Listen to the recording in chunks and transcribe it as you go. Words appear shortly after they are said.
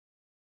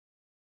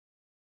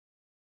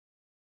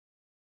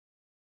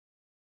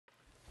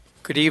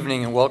Good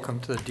evening and welcome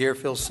to the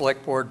Deerfield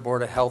Selectboard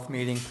Board of Health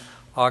meeting,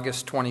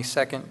 August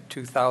 22nd,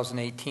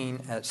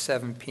 2018 at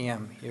 7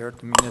 p.m. here at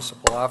the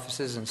municipal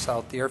offices in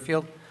South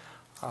Deerfield.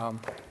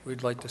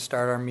 We'd like to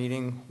start our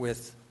meeting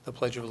with the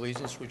Pledge of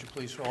Allegiance. Would you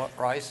please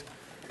rise?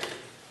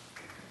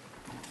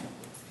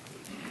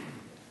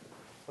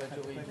 Pledge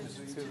allegiance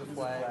to the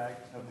flag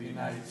of the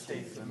United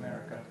States of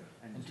America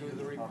and to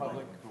the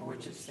republic for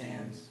which it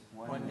stands,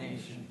 one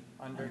nation,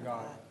 under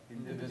God,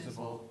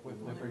 indivisible,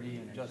 with liberty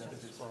and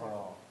justice for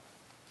all.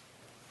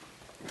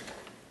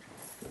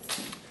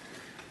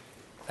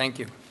 Thank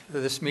you.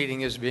 This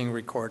meeting is being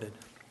recorded.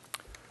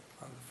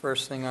 The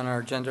first thing on our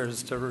agenda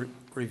is to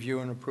review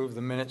and approve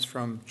the minutes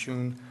from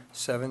June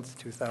 7th,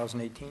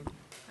 2018.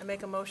 I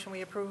make a motion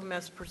we approve them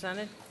as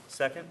presented.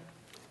 Second.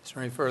 Is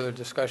there any further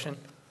discussion?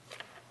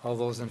 All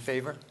those in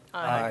favor?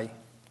 Aye.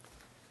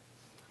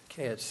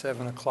 Okay, at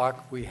 7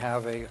 o'clock we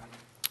have a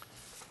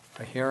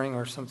hearing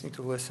or something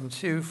to listen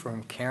to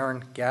from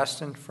Karen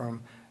Gaston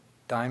from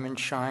Diamond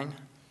Shine.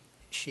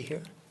 Is she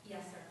here?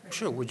 Yes, sir.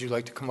 Sure. Would you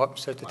like to come up and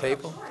set the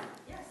table? Sure,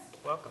 yes.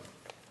 Welcome.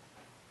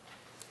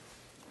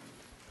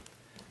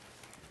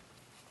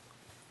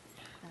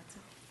 That's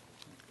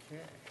it.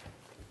 Okay.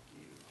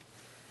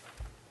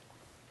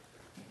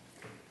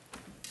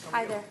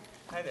 Hi there.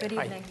 Hi there. Good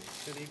Hi. evening.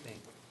 Good evening.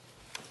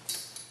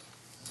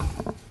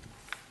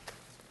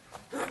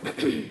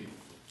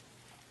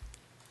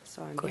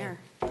 So I'm Go here.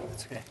 ahead.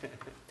 That's okay.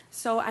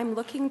 So I'm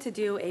looking to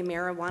do a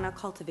marijuana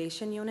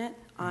cultivation unit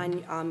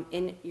on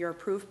in your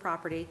approved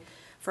property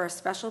for a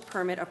special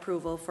permit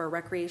approval for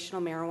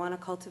recreational marijuana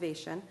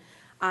cultivation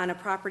on a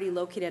property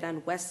located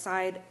on west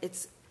side.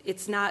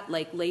 It's not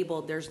like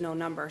labeled, there's no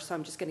number, so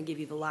I'm just going to give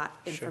you the lot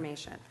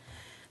information.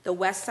 The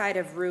west side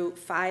of Route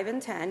 5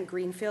 and 10,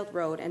 Greenfield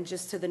Road, and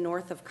just to the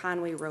north of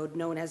Conway Road,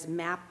 known as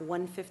MAP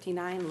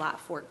 159, Lot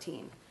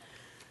 14.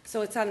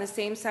 So it's on the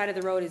same side of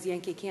the road as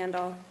Yankee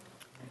Candle,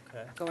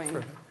 Okay.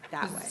 going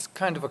that way. It's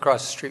kind of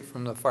across the street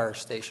from the fire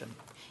station.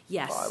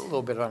 Yes. A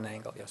little bit on an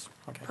angle, yes.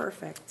 Okay.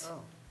 Perfect. Oh.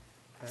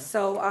 Okay.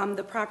 So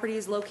the property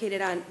is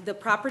located on, the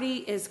property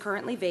is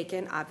currently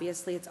vacant.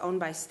 Obviously, it's owned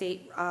by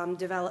State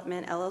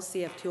Development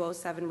LLC of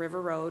 207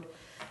 River Road,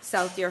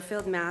 South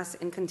Deerfield, Mass.,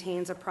 and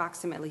contains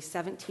approximately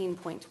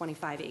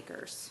 17.25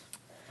 acres.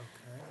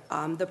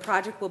 Okay. The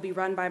project will be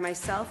run by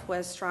myself, who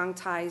has strong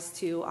ties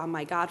to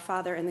my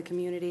godfather in the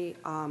community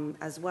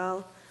as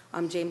well.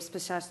 James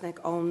Pashesnik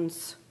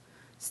owns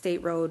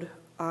State Road,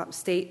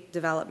 State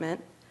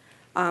Development.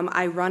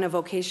 I run a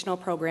vocational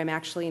program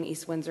actually in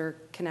East Windsor,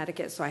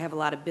 Connecticut, so I have a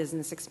lot of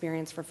business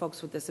experience for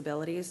folks with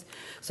disabilities.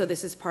 So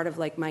this is part of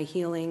like my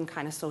healing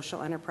kind of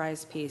social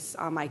enterprise piece.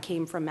 I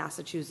came from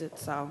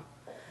Massachusetts, so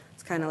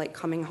it's kind of like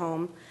coming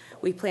home.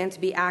 We plan to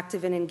be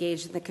active and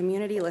engaged in the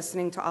community,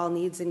 listening to all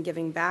needs and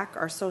giving back.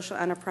 Our social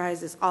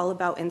enterprise is all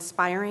about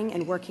inspiring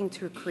and working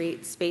to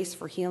create space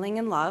for healing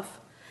and love.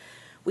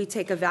 We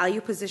take a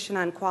value position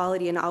on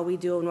quality in all we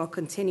do, and we'll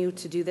continue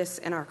to do this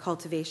in our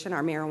cultivation,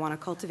 our marijuana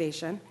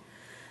cultivation.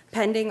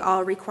 Pending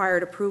all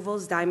required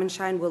approvals, Diamond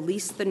Shine will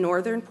lease the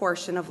northern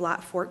portion of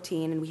Lot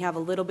 14, and we have a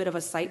little bit of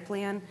a site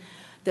plan.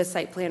 The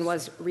site plan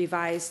was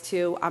revised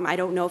too. I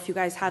don't know if you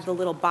guys had the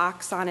little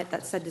box on it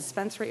that said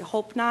dispensary.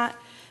 Hope not,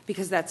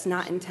 because that's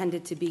not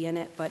intended to be in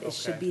it, but it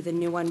should be the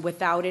new one.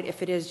 Without it,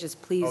 if it is, just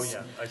please. Oh,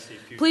 yeah, I see.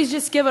 Please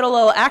just give it a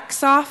little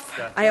X off.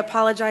 Gotcha. I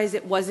apologize,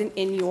 it wasn't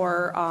in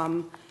your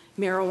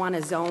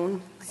marijuana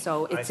zone,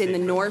 so it's in the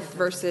north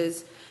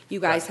versus you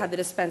guys had the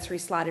dispensary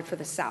slotted for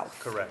the south.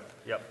 Correct.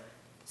 Yep.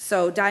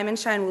 So Diamond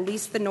Shine will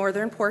lease the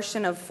northern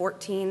portion of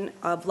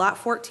Lot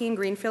 14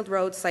 Greenfield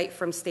Road site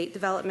from State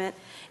Development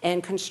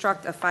and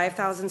construct a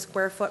 5,000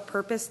 square foot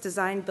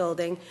purpose-designed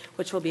building,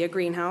 which will be a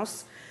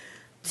greenhouse,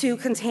 to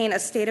contain a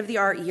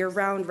state-of-the-art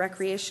year-round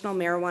recreational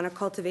marijuana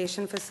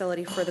cultivation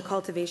facility for the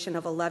cultivation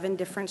of 11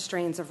 different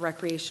strains of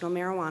recreational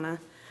marijuana.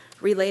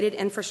 Related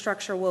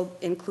infrastructure will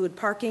include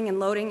parking and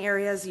loading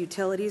areas,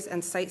 utilities,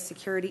 and site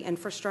security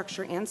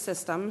infrastructure and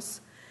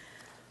systems.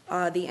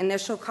 The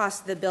initial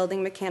cost of the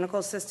building,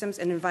 mechanical systems,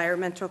 and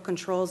environmental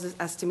controls is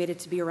estimated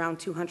to be around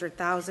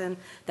 $200,000.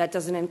 That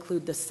doesn't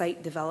include the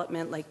site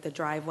development, like the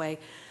driveway.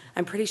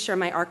 I'm pretty sure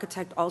my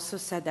architect also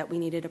said that we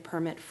needed a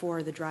permit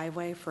for the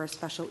driveway for a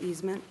special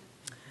easement.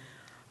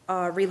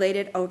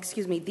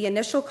 The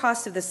initial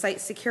cost of the site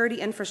security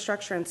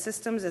infrastructure and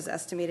systems is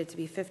estimated to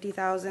be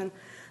 $50,000.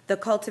 The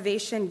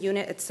cultivation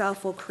unit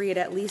itself will create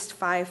at least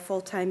 5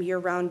 full-time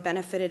year-round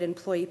benefited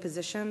employee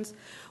positions,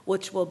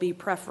 which will be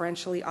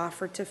preferentially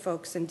offered to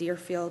folks in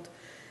Deerfield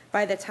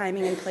by the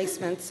timing and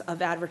placements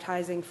of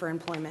advertising for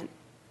employment.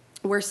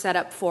 We're set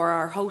up for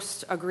our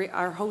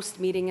host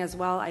meeting as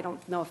well. I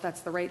don't know if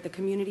that's the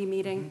community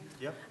meeting.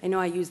 Mm-hmm. Yep. I know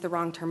I used the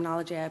wrong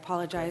terminology. I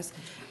apologize.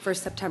 For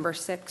September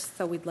 6th,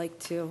 so we'd like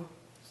to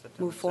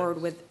move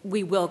forward with,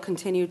 we will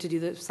continue to do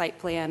the site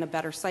plan, a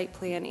better site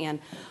plan, and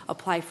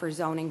apply for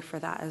zoning for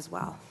that as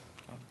well.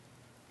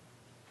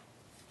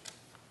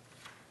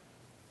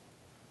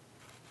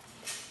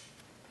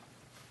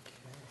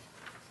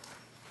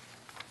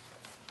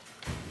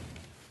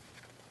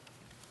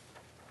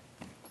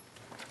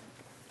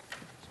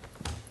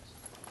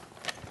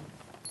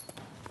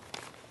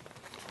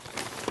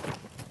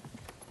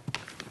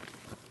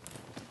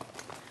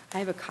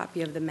 have a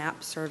copy of the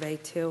map survey,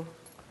 too.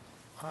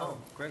 Oh,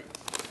 great.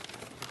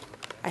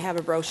 I have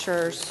a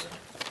brochures. Is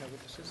that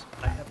what this is?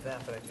 I have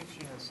that, but I think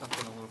she has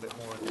something a little bit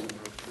more than the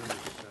brochure,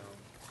 so.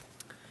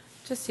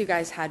 Just so you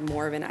guys had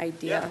more of an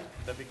idea.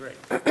 That'd be great.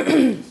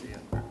 See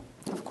ya.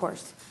 Of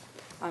course.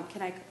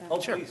 Can I? Oh,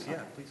 please,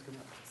 yeah, please come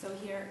up. So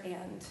here,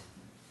 and,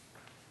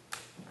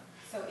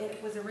 so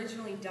it was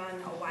originally done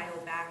a while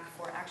back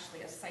for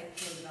actually a site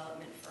plan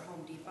development for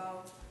Home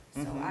Depot.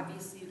 So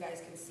obviously you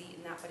guys can see it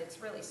in that, but it's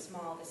really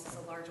small. This is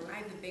a large one. I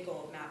have the big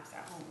old maps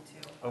at home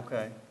too.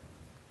 Okay.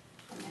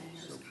 And then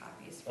here's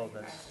copies for Oh, you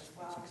guys that's as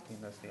well. 16,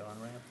 that's the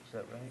on-ramp, is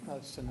that right? No,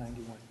 it's the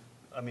 91.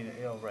 I mean,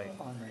 oh, right.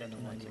 On-ramp And to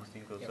the 91.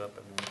 116 goes Yep. up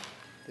and then,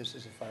 This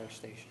is a fire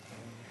station.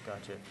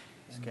 gotcha.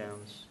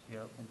 Scams,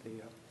 yep. And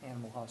the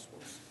animal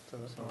hospitals. to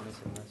the So north. it's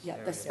in this Yeah,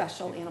 the area.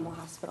 special animal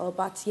hospital,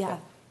 but yeah.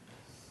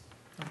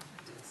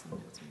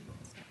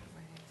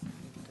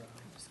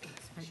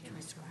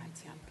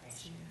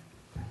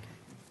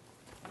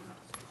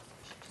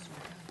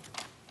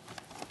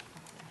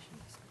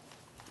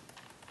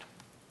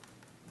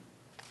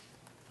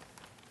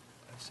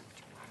 I see what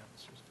you mean. Yeah,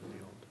 this is for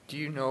the old. Do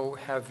you know,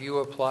 have you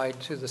applied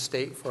to the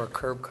state for a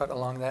curb cut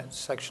along that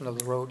section of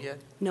the road yet?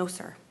 No,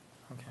 sir.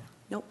 Okay.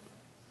 Nope.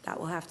 That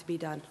will have to be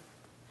done.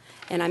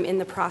 And I'm in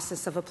the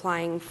process of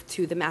applying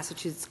to the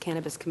Massachusetts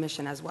Cannabis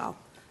Commission as well.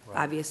 Right.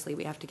 Obviously,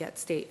 we have to get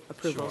state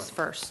approvals Sure.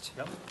 first.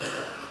 Yep,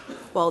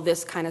 Well,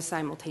 this kind of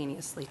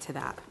simultaneously to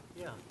that,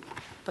 yeah.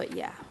 but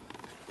yeah.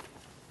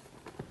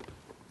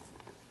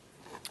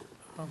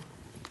 Well,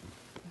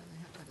 they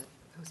have to have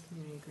a host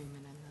community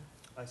agreement and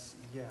I see,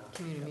 yeah. the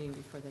community meeting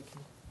before they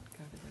can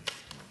go to this.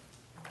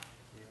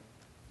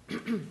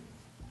 Yeah.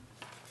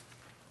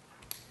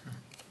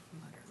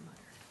 Mutter,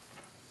 mutter.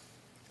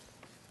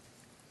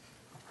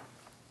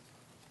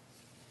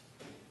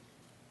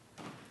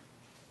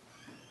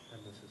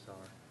 And this is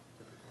our,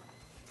 typical.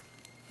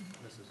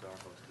 This is our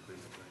host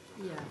agreement, right?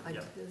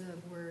 Yeah, Yeah.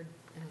 the word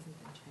hasn't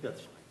been changed.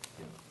 That's fine.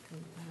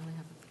 I only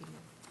have a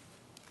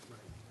PDF. Right.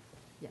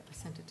 Yeah, I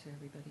sent it to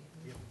everybody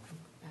who Yep.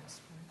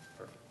 asked for it,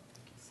 Perfect.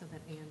 so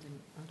that and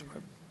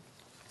other.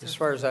 As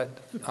far as that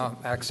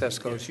access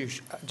goes,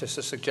 just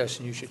a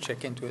suggestion, you should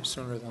check into it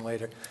sooner than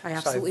later. I So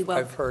absolutely will.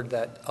 I've heard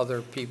that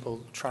other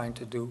people trying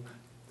to do,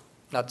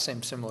 not the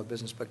same similar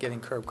business, but getting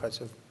curb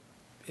cuts,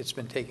 it's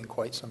been taking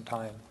quite some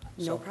time.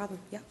 No So problem.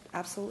 Yep,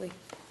 absolutely.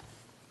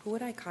 Who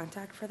would I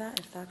contact for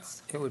that, if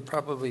that's? it would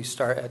probably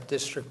start at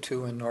District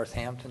 2 in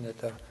Northampton at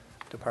the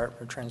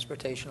Department of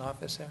Transportation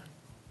office there.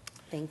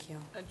 Thank you.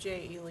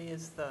 Jay Ely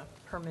is the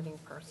permitting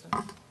person.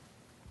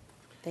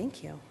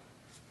 Thank you.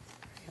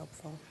 Very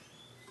helpful.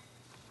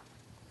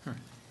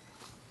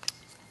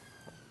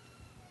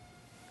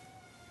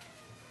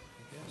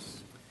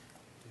 Yes.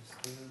 Is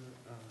there,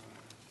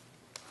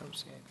 I don't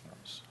see anything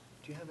else.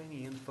 do you have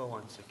any info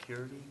on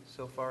security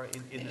so far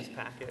in this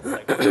packet?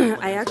 Like,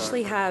 I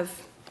actually have,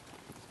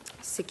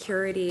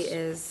 security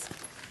is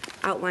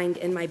outlined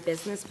in my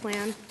business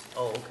plan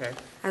Oh, okay,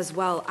 as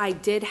well. I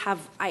did have,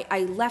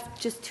 I left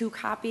just 2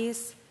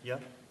 copies, yeah,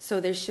 so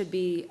there should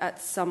be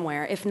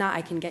somewhere. If not,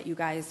 I can get you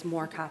guys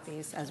more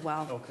copies as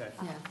well. okay.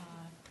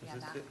 Yeah,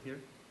 Is this it here?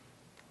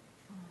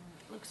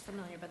 Looks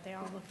familiar, but they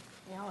all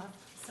have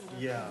similar.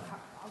 Yeah.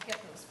 I'll get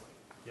those for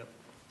you. Yep,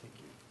 thank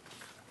you.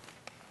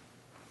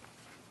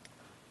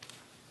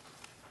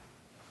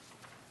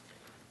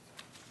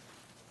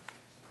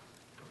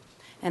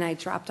 And I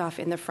dropped off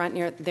in the front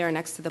near there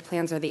next to the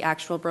plans are the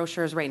actual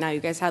brochures. Right now, you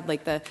guys had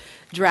like the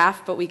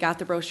draft, but we got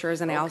the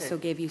brochures, and I also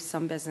Okay. gave you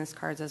some business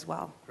cards as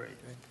well. Great.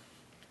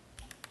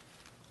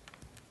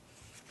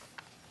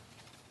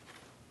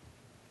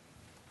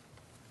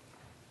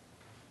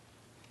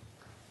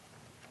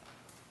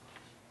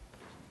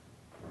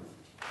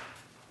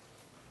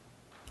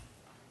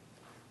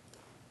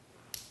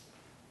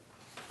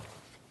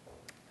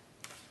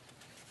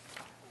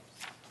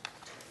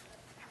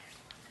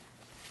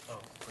 Oh,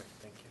 great,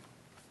 thank you.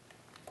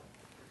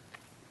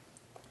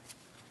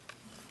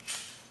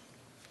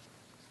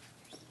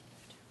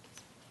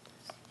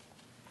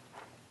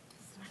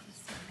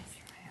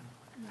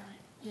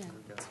 yeah.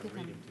 We've got it's some good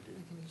then. reading to do.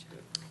 We can each have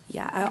one.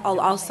 Yeah, I'll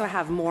also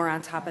have more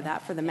on top of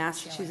that for the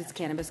Massachusetts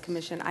Cannabis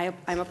Commission. I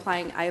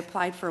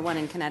applied for one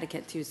in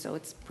Connecticut too, so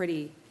it's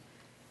pretty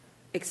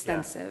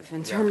extensive in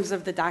Yeah. terms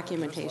of the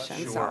documentation,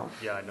 Sure, so,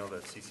 yeah, I know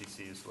that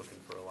CCC is looking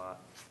for a lot.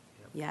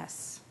 Yep.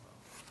 yes.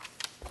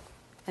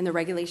 And the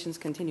regulations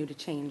continue to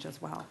change as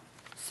well,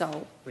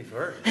 so, We've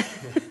heard. Not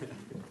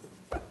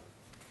about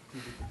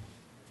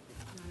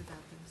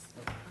this.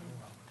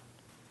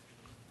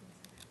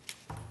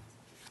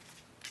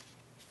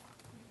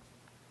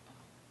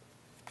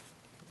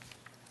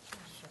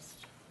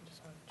 I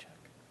just want to check.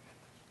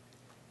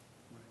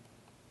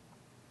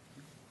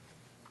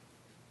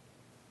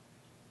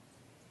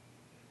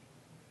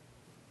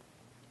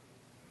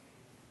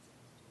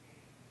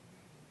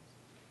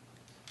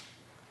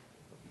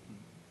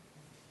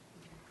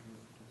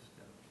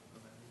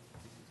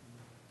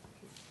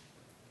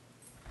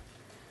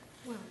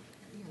 Well,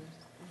 yeah, there's.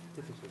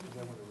 Difficult, 'cause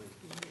I wanna read.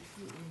 You want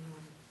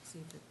to see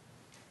if it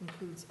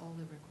includes all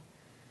the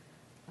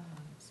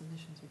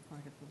submissions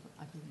required of the,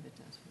 I believe it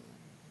does for the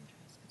letter of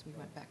interest, because we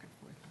went back and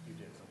forth. on You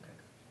it. did, okay.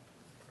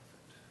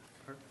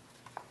 Perfect.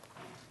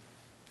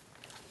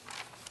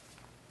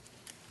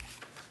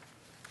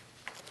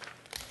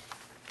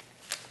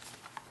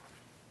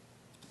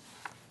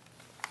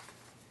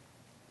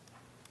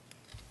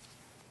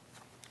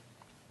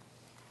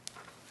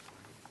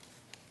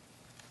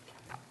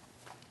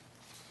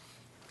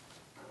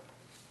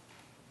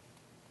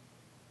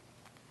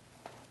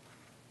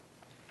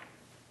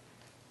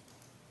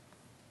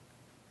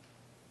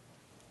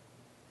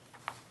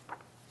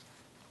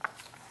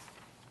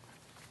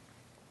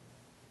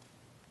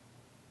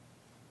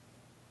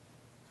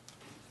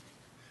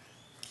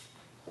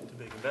 It's a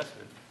big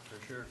investment,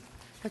 for sure.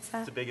 What's that?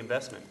 It's a big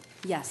investment.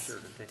 Yes, Sure,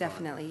 to take on.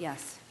 definitely,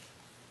 yes.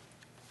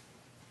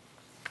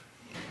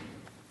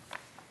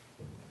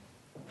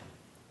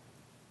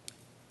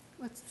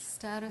 What's the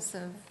status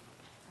of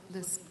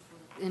this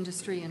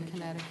industry in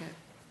Connecticut?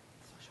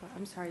 Sure.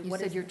 I'm sorry, You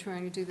what said is, you're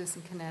trying to do this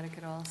in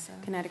Connecticut also.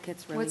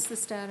 Connecticut's really. What's the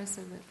status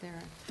of it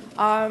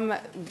there?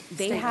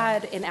 They State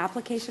had an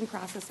application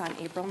process on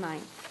April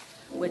 9th,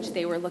 which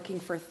they were looking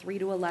for 3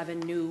 to 11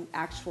 new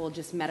actual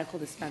just medical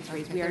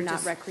dispensaries. Okay, We are they're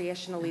not just-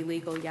 recreationally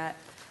legal yet.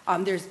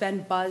 There's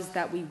been buzz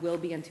that we will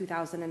be in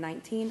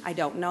 2019. I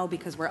don't know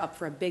because we're up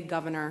for a big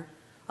governor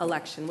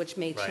election, which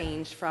may Right.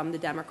 change from the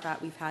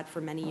Democrat we've had for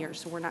many years.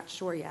 So we're not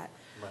sure yet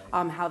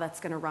Right. how that's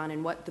going to run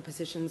and what the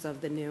positions of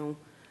the new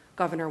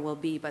governor will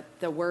be. But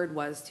the word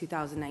was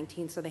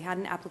 2019. So they had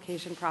an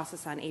application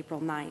process on April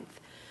 9th.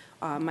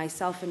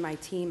 Myself and my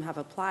team have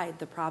applied.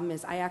 The problem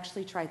is I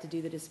actually tried to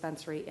do the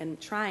dispensary and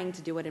trying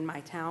to do it in my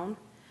town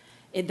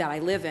that I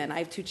live in. I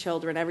have 2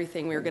 children,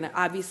 everything. We were going to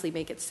obviously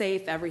make it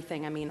safe,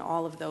 everything. I mean,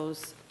 all of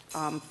those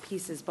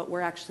pieces. But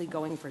we're actually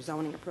going for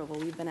zoning approval.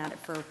 We've been at it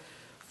for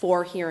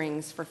 4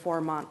 hearings for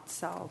 4 months.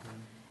 So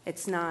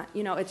it's not,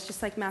 it's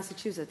just like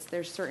Massachusetts.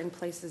 There's certain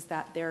places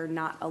that they're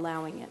not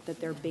allowing it, that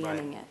they're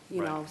banning Right, it,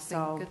 right.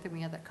 So. Good thing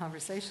we had that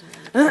conversation.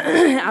 the other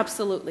day.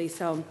 Absolutely,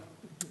 so,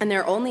 and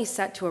they're only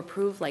set to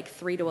approve like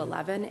 3 to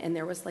 11, and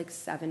there was like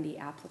 70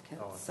 Oh,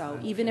 applicants. So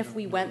even if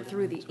we went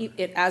through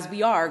as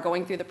we are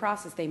going through the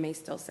process, they may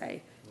still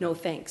say, no,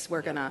 thanks,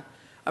 we're gonna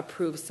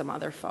approve some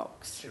other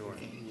folks. Sure,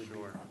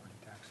 sure.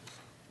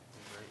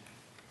 Great.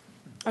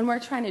 And we're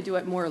trying to do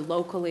it more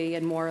locally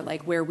and more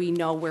like where we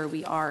know where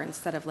we are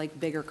instead of like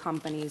bigger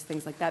companies,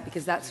 things like that,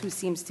 because that's who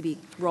seems to be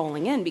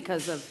rolling in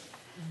because of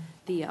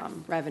the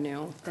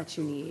revenue that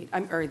you need,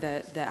 or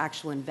the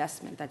actual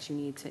investment that you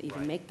need to even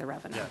Right. make the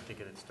revenue. Yeah, to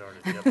get it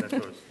started. Yep, that's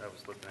what I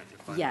was looking at your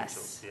financials.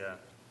 Yes. Yeah.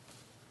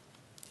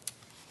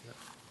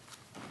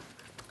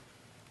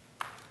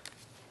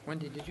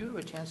 Wendy, did you have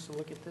a chance to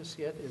look at this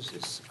yet? Is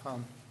this,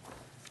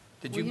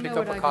 did Well, you you pick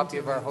know up what a I've copy been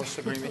of our doing. host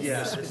agreement?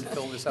 Yeah. And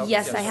fill this out?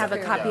 Yes, I have a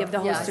Yes. copy of the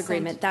Yeah, I host sent-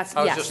 agreement, that's,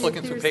 I was yes. just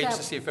looking through There's pages that-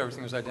 to see if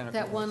everything was identical.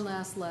 That one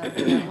last letter,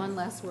 that one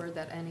last word,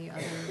 that any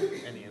other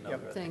Any another.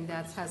 thing,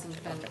 that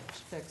hasn't been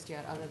fixed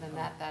yet. Other than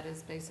that, that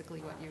is basically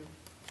what you.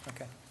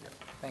 Okay,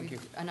 thank you.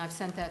 And I've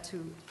sent that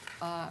to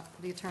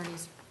the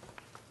attorneys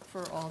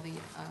for all the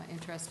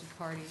interested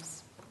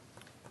parties,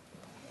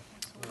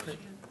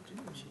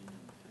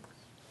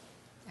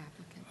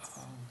 applicants.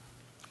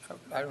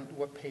 I don't,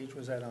 what page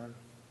was that on?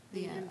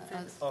 The,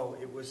 Oh,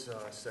 it was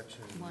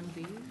section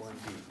 1B? 1B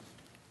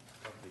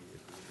of the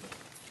agreement.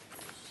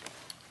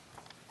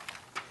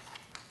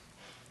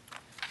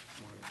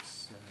 Where it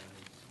says,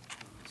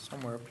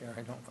 Somewhere up here,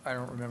 I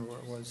don't remember where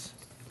it was.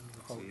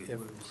 Oh, see, it yeah,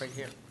 was- right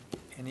here.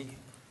 Any,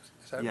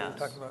 is that what Yes. we're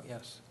talking about?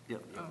 Yes.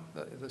 Yep.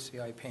 The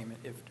CI payment,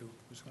 if due,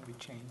 was going to be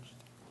changed.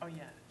 Oh,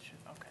 yeah, it should,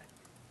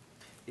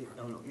 okay.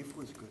 Oh, no, if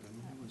was good,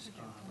 and then it was,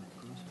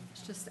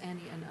 It's just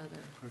any and other.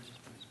 purchase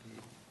price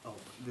paid. Oh,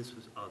 this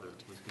was other,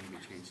 was going to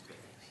be changed to,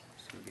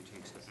 it's going to be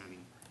changed to any,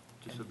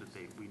 just so that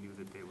we knew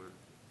that they were,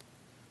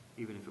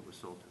 even if it was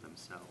sold to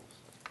themselves.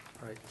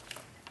 Right.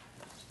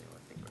 That's the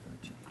only thing we're going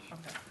to change.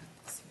 Okay.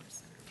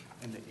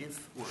 And the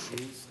if or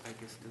is, I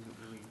guess, doesn't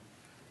really.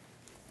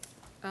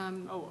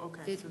 Oh,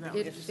 okay. It, So that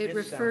it, was- it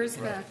refers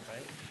Right, back,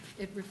 right?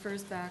 it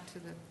refers back to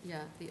the,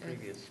 the.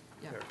 Previous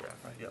yeah. paragraph,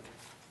 yep.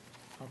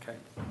 Okay.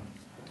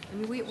 I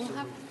mean,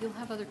 you'll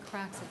have other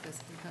cracks at this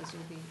because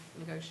you'll be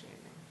negotiating.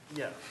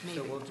 Yeah, so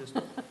Maybe. we'll just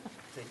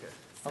take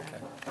a Okay.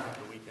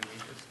 week and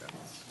read this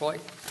stuff. Well,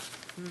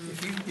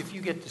 if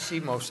you get to see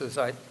most of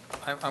this,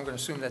 I'm going to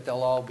assume that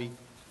they'll all be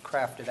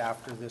crafted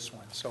after this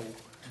one. So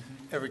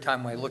every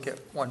time I look at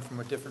one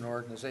from a different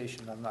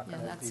organization, I'm not Yeah,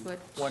 going that's to be what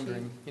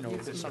wondering, you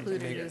if there's something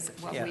included maybe. is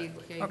what Yeah. we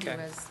gave you Okay.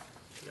 as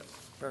Yep.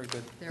 Very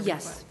good. their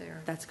Yes, request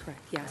there. that's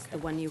correct, yes, the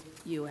Okay. one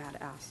you had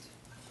asked.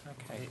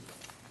 Okay.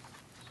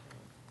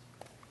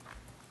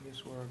 I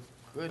guess we're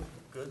good.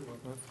 Good,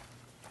 we'll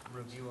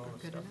review all the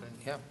Good stuff enough. and.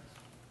 Yeah.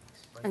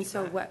 let And you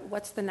so back.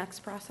 what's the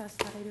next process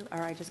that I do?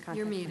 Or I just contact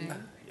Your them? meeting. Yeah.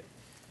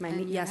 My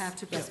And you yes, have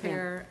to yes, ma'am.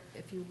 prepare,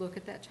 if you look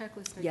at that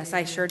checklist. Yes, gave I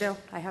you, sure do.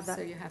 I have that.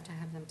 So you have to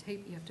have them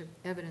tape, you have to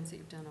evidence that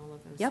you've done all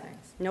of those Yep,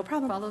 things. no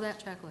problem. Follow that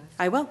checklist.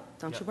 I will,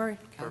 don't Yep. you worry.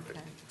 Perfect.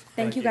 Okay.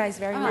 Thank you guys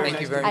very Oh. much. Thank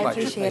you very I much.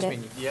 appreciate Nice it.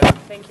 meeting you. Yeah.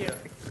 Thank you. Very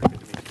good to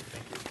meet you.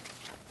 Thank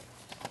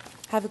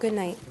you. Have a good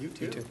night. You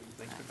too. too.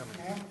 Thank you.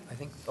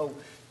 think Oh,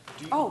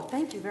 do you, Oh,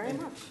 thank you very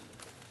much.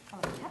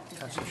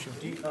 Councilor Shu.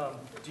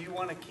 do you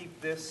want to keep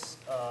this,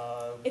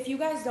 If you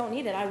guys don't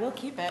need it, I will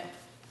keep it.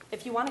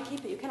 If you want to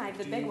keep it, you can. I have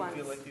the do big you ones.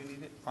 feel like you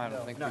need it? I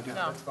don't think we do.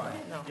 No, That's fine.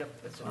 no.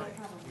 Yep, that's fine.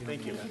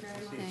 Thank you.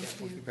 Thank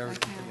you. keep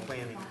everything Okay.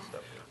 Planning and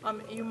stuff.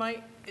 You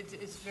might,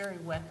 it's very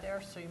wet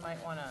there, so you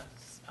might want to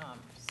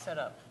set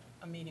up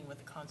a meeting with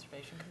the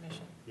Conservation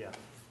Commission, Yeah.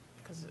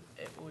 because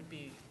it would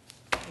be,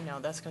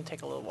 that's going to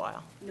take a little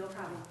while. No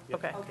problem.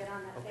 Okay. I'll get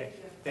on that. Okay,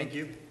 Thank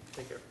you. thank you.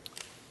 Take care.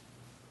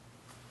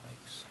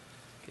 Thanks.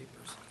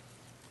 Keepers.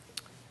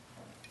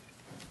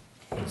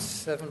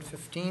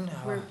 7:15,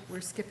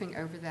 We're skipping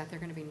over that. They're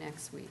going to be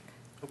next week.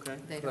 Okay.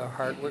 They the don't-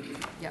 Hardwick,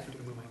 Yep,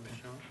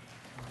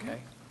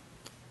 okay.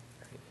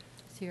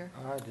 it's here.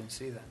 Oh, I didn't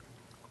see that.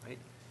 Right.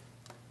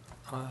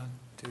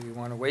 Do you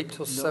want to wait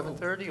till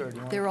 7:30, or do you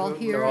want? They're all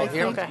here, They're all I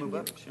here? think. Okay. Move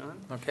up, Sean.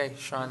 Okay,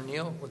 Sean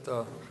Neal with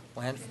the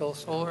landfill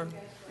solar.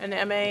 And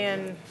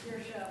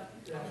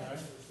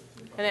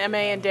MA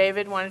and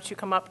David, why don't you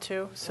come up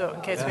too, so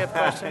in case we have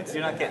questions?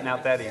 You're not getting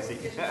out that easy.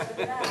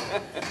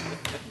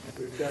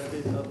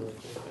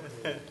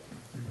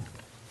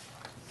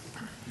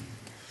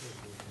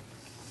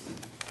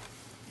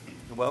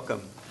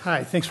 Welcome.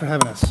 Hi, thanks for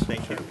having us.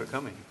 Thank you for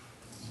coming.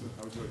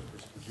 Would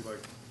you like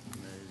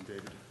May and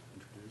David to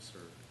introduce,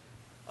 or?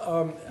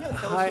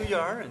 Tell us who you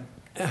are and.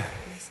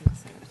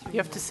 You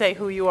have to say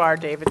who you are,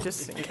 David,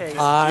 just in case.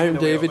 I'm No,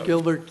 we David don't.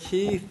 Gilbert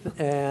Keith,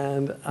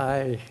 and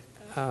I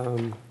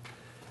am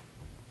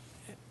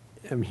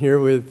here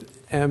with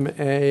MA,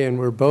 and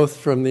we're both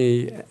from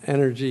the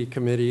Energy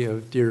Committee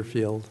of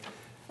Deerfield.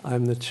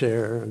 I'm the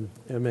chair, and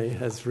MA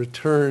has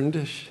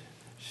returned.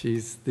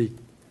 She's the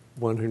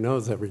one who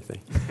knows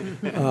everything.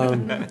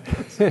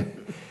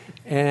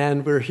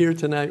 And we're here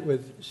tonight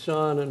with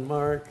Sean and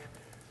Mark,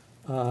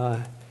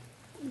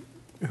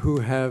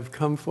 who have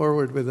come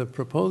forward with a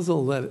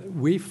proposal that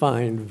we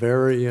find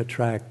very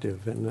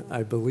attractive, and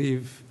I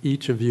believe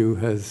each of you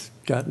has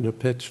gotten a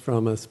pitch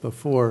from us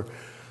before,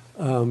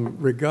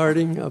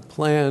 regarding a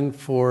plan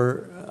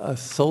for a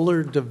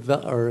solar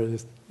development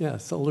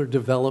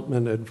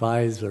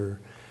advisor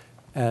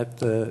at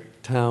the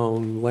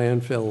town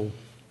landfill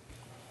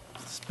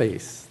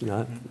space,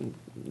 not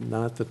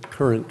the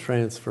current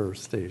transfer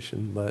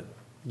station, but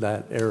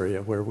that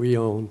area where we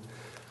own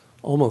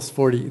almost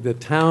 40, the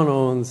town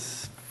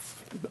owns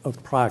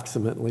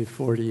approximately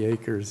 40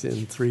 acres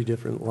in 3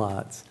 different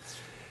lots.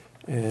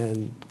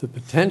 And the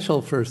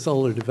potential for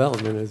solar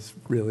development is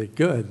really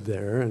good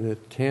there, and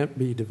it can't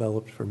be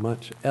developed for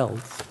much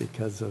else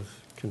because of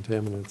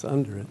contaminants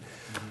under it.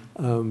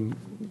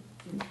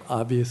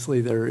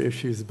 Obviously, there are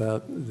issues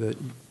that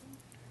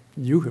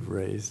you have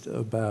raised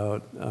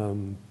about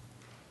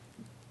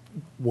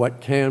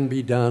what can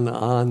be done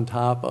on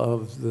top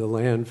of the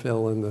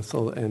landfill and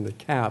the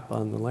cap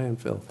on the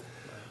landfill.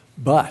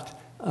 But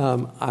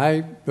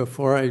I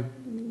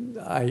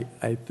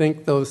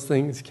think those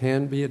things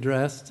can be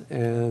addressed,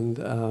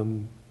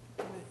 and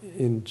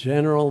in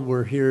general,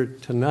 we're here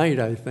tonight,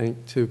 I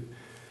think, to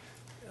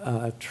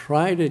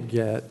try to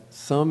get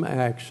some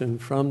action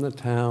from the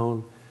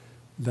town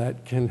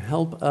that can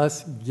help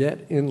us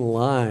get in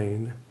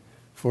line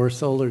for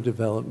solar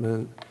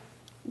development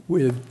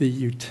with the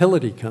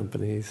utility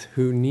companies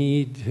who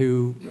need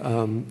to,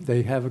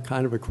 they have a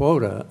kind of a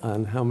quota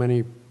on how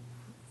many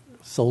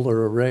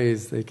solar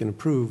arrays they can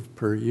approve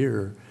per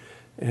year.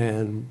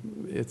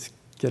 And it's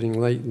getting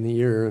late in the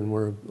year, and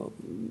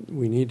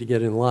we need to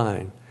get in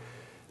line.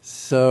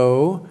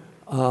 So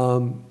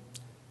I'm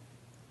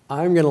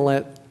going to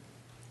let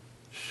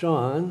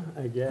Sean,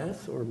 I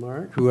guess, or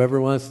Mark, whoever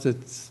wants to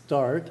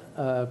start,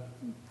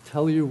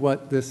 tell you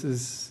what this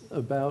is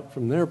about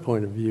from their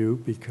point of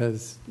view,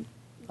 because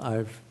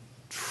I've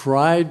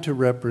tried to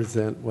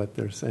represent what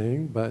they're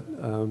saying, but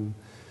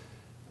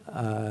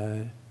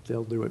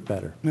they'll do it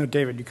better. No,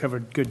 David, you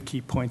covered good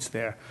key points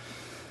there.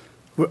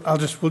 We'll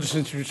just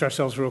introduce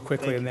ourselves real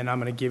quickly, and then I'm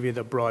going to give you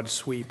the broad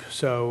sweep.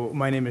 So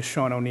my name is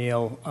Sean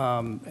O'Neill,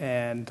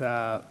 and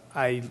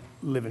I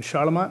live in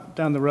Charlemont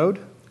down the road.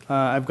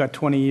 I've got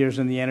 20 years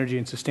in the energy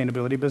and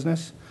sustainability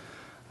business.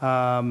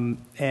 And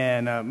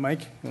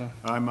Mike?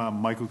 I'm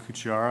Michael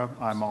Cucciara.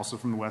 I'm also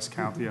from the West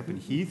County up in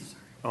Heath.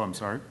 Oh, I'm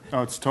sorry.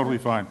 Oh, it's totally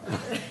fine.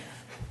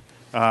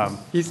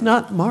 He's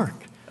not Mark.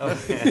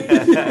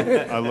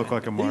 I look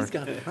like a Mark. He's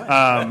got it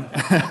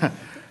right.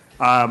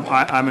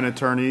 I'm an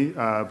attorney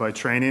by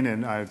training,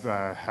 and I've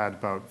had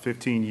about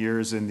 15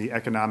 years in the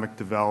economic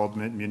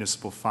development,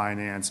 municipal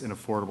finance, and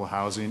affordable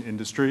housing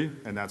industry,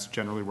 and that's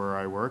generally where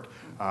I work.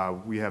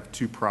 We have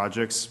 2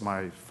 projects.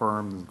 My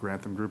firm, the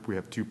Grantham Group, we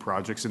have 2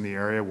 projects in the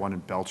area, one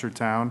in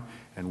Belchertown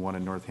and one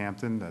in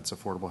Northampton. That's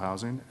affordable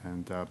housing,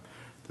 and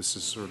this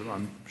is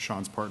I'm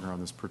Sean's partner on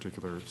this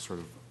particular sort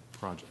of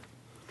project.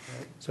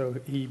 So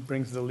he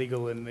brings the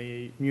legal and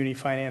the muni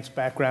finance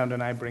background,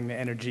 and I bring the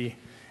energy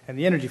and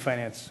the energy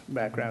finance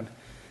background.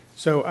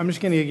 So I'm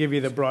just going to give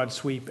you the broad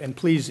sweep, and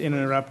please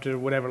interrupt or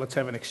whatever. Let's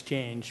have an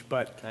exchange.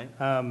 But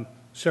Okay.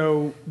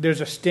 so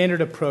there's a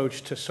standard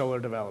approach to solar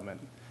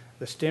development.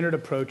 The standard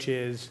approach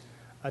is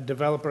a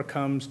developer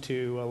comes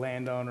to a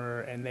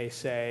landowner and they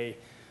say,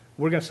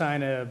 we're going to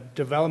sign a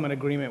development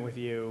agreement with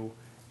you,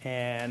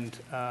 and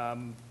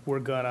we're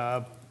going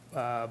to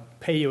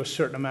pay you a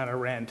certain amount of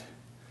rent.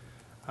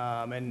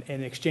 And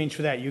in exchange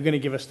for that, you're going to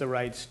give us the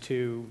rights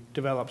to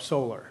develop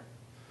solar.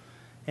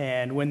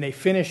 And when they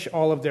finish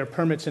all of their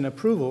permits and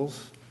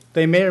approvals,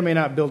 they may or may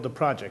not build the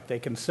project. They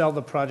can sell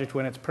the project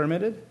when it's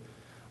permitted,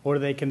 or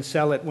they can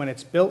sell it when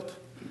it's built.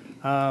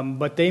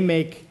 But they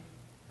make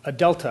a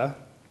delta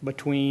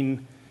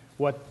between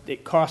what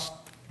it costs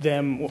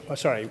them,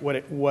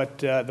 what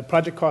the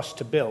project costs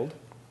to build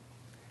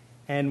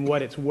and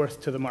what it's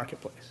worth to the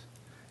marketplace.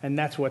 And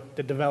that's what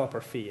the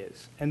developer fee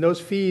is. And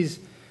those fees,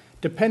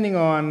 depending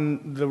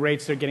on the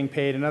rates they're getting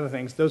paid and other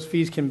things, those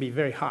fees can be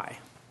very high.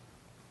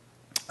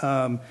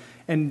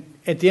 And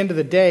at the end of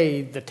the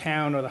day, the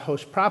town or the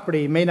host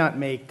property may not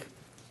make,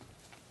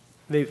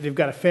 they've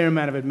got a fair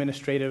amount of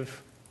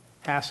administrative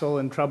hassle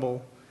and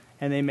trouble,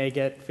 and they may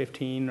get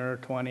 15 or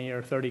 20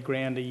 or 30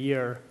 grand a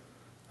year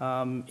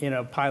in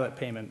a pilot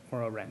payment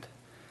or a rent.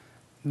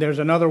 There's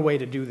another way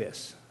to do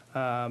this.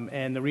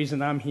 And the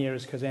reason I'm here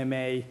is because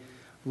MA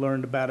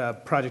learned about a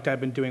project I've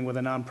been doing with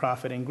a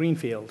nonprofit in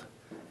Greenfield.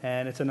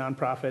 And it's a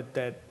nonprofit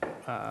that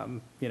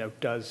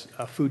does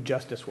food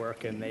justice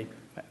work, and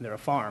they're a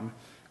farm,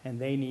 and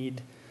they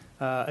need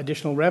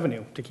additional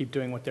revenue to keep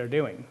doing what they're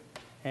doing.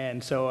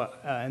 And so,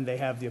 and they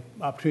have the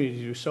opportunity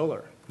to do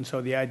solar. And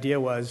so the idea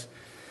was,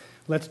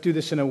 let's do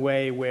this in a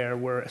way where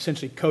we're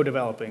essentially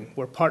co-developing.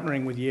 We're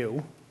partnering with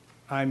you.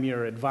 I'm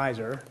your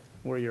advisor.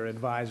 We're your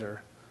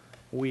advisor.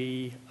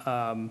 We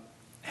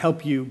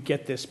help you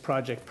get this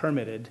project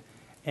permitted,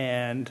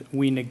 and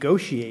we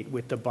negotiate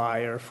with the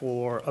buyer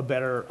for a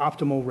better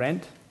optimal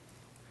rent,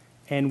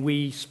 and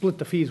we split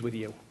the fees with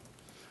you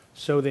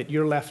so that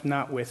you're left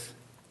not with,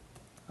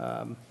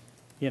 a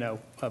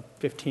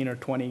 15 or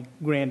 20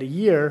 grand a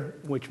year,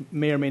 which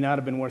may or may not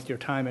have been worth your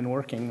time in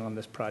working on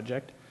this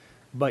project,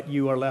 but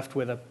you are left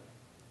with a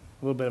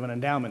little bit of an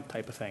endowment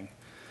type of thing.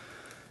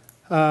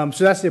 So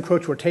that's the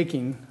approach we're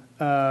taking.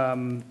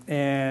 So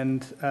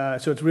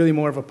it's really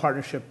more of a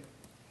partnership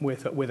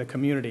with a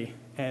community,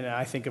 and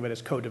I think of it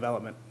as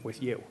co-development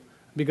with you,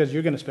 because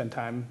you're going to spend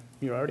time,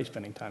 you're already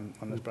spending time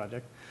on this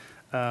project.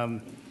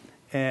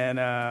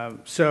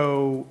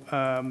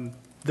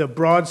 The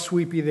broad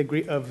sweep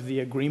of the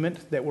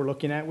agreement that we're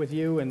looking at with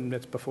you, and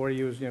that's before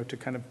you, is, to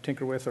kind of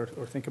tinker with or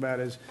think about,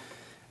 is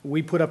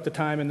we put up the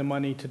time and the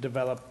money to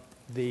develop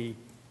the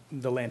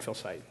landfill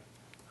site.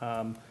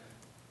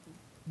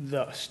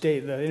 The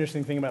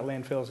interesting thing about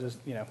landfills is,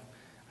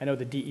 I know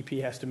the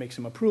DEP has to make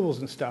some approvals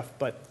and stuff,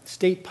 but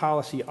state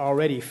policy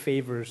already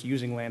favors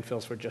using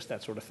landfills for just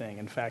that sort of thing.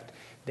 In fact,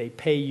 they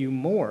pay you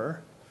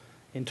more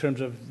in terms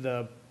of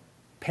the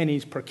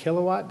pennies per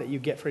kilowatt that you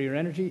get for your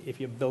energy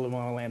if you build them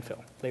on a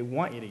landfill. They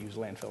want you to use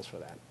landfills for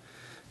that.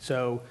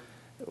 So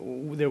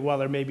while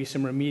there may be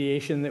some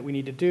remediation that we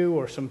need to do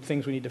or some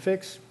things we need to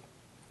fix,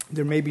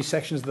 there may be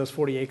sections of those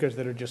 40 acres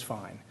that are just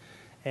fine.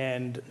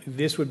 And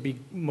this would be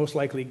most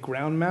likely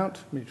ground mount,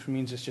 which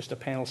means it's just a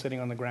panel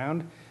sitting on the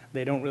ground.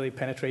 They don't really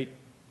penetrate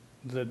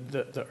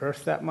the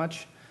earth that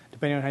much.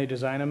 Depending on how you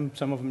design them,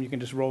 some of them you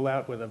can just roll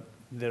out with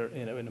they're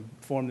in a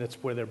form that's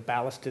where they're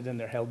ballasted and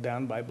they're held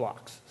down by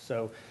blocks.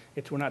 So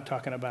we're not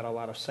talking about a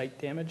lot of site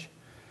damage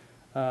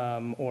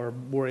or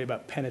worry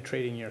about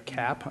penetrating your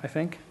cap, I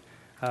think.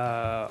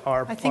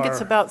 I think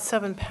it's about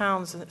 7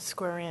 pounds a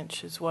square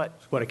inch is what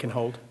it can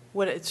hold.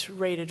 What it's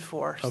rated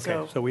for.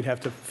 Okay, so we'd have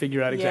to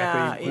figure out exactly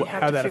how that affects. Yeah, you'd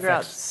have to figure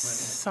out affects.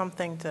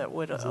 something that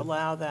would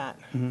allow that.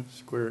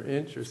 Square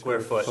inch or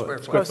Square foot.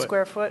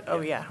 Square foot?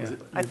 Oh, yeah.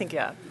 I think,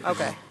 yeah,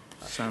 okay.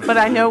 But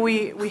I know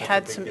we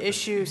had some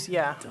issues,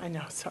 yeah, I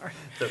know, sorry.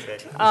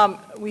 It's okay.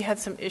 We had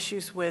some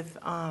issues with,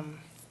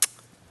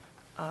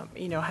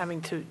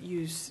 having to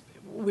use,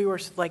 we were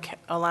like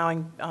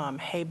allowing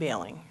hay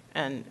baling,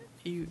 and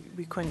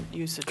we couldn't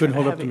use the Couldn't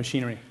hold up the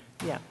machinery.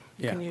 Yeah.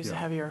 You Yeah. can use the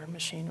heavier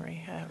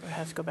machinery. It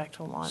has to go back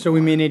to a lawn. So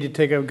we may need to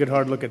take a good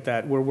hard look at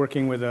that. We're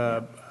working with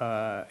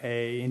a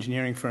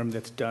engineering firm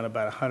that's done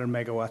about 100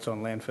 megawatts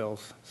on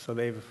landfills. So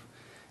they've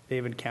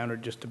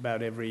encountered just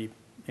about every,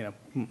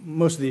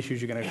 most of the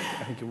issues you're going to,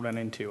 I think, you'll run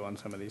into on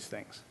some of these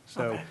things.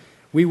 So Okay.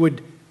 we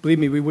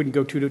wouldn't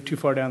go too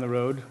far down the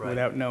road Right.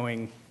 without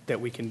knowing that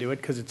we can do it,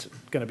 because it's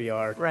going to be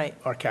our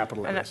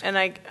capital risk. And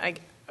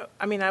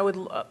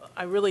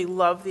I really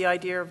love the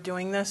idea of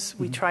doing this.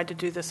 We tried to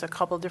do this a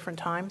couple different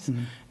times,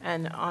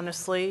 and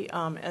honestly,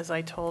 as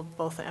I told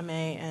both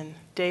MA and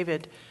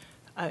David,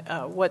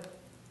 what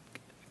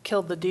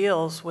killed the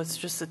deals was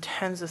just the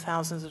tens of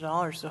thousands of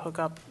dollars to hook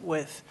up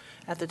with.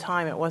 At the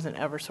time, it wasn't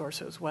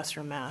Eversource; it was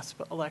Western Mass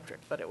Electric,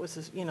 but it was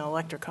this,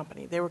 electric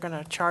company. They were going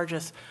to charge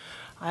us,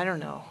 I don't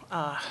know,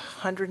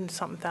 $100 and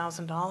something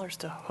thousand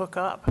to hook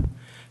up.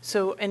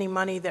 So any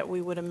money that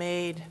we would have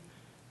made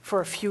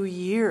for a few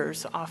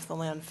years off the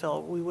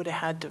landfill, we would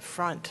have had to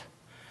front.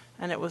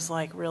 And it was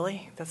like,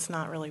 really? That's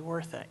not really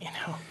worth it,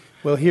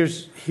 Well,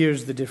 here's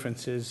the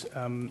difference is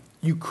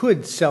you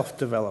could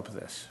self-develop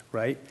this,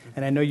 right?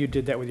 And I know you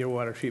did that with your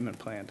water treatment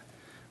plant.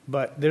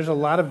 but there's a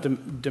lot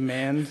of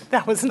demand.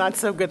 That was not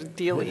so good a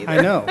deal either.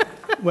 I know.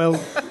 Well,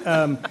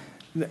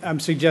 I'm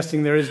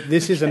suggesting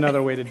this is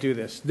another way to do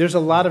this. There's a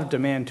lot of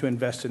demand to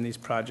invest in these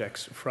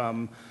projects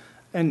from,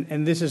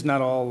 and this is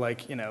not all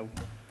like,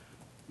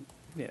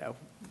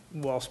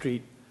 Wall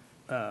Street.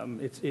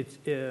 It's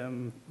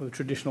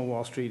traditional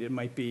Wall Street. It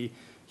might be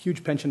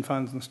huge pension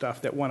funds and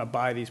stuff that want to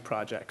buy these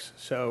projects.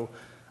 So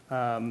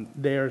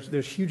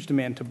there's huge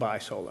demand to buy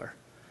solar.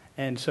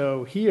 And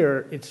so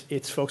here,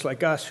 it's folks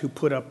like us who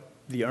put up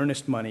the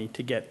earnest money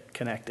to get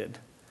connected.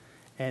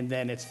 And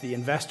then it's the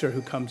investor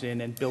who comes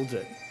in and builds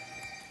it.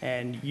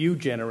 And you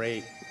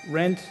generate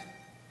rent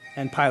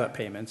and pilot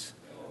payments.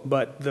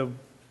 But the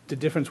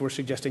difference we're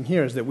suggesting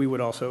here is that we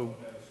would also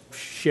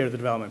share the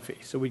development fee.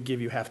 So we'd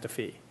give you half the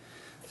fee.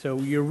 So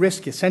your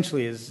risk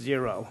essentially is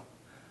zero.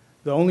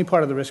 The only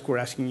part of the risk we're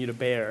asking you to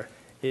bear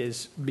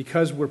is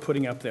because we're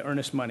putting up the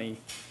earnest money,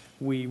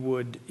 we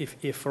would,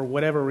 if for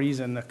whatever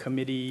reason the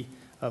committee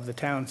of the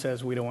town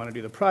says we don't want to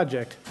do the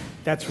project,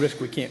 that's risk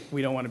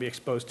we don't want to be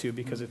exposed to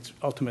because it's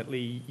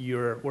ultimately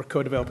we're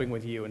co-developing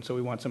with you, and so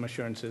we want some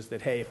assurances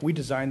that, hey, if we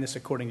design this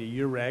according to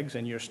your regs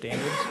and your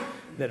standards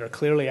that are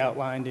clearly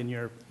outlined in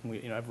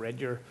I've read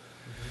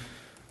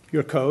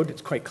your code,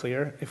 it's quite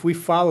clear. If we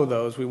follow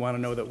those, we want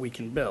to know that we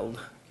can build.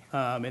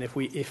 And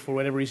if for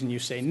whatever reason you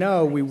say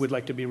no, we would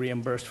like to be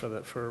reimbursed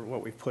for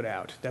what we've put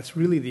out. That's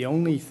really the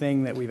only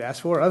thing that we've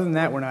asked for. Other than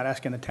that, we're not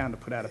asking the town to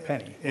put out a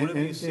penny.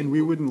 And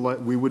we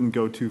wouldn't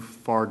go too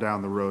far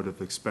down the road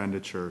of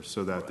expenditure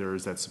so that there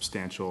is that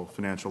substantial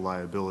financial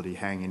liability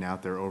hanging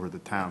out there over the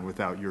town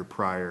without your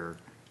prior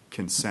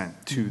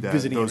consent to that.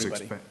 Visiting those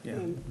everybody. Yeah.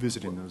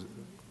 Visiting those.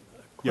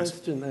 Yes.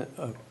 Question that,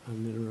 I'm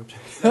interrupting.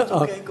 That's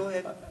okay, go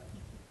ahead.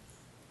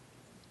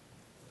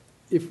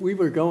 If we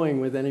were going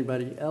with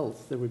anybody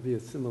else, there would be a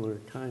similar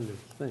kind of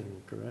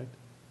thing, correct?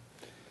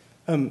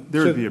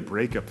 There would be a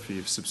breakup fee,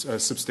 a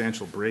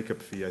substantial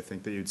breakup fee, I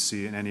think, that you'd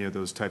see in any of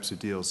those types of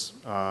deals.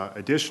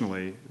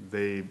 Additionally,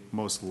 they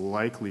most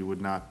likely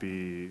would not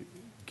be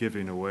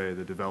giving away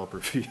the developer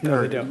fee.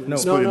 No, they don't. No,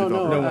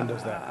 No one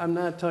does that. I'm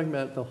not talking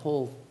about the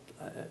whole,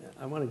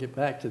 I want to get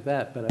back to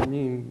that, but I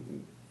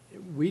mean,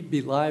 we'd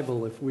be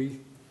liable if we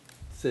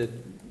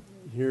said,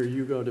 here,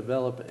 you go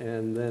develop,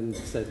 and then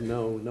said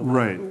no matter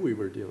Right. who we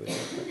were dealing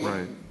with.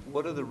 Right.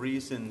 What are the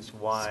reasons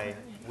why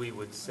we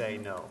would say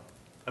no?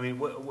 I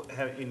mean,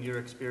 in your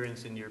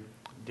experience in your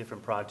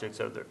different projects,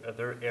 are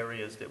there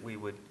areas that we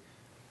would,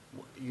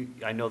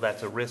 I know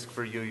that's a risk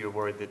for you, you're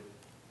worried that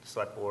the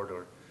select board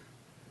or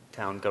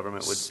town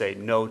government would say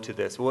no to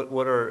this.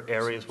 What are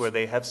areas where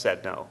they have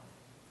said no?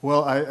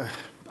 Well,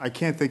 I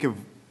can't think of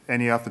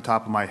any off the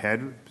top of my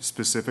head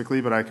specifically,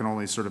 but I can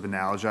only sort of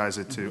analogize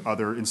it to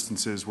other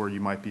instances where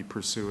you might be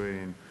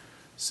pursuing,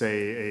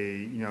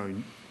 say, a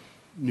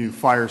new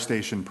fire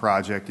station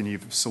project, and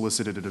you've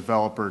solicited a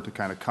developer to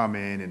kind of come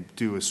in and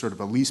do a sort of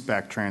a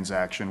leaseback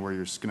transaction where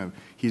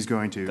he's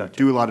going to Gotcha.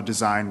 do a lot of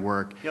design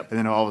work, Yep. and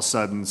then all of a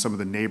sudden some of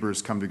the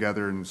neighbors come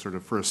together and sort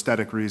of for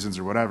aesthetic reasons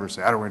or whatever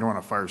say, we don't want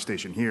a fire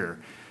station here.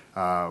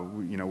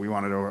 We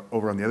want it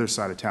over on the other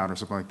side of town or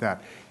something like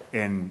that.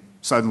 And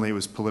suddenly it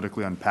was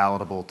politically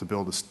unpalatable to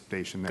build a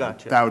station there.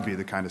 Gotcha. That would be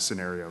the kind of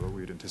scenario that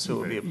we'd anticipate.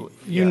 So it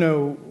would be You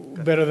know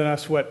better than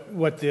us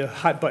what the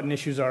hot button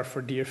issues are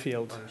for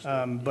Deerfield.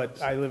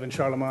 But I live in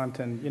Charlemont,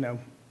 and,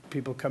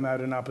 people come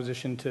out in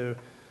opposition to,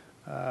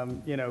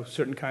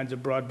 certain kinds of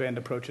broadband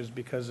approaches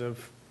because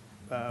of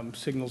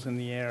signals in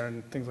the air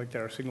and things like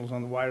that, or signals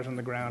on the wires on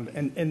the ground.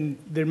 And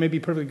there may be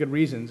perfectly good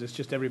reasons. It's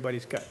just there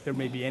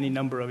may be any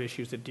number of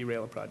issues that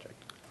derail a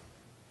project.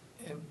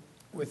 And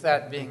with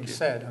that being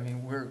said, I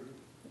mean,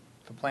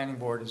 the planning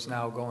board is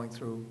now going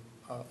through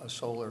a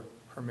solar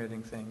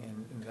permitting thing,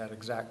 and that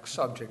exact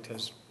subject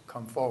has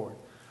come forward.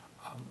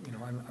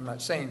 I'm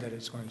not saying that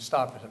it's going to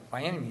stop it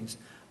by any means,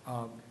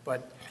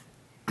 but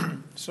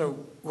so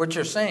what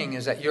you're saying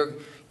is that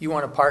you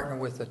want to partner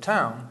with the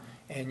town,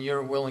 and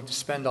you're willing to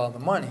spend all the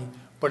money,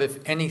 but if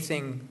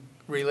anything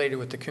related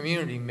with the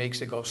community makes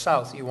it go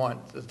south, you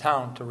want the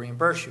town to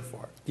reimburse you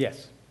for it.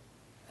 Yes.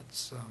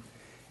 That's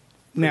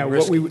Now,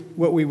 risky.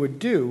 what we would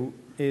do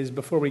is,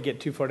 before we get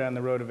too far down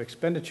the road of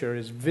expenditure,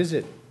 is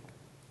visit.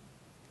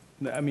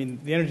 The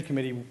Energy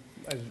Committee,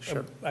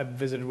 Sure. I've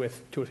visited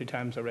with 2 or 3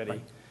 times already,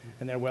 Right.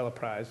 and they're well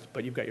apprised,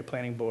 but you've got your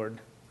planning board,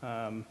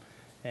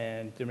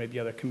 and there may be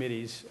other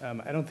committees.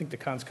 I don't think the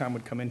CONSCOM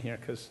would come in here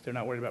because they're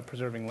not worried about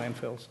preserving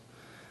landfills.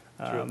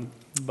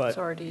 But It's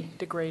already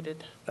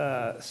degraded.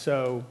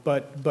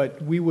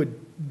 but we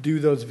would do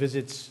those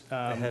visits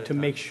Ahead of to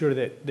make sure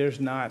that there's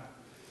not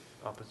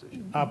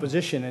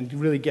opposition and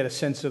really get a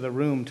sense of the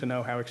room to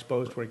know how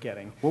exposed we're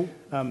getting. Well-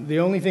 The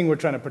only thing we're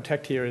trying to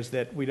protect here is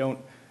that we don't,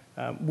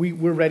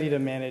 we're ready to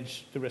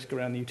manage the risk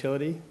around the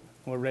utility.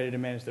 We're ready to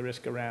manage the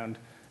risk around,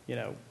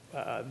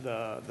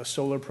 the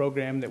solar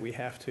program that we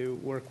have to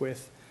work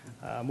with.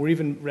 We're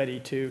even ready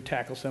to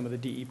tackle some of the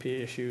DEP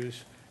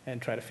issues and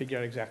try to figure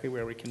out exactly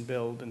where we can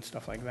build and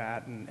stuff like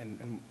that,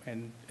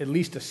 and at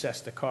least assess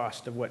the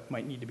cost of what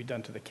might need to be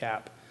done to the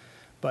cap.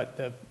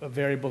 But a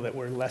variable that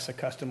we're less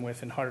accustomed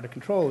with and harder to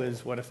control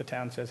is what if the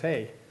town says,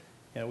 hey,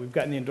 we've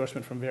gotten the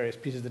endorsement from various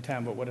pieces of the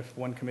town, but what if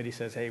one committee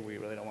says, hey, we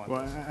really don't want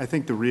Well, this? I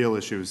think the real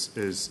issue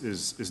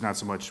is not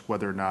so much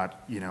whether or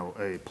not,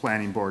 a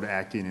planning board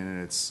acting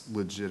in its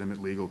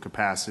legitimate legal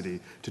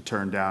capacity to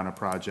turn down a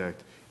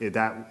project.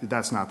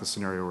 That's not the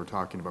scenario we're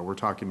talking about. We're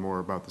talking more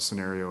about the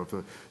scenario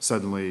of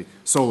suddenly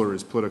solar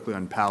is politically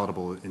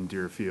unpalatable in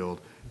Deerfield,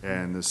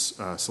 and this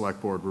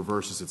select board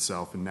reverses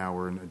itself, and now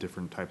we're in a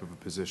different type of a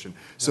position.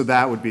 So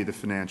that would be the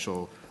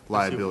financial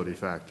liability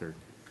factor.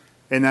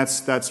 And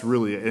that's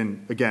really,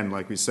 and again,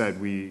 like we said,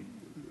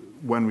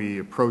 when we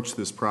approach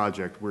this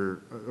project, we're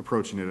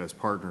approaching it as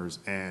partners,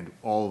 and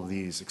all of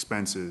these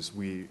expenses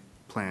we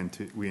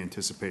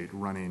anticipate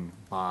running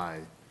by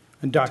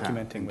And town,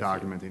 documenting. and with you.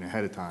 documenting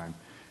ahead of time,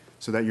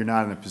 so that you're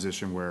not in a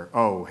position where,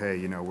 oh,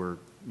 hey, we're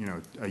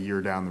a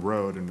year down the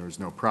road and there's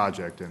no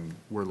project and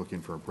we're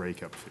looking for a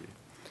breakup fee.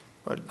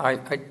 But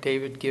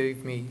David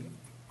gave me,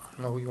 I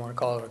don't know what you want to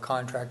call it, a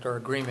contract or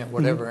agreement,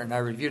 whatever, and I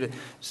reviewed it.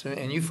 So,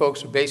 and you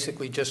folks are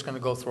basically just going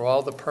to go through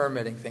all the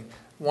permitting thing.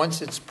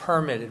 Once it's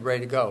permitted, ready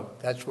to go,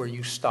 that's where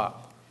you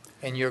stop.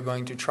 And you're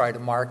going to try to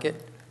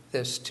market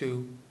this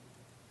to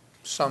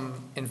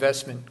some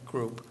investment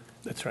group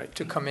That's right.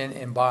 to come in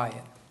and buy it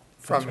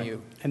That's from right.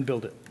 you. And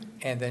build it.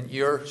 And then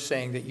you're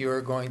saying that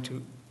you're going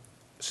to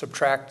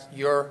subtract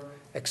your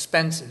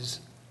expenses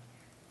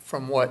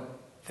from what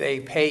they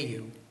pay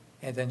you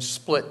and then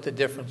split the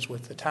difference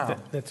with the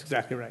town. That's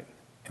exactly right.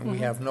 And we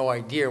have no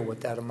idea what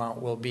that amount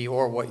will be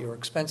or what your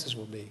expenses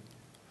will be.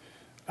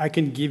 I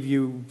can give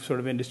you sort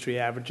of industry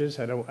averages.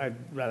 I'd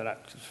rather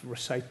not just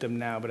recite them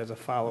now, but as a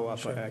follow-up,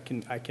 Sure. I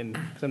can,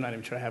 because I'm not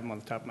even sure I have them on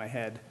the top of my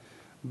head.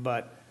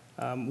 But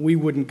we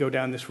wouldn't go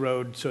down this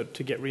road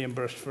to get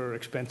reimbursed for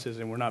expenses,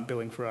 and we're not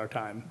billing for our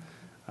time.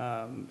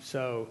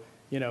 So,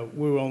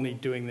 we're only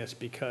doing this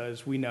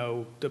because we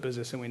know the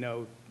business and we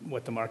know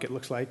what the market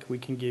looks like. We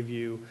can give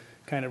you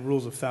kind of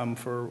rules of thumb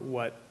for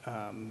what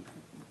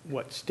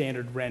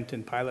standard rent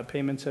and pilot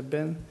payments have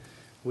been.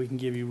 We can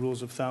give you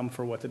rules of thumb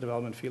for what the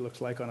development fee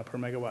looks like on a per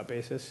megawatt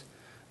basis.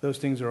 Those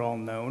things are all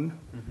known.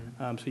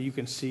 So you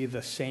can see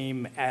the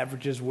same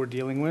averages we're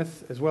dealing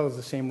with as well as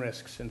the same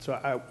risks. And so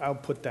I'll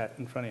put that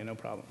in front of you, no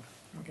problem.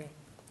 Okay.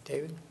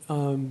 David?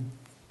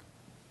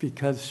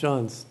 Because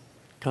Sean's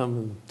come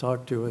and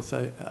talked to us,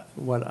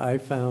 what I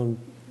found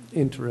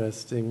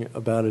interesting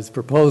about his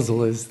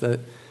proposal is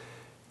that,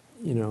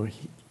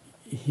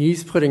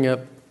 he's putting up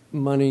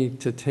money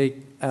to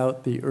take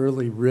out the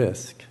early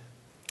risk.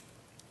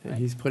 And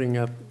he's putting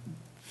up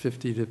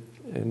 50 to,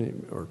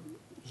 or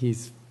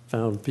he's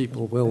found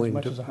people willing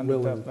much as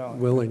 $100,000.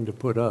 willing to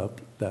put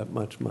up that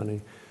much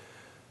money.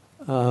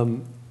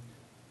 And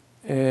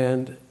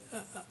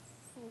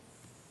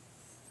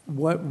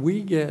what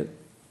we get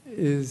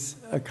is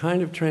a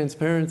kind of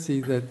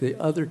transparency that the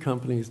other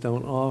companies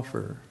don't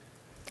offer.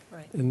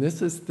 Right. And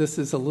this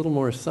is a little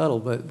more subtle,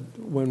 but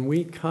when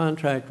we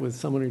contract with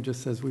someone who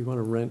just says we want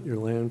to rent your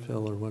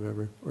landfill or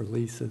whatever, or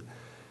lease it,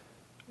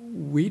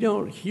 we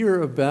don't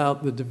hear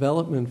about the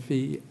development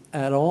fee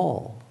at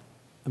all.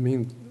 I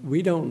mean,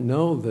 we don't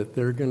know that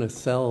they're going to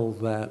sell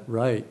that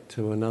right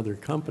to another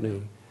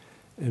company.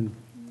 And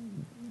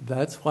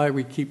that's why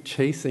we keep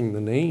chasing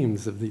the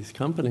names of these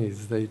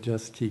companies. They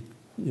just keep,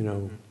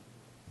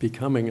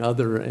 becoming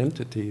other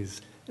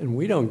entities. And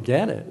we don't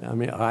get it. I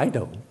mean, I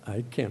don't.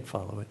 I can't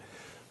follow it.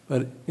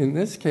 But in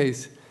this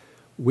case,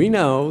 we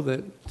know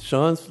that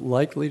Sean's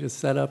likely to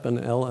set up an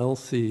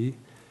LLC,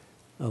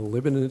 a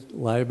limited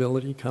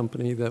liability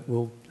company that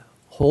will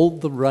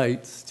hold the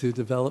rights to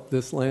develop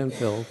this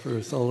landfill for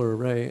a solar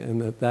array,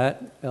 and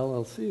that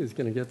LLC is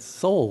going to get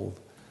sold.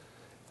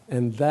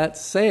 And that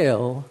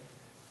sale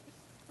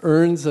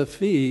earns a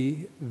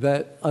fee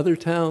that other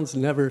towns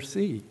never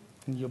see.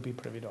 And you'll be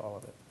privy to all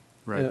of it.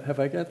 Right. Have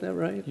I got that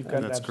right? You've got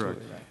it That's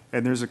absolutely correct. right.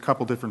 And there's a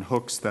couple different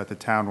hooks that the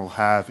town will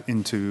have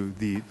into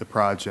the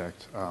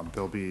project.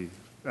 They'll be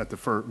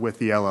with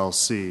the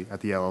LLC,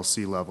 at the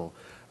LLC level.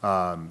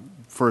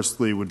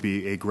 Firstly would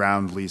be a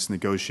ground lease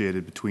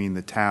negotiated between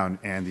the town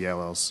and the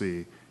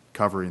LLC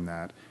covering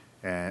that,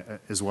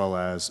 as well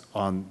as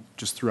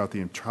just throughout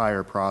the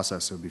entire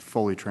process, it would be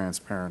fully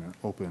transparent and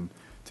open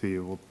to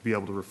you. We'll be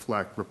able to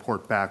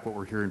report back what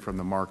we're hearing from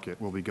the market.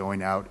 We'll be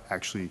going out,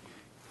 actually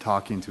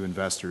talking to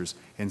investors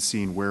and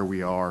seeing where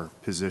we are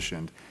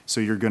positioned. So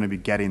you're going to be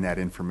getting that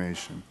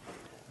information.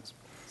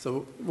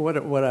 So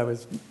what I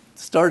was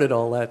started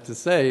all that to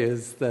say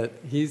is that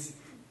he's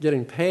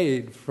getting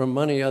paid from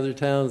money other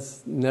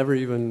towns never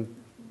even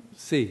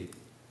see.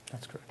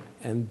 That's correct.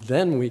 And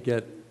then we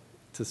get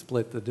to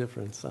split the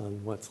difference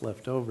on what's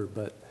left over.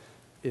 But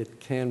it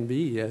can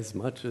be as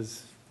much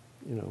as,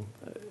 I'm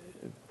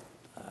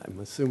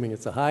assuming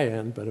it's a high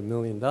end, but $1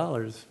 million.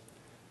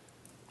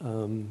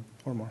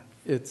 Or more.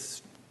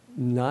 It's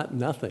not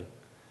nothing.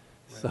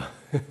 Right.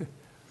 So,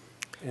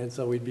 and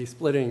so we'd be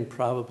splitting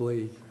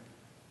probably,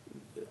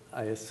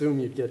 I assume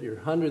you'd get your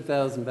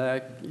 $100,000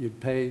 back,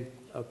 you'd pay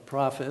a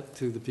profit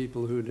to the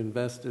people who'd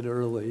invested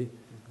early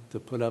to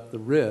put up the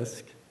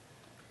risk.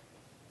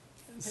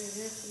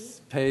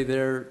 pay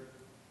their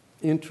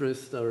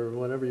interest or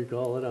whatever you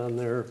call it on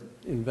their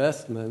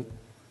investment.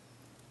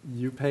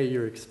 You pay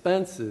your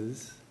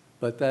expenses,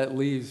 but that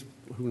leaves,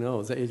 who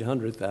knows,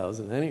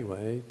 $800,000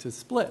 anyway to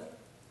split.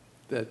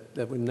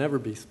 That would never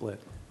be split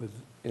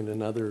in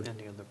another,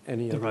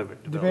 any other.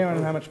 private Depending on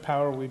developer. how much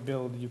power we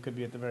build, you could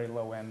be at the very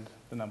low end,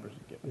 the numbers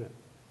you give. Yeah.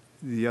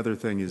 The other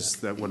thing is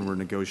that when we're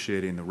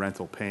negotiating the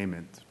rental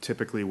payment,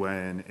 typically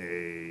when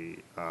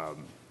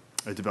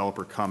a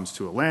developer comes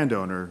to a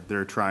landowner,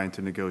 they're trying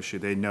to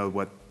negotiate, they know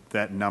what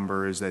that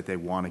number is that they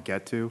want to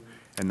get to,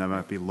 and they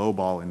might be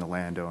lowballing the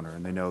landowner,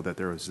 and they know that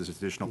there is this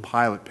additional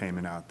pilot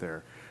payment out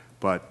there.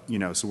 But,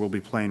 so we'll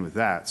be playing with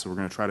that. So we're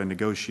going to try to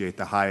negotiate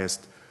the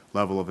highest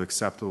level of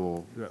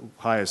acceptable,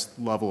 highest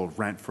level of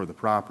rent for the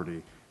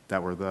property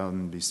that we're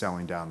then be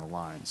selling down the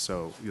line.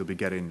 So you'll be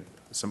getting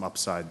some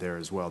upside there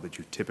as well that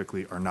you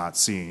typically are not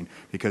seeing,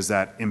 because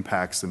that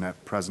impacts the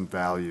net present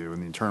value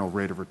and the internal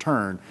rate of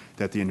return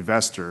that the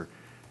investor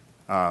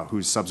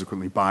who's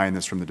subsequently buying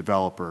this from the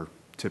developer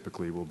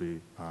typically will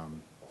be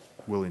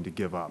willing to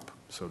give up,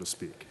 so to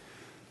speak.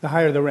 The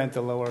higher the rent,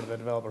 the lower the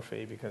developer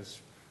fee, because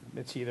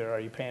it's either are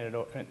you paying it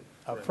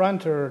up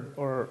front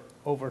or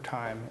over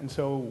time. And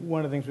so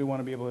one of the things we want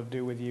to be able to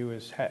do with you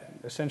is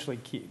essentially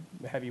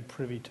have you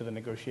privy to the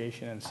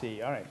negotiation and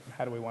see, all right,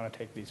 how do we want to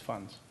take these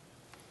funds?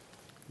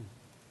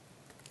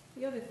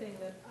 The other thing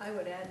that I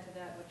would add to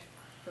that, which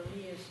for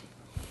me is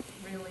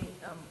really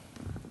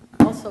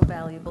also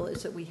valuable,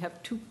 is that we have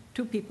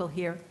two people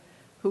here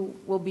who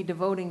will be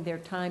devoting their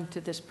time to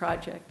this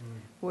project,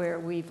 where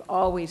we've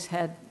always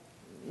had,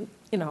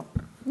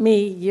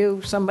 me,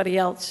 you, somebody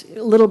else,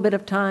 a little bit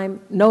of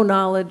time, no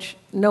knowledge,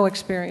 no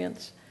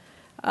experience.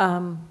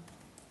 No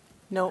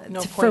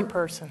point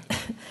person.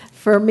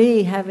 For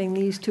me, having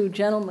these two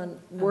gentlemen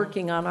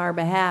working on our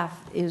behalf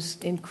is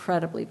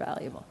incredibly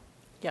valuable.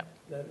 Yep.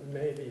 That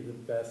may be the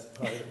best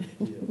part of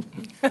the deal.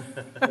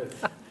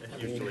 It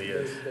usually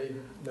is. They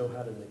know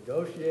how to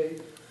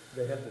negotiate.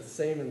 They have the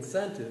same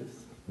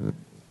incentives.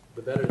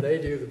 The better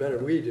they do, the better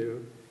we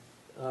do.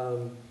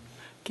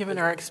 Given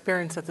our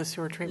experience at the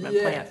sewer treatment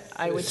Yes. plant,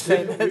 I would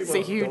say We that's a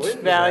won't go huge into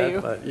that,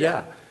 value. but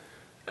yeah.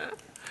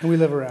 And we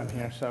live around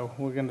here, so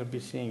we're going to be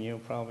seeing you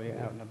probably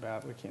out and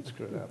about. We can't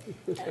screw it up.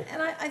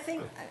 And I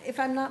think, if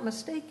I'm not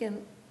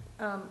mistaken,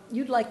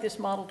 you'd like this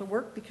model to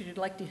work because you'd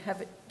like to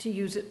have it, to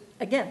use it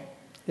again.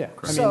 Yeah,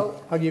 I mean,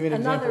 So I'll give you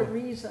an another example.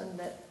 reason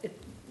that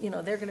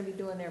they're going to be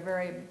doing their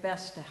very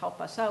best to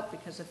help us out,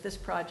 because if this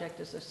project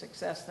is a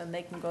success, then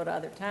they can go to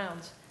other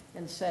towns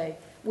and say,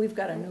 we've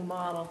got a new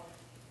model.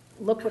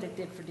 Look what it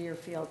did for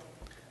Deerfield.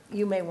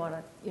 You may want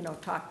to,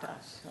 talk to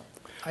us. So.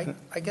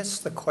 I guess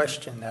the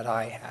question that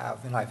I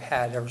have, and I've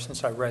had ever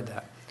since I read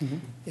that,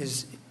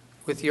 is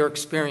with your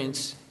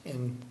experience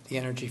in the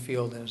energy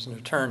field as an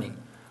attorney,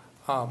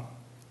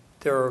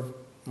 there are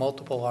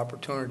multiple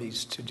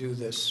opportunities to do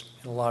this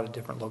in a lot of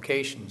different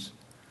locations.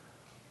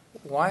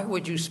 Why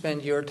would you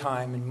spend your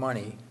time and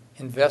money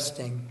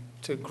investing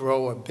to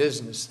grow a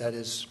business that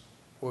is,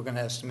 we're going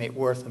to estimate,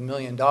 worth $1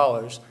 million,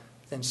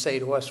 then say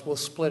to us, we'll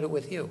split it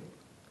with you?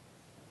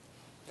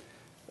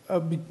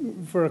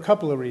 For a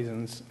couple of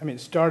reasons. I mean, it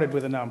started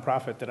with a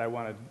nonprofit that I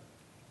wanted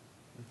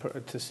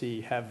to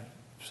see have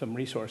some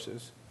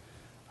resources.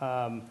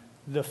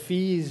 The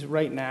fees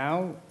right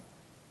now,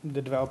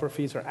 the developer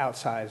fees are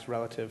outsized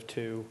relative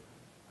to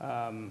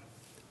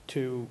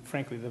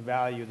frankly, the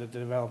value that the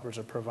developers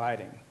are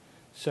providing.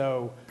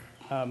 So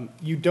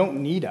you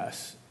don't need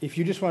us. If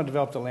you just want to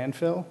develop the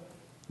landfill,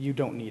 you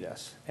don't need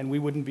us, and we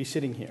wouldn't be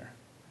sitting here.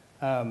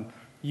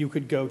 You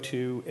could go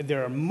to,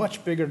 there are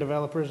much bigger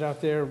developers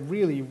out there,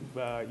 really,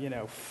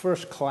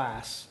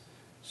 first-class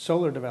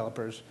solar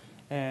developers,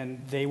 and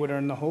they would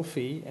earn the whole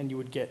fee, and you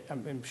would get,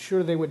 I'm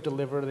sure they would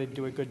deliver, they'd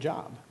do a good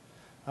job.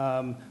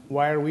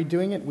 Why are we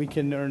doing it? We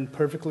can earn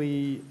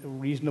perfectly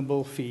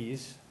reasonable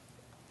fees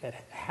at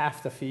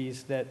half the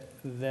fees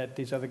that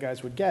these other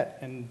guys would get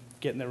and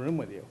get in the room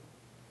with you.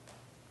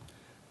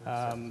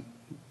 I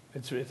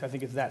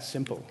think it's that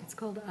simple. It's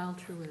called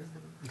altruism.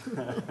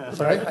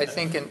 Sorry? I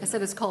think I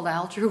said it's called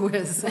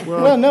altruism.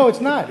 Well, no, it's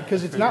not,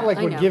 because it's not like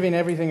I we're know. giving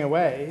everything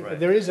away. Right.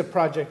 There is a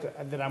project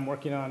that I'm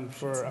working on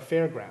for a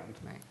fairground,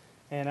 Right.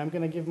 and I'm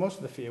going to give most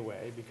of the fee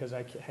away because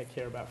I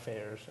care about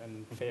fairs,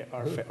 and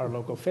our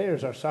local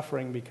fairs are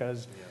suffering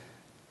because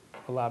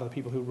a lot of the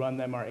people who run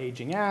them are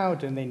aging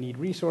out, and they need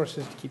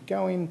resources to keep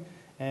going.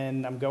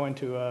 And I'm going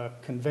to a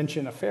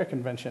fair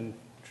convention,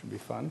 which would be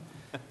fun,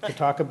 to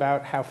talk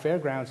about how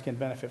fairgrounds can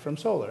benefit from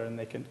solar, and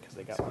because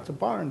they got lots of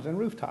barns and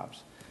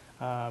rooftops.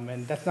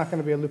 And that's not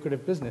going to be a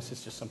lucrative business.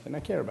 It's just something I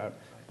care about.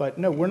 But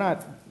no, we're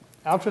not.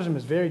 Altruism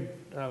is very.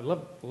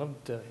 Love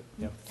to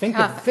think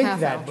Half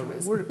that, but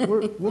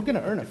altruism. we're going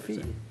to earn a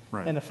fee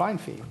Right. and a fine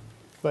fee.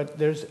 But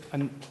there's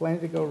plenty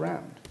to go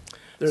around.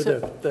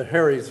 They're the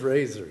Harry's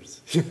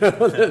razors.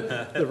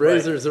 The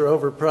razors are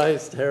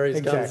overpriced.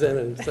 Harry's comes in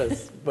and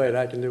says, wait,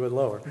 I can do it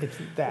lower. It's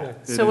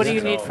that. So what do you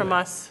is need all from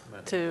us?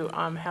 to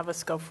have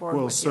us go forward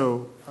Well, with you.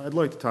 so I'd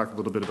like to talk a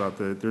little bit about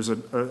there's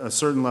a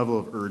certain level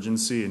of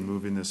urgency in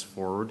moving this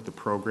forward. The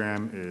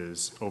program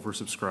is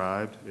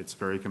oversubscribed. It's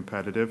very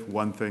competitive.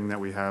 One thing that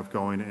we have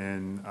going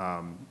in,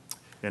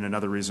 and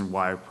another reason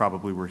why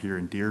probably we're here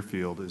in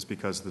Deerfield is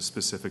because of the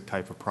specific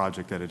type of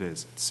project that it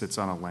is. It sits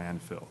on a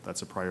landfill.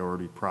 That's a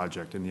priority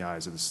project in the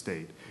eyes of the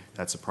state.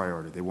 That's a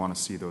priority. They want to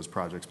see those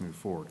projects move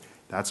forward.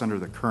 That's under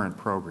the current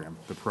program.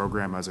 The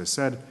program, as I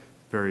said,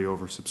 very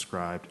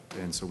oversubscribed,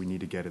 and so we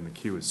need to get in the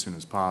queue as soon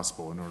as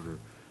possible in order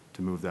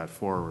to move that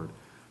forward.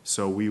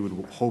 So we would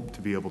hope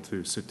to be able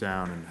to sit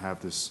down and have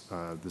this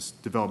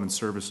development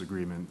service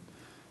agreement,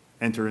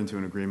 enter into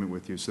an agreement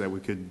with you so that we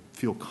could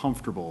feel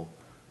comfortable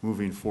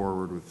moving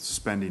forward with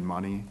spending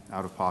money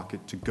out of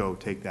pocket to go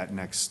take that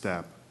next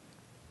step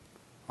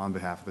on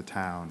behalf of the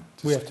town.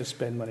 We have to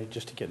spend money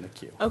just to get in the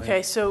queue.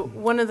 Okay, so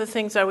one of the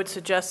things I would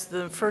suggest,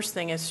 the first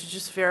thing is to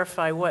just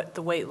verify what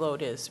the weight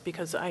load is,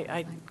 because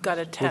I got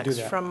a text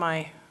that. from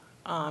my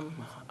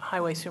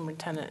highway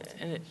superintendent,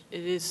 and it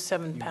is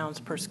 7 pounds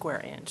per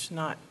square inch,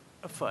 not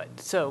a foot.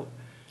 So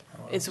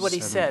is what he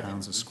 7 said.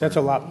 pounds a square. That's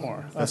a lot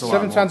more. That's a lot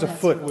 7 more. pounds a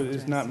foot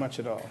is not much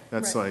at all.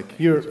 That's like,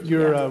 Your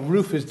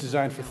roof is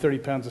designed for 30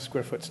 pounds a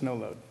square foot snow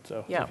load,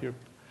 so Yeah. if your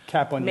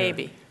cap on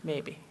your...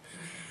 Maybe.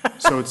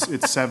 so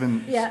it's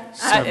seven. Yeah,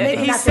 seven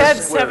He pounds. said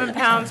 7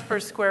 pounds per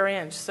square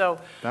inch, so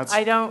That's-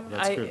 I don't,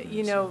 that's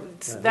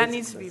good. that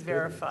needs to be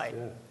verified,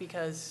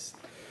 because,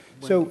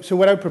 So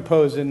what I would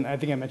propose, and I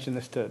think I mentioned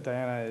this to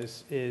Diana,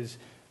 is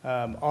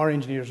our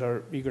engineers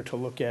are eager to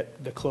look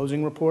at the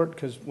closing report,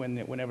 because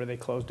whenever they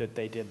closed it,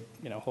 they did,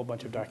 a whole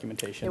bunch of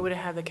documentation. they would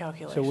have had the So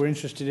calculation. we're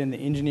interested in the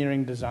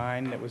engineering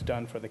design that was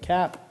done for the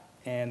cap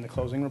and the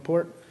closing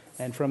report,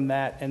 and from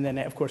that, and then,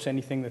 of course,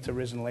 anything that's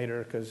arisen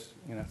later, because,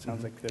 it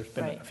sounds like there's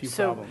been a Right. few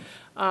So,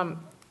 problems.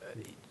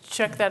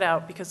 Check that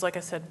out, because like I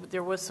said,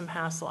 there was some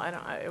hassle.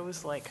 It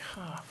was like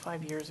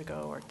 5 years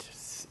ago or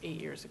 8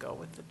 years ago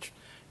with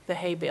the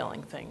hay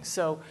baling thing.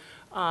 So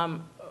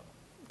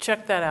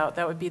check that out.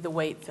 That would be the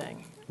weight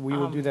thing. We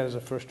will do that as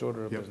a first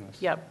order of Yep.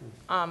 business. Yep.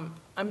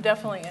 I'm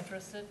definitely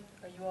interested.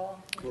 Are you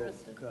all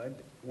interested?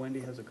 Wendy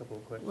has a couple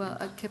of questions.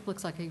 Well, Kip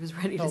looks like he was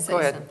ready to Oh, say go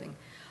ahead. something.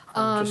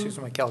 I'm just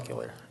using my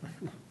calculator.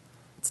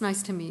 It's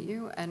nice to meet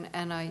you, and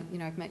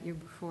I've met you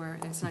before,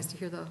 and it's nice to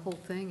hear the whole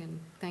thing, and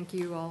thank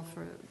you all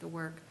for the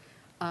work.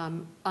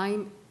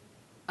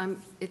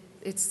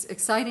 It's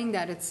exciting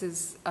that it's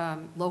as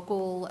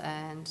local,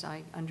 and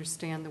I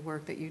understand the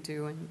work that you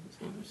do and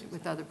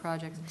with other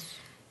projects.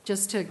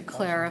 Just to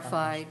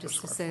clarify, just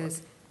to say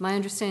this, my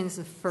understanding is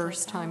the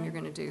first time you're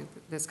going to do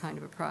this kind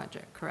of a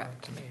project,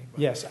 correct?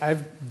 Yes,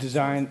 I've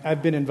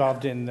been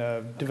involved in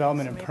the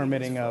development and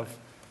permitting of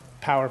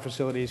power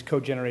facilities,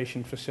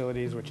 cogeneration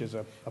facilities, which is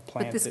a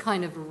plant. But this that-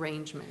 kind of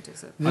arrangement,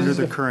 is it? Under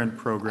the current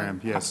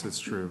program, yes, it's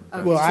true.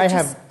 Okay. Well,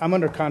 So I'm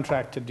under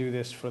contract to do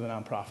this for the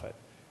nonprofit,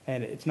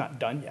 and it's not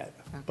done yet,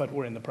 but Okay.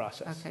 we're in the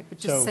process. Okay, but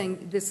just So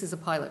saying, this is a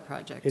pilot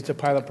project. it's a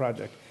pilot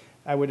project.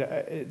 I would,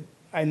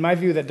 in my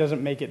view, that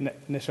doesn't make it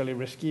necessarily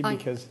risky, I-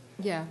 because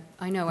Yeah,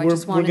 I know, I we're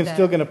just wanted that.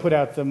 still going to put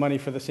out the money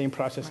for the same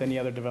process any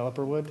other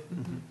developer would.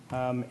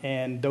 Mm-hmm.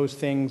 And those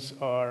things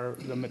are,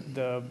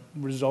 the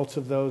results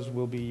of those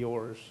will be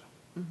yours.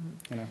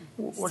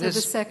 So the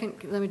second,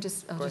 I'll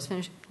just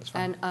finish. That's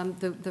fine. And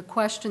the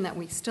question that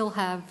we still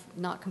have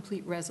not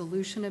complete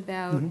resolution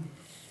about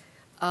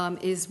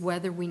is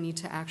whether we need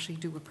to actually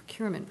do a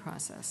procurement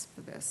process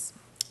for this.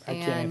 I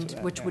can't answer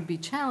that, Which yeah. would be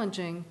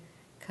challenging,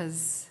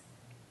 because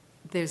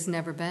there's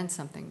never been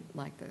something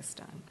like this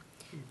done.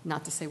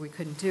 Not to say we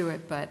couldn't do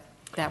it, but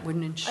that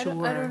wouldn't I don't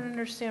ensure.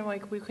 understand why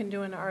we couldn't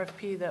do an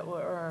RFP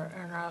or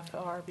an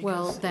RFR, because.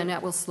 Well, then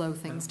that will slow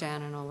things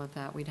down and all of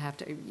that. We'd have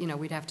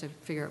to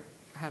figure out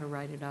how to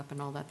write it up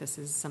and all that. This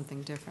is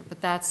something different.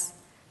 But that's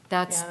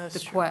Yeah, that's the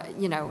true.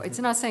 it's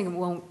not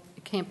saying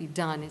it can't be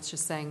done. It's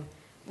just saying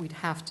we'd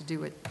have to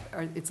do it,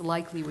 or it's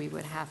likely we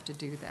would have to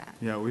do that.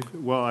 Yeah,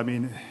 well, I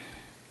mean,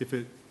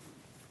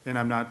 and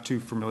I'm not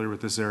too familiar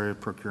with this area of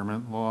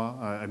procurement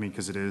law,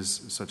 because it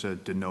is such a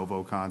de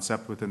novo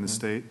concept within the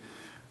state.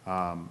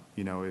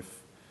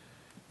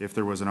 If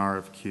there was an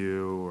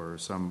RFQ or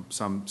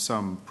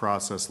some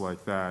process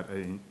like that,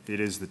 it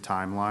is the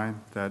timeline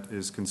that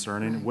is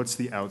concerning. Right. What's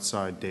the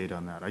outside date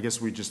on that? I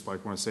guess we just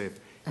want to say,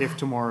 if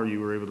tomorrow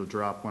you were able to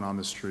drop one on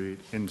the street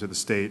into the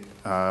state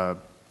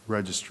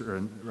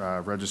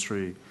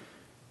registry,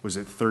 was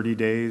it 30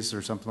 days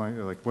or something like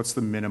that? Like, what's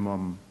the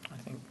minimum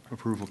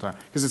approval time?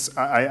 Because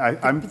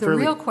I'm The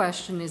fairly. real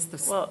question is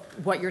Well-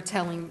 what you're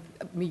telling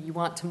me you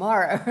want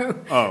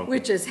tomorrow, Oh.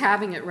 which is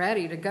having it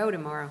ready to go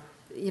tomorrow.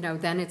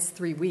 Then it's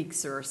 3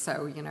 weeks or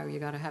so, you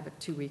got to have a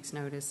 2 weeks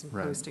notice and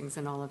Right. postings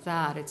and all of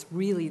that. It's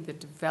really the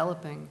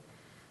developing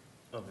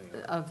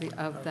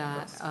of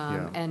that.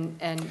 Yeah.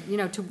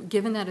 And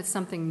given that it's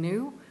something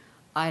new,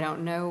 I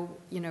don't know,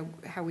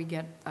 how we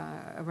get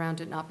around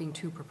it not being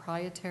too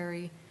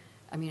proprietary.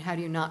 I mean, how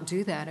do you not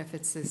do that if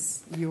it's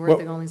this, you're Well-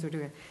 the only ones who are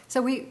doing it? So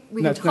we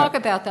No, can it's talk not.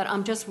 about that.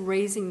 I'm just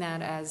raising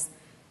that as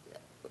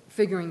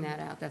figuring that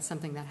out. That's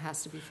something that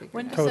has to be figured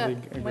When out. does Totally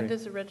that, agree. when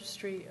does the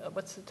registry,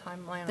 what's the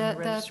timeline on That-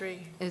 the that-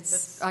 registry?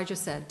 It's, I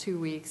just said 2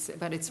 weeks,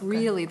 but it's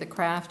really the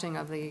crafting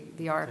of the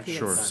RFP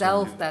Sure.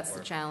 itself that's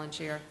the challenge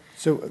here.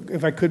 So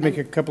if I could make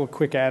a couple of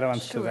quick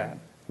add-ons to Sure. that.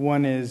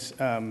 One is,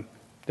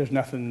 there's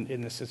nothing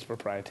in this that's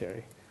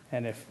proprietary.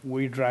 And if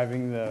we're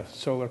driving the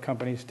solar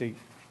companies to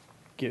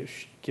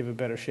give a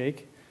better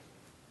shake,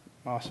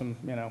 awesome,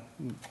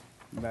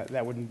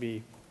 that wouldn't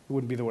be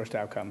the worst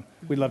outcome.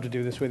 We'd love to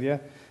do this with you.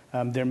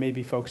 There may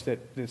be folks that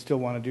still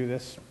want to do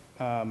this.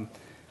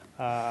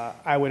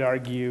 I would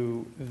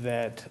argue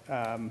that,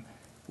 and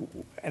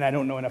I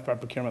don't know enough about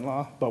procurement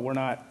law, but we're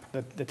not,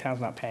 the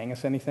town's not paying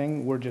us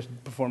anything. We're just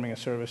performing a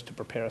service to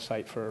prepare a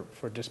site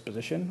for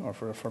disposition, or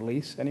for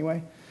lease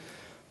anyway.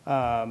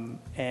 And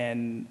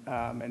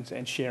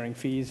sharing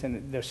fees,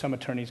 and there's some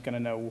attorneys going to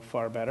know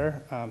far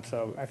better.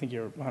 So I think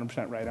you're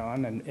 100% right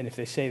on, and if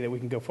they say that we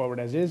can go forward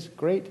as is,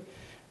 great.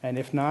 And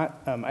if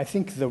not, I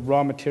think the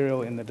raw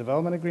material in the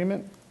development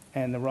agreement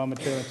and the raw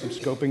material in some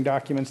scoping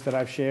documents that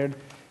I've shared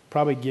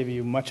probably give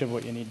you much of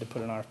what you need to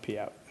put an RFP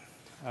out.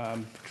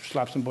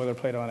 Slap some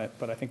boilerplate on it,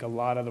 but I think a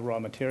lot of the raw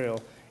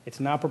material, it's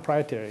not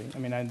proprietary. I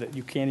mean,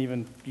 you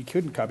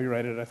couldn't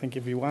copyright it, I think,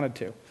 if you wanted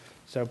to.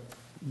 So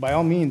by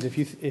all means,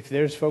 if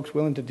there's folks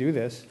willing to do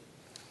this,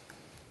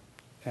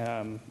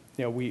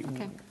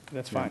 Okay.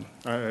 that's fine.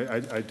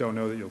 I don't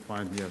know that you'll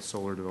find,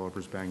 solar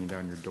developers banging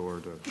down your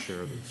door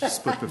to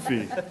split the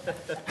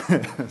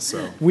fee.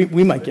 So We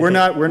might get We're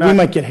not- we're not- we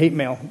might get hate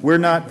mail. we're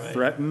not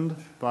threatened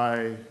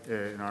by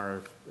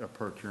a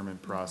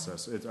procurement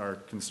process. Our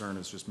concern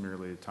is just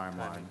merely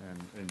timeline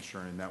and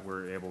ensuring that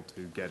we're able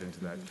to get into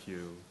that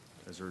queue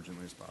as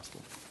urgently as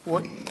possible.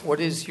 What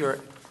is your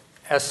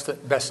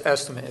best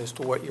estimate as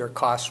to what your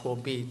costs will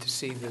be to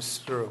see this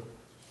through?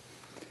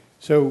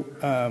 So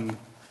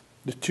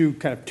there's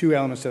two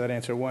elements to that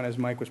answer. One, as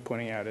Mike was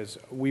pointing out, is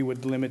we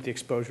would limit the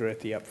exposure at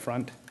the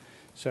upfront.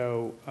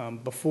 So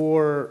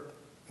before,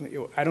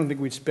 I don't think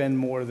we'd spend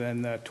more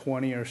than the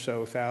 20 or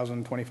so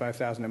thousand,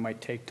 25,000 it might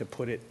take to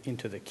put it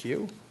into the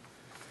queue.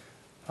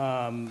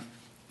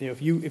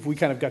 If we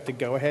kind of got the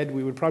go-ahead,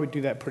 we would probably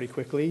do that pretty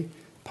quickly,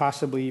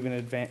 possibly even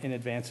in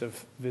advance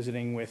of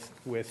visiting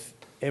with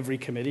every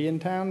committee in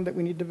town that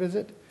we need to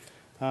visit,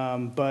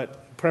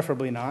 but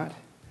preferably not.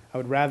 I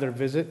would rather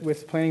visit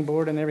with planning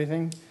board and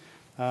everything,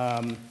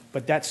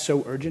 but that's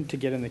so urgent to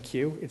get in the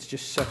queue. It's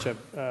just such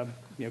a,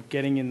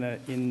 getting in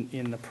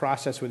the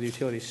process with the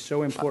utility is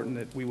so important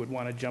that we would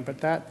want to jump at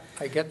that.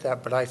 I get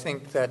that, but I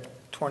think that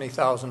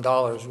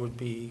 $20,000 would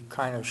be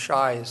kind of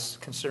shy,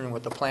 considering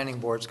what the planning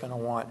board's going to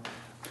want,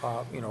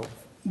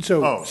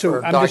 So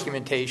for I'm just,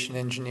 documentation,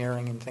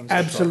 engineering, and things like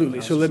that.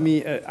 absolutely. So let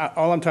me,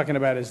 all I'm talking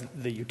about is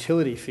the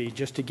utility fee,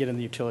 just to get in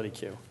the utility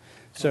queue.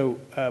 So,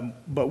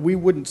 but we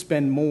wouldn't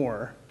spend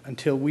more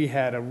until we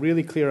had a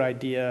really clear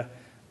idea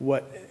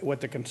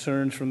what the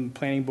concerns from the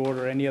planning board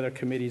or any other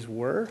committees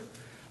were.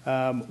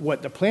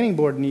 What the planning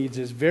board needs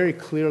is very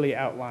clearly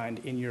outlined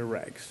in your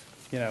regs.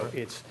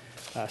 It's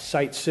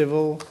site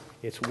civil,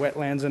 it's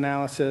wetlands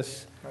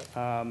analysis.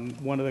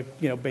 One of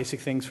the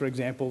basic things, for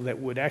example, that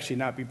would actually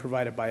not be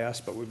provided by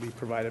us, but would be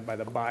provided by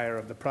the buyer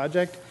of the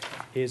project,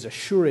 is a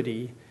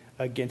surety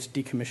against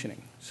decommissioning.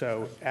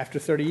 So after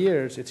 30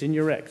 years, it's in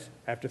your regs.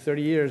 After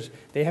 30 years,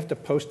 they have to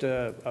post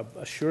a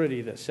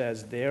surety that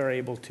says they are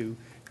able to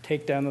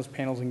take down those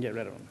panels and get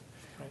rid of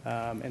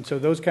them. And so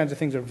those kinds of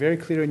things are very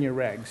clear in your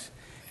regs.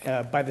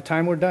 By the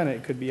time we're done,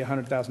 it could be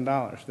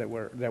 $100,000 that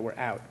we're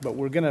out. But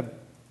we're going to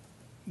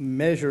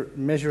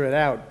measure it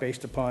out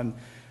based upon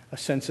a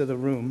sense of the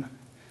room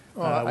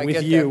I with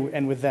get you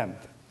and with them.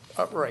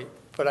 Right,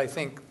 but I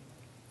think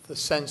the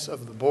sense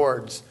of the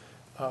boards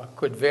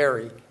could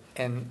vary,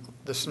 and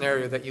the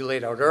scenario that you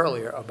laid out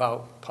earlier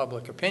about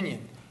public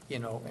opinion,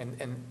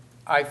 and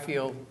I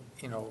feel,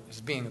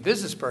 as being a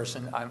business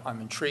person, I'm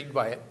intrigued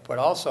by it, but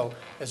also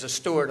as a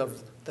steward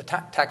of the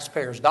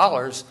taxpayers'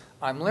 dollars,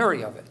 I'm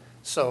leery of it.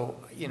 So,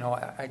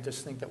 I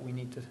just think that we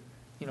need to,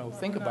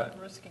 think about it. We're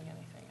not risking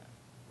anything.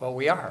 Well,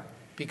 we are,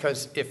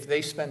 because if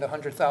they spend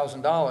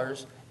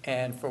 $100,000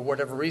 and for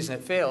whatever reason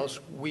it fails,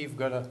 we've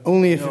got to.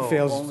 Only if No, it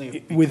fails only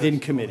because- within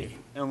committee.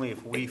 Only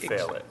if we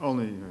fail it.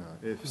 Only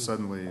if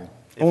suddenly,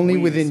 If Only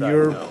we within decide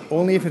your, no.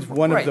 only if it's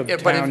one of the Right,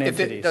 town but if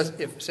it entities.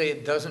 does, say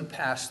it doesn't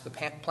pass the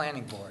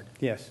planning board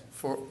Yes.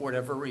 for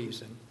whatever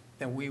reason,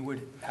 then we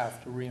would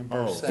have to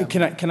reimburse Oh.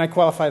 them. Can I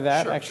qualify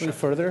that Sure, actually sure.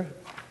 further?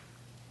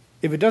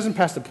 If it doesn't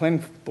pass the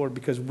planning board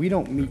because we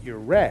don't meet your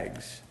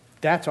regs,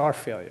 that's our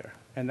failure,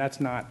 and that's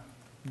not,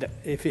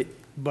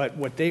 but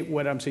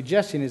what I'm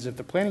suggesting is if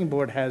the planning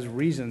board has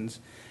reasons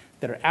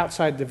that are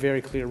outside the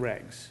very clear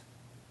regs,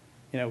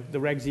 the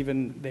regs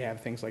even, they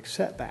have things like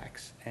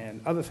setbacks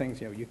and other things,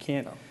 you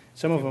can't,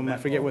 some of them, I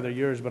forget whether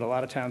yours, but a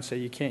lot of towns say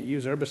you can't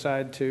use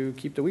herbicide to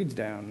keep the weeds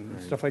down,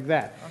 and stuff like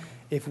that.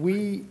 If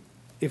we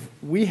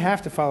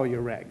have to follow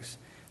your regs,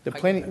 the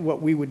planning,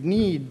 what we would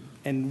need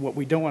and what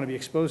we don't want to be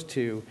exposed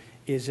to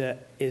is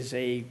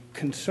a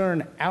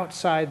concern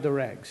outside the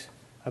regs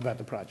about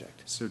the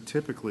project. so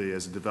typically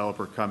as a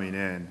developer coming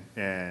in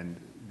and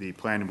the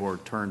planning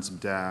board turns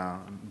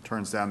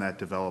down that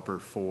developer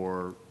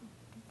for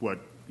what,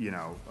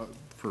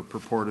 for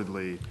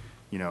purportedly,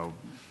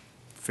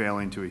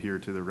 failing to adhere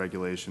to the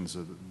regulations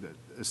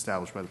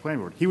established by the planning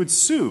board, he would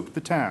sue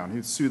the town, he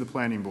would sue the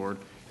planning board,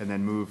 and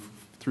then move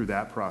through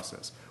that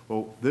process.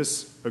 Well,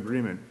 this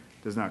agreement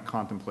does not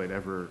contemplate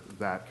ever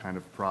that kind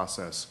of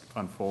process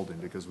unfolding,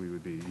 because we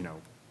would be,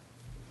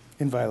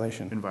 In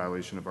violation. in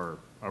violation of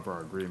our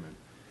agreement.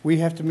 We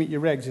have to meet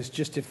your regs. It's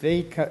just if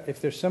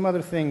there's some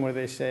other thing where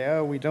they say,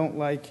 oh, we don't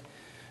like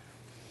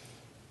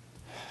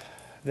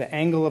the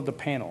angle of the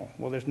panel.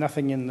 Well, there's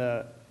nothing in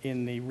the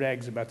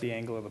regs about the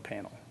angle of the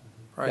panel.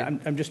 Right.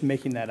 I'm just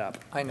making that up.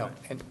 I know.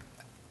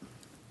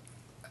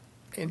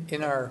 And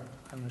in our,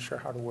 I'm not sure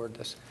how to word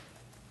this.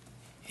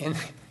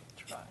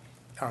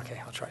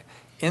 Okay, I'll try.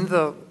 In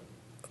the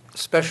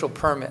special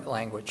permit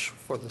language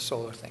for the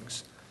solar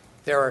things,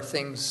 there are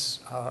things,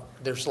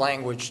 there's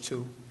language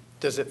to,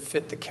 does it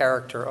fit the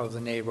character of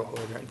the neighborhood,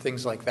 and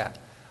things like that.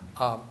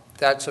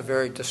 That's a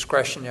very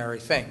discretionary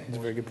thing. That's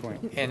a very good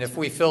point. And if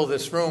we fill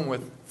this room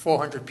with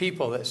 400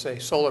 people that say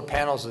solar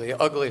panels are the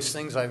ugliest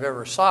things I've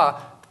ever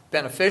saw,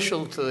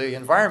 beneficial to the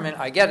environment,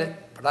 I get it,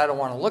 but I don't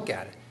want to look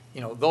at it.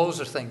 Those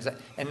are things that,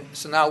 and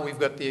so now we've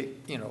got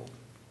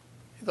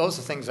those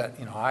are things that,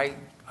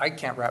 I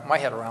can't wrap my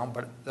head around,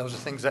 but those are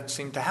things that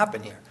seem to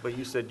happen here. But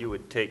you said you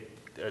would take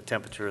a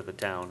temperature of the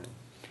town and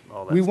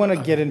all that We want to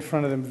stuff. get in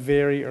front of them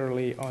very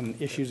early on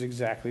issues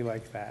exactly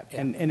like that.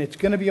 Yeah. And it's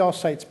going to be all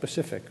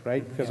site-specific,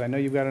 right? Because I know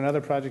you've got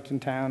another project in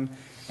town,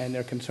 and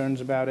there are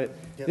concerns about it.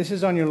 Yep. This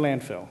is on your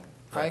landfill.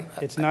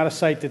 It's not a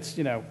site that's,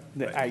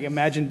 that I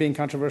imagine being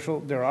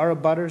controversial. There are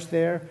abutters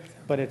there,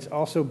 but it's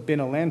also been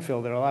a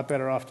landfill. They're a lot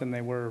better off than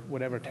they were,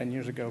 10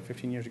 years ago,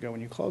 15 years ago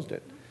when you closed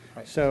it.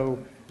 Right. So,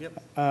 Yep.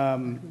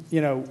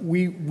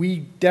 we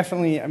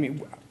definitely,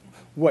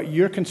 what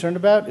you're concerned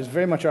about is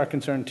very much our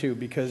concern too,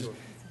 because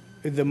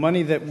the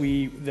money that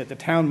the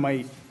town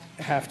might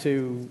have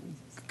to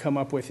come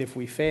up with if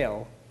we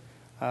fail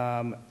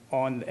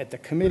at the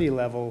committee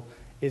level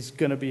is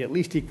going to be at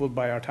least equaled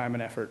by our time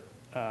and effort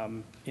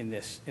in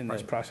this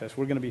Right. process.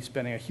 We're going to be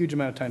spending a huge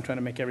amount of time trying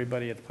to make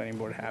everybody at the planning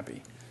board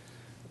happy.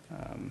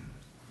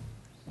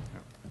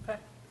 Okay,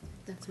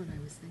 That's what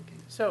I was thinking.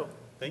 so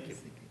Thank you.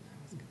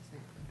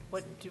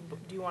 what, do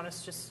you want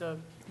us just to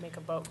make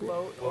a vote,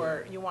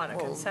 or you want a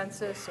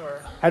consensus,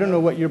 or? I don't know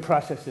what your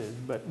process is,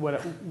 but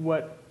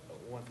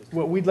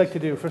what we'd like to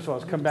do, first of all,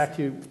 is come back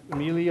to you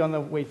immediately on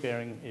the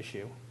weight-bearing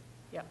issue.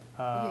 Yeah.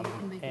 Yeah, you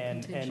can make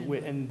a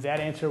contingent. And that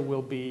answer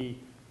will be,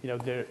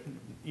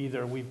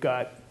 either we've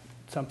got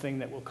something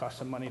that will cost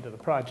some money to the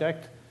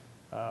project,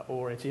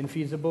 or it's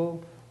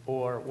infeasible,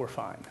 or we're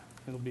fine.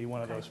 It'll be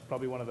one of those,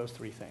 probably one of those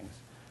three things.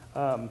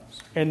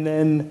 And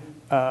then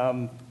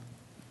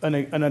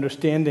an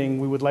understanding,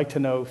 we would like to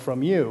know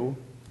from you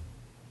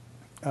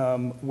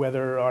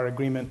whether our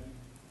agreement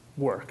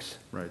works.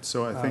 Right,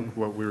 so I think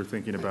what we were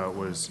thinking about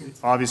was,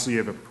 obviously you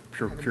have a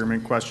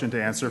procurement question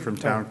to answer from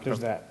town. There's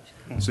that.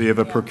 So you have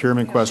a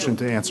procurement question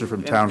to answer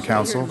from town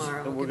council,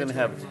 And we're going to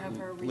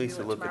have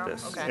Lisa look at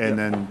this. Okay. and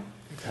then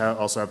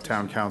also have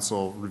town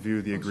council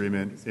review the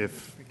agreement.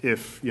 If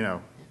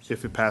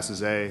it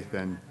passes A,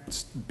 then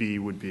B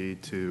would be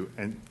to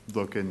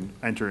look and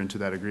enter into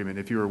that agreement.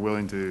 If you were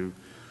willing to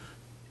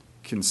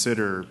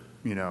consider,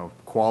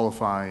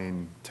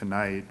 qualifying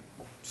tonight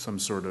some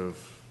sort of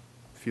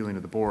feeling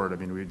of the board,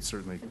 we'd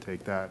certainly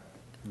take that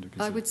into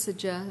consideration. I would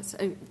suggest,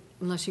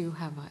 unless you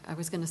have, I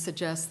was going to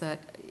suggest that,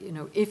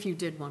 if you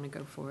did want to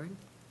go forward,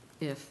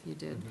 if you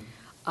did,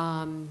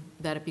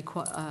 that it be,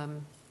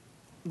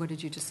 what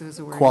did you just say was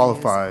the word?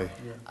 Qualify.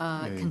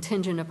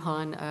 Contingent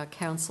upon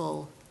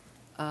council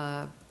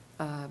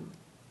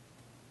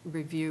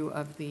review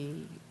of the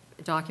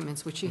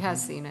documents, which she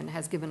has seen and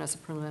has given us a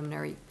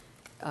preliminary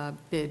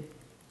bid,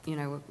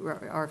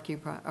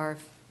 RFP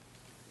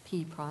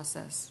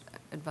process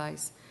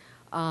advice.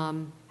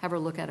 Have her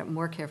look at it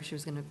more carefully. She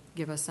was going to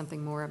give us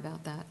something more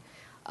about that.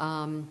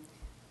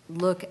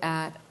 Look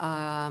at,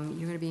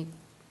 you're going to be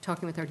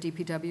talking with our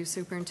DPW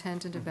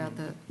superintendent about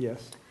the,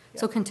 Yes.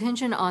 so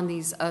contingent on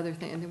these other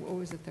things, and then what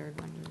was the third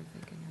one we were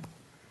thinking of?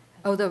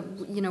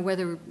 Oh,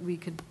 whether we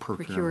could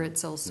procure Procurement, it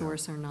sole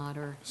source or not,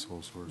 or,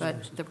 Sole source.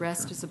 but the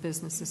rest is a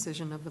business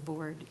decision of the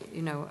board.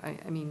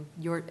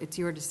 It's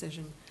your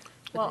decision.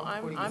 Well,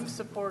 I'm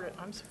supportive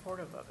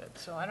of it,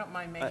 so I don't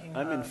mind making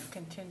I'm in a f-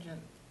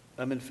 contingent.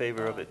 I'm in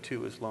favor of it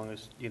too, as long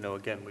as,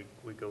 again,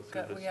 we go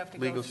through We have this to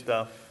go legal through-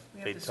 stuff.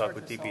 we have They to talk sort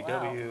with this all out,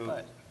 DPW.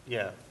 but-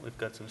 Yeah, we've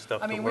got some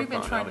stuff to I work on, mean, we've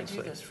been trying to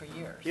obviously. do this for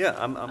years. Yeah,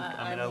 I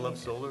mean, love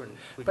solar, and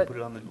we can But, put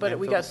it on the but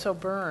we landfill. got so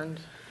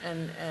burned,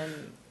 and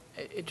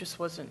it just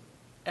wasn't,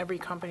 every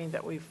company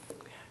that we've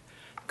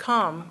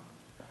come,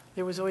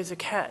 there was always a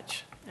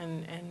catch,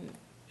 and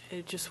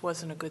it just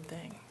wasn't a good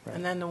thing. Right.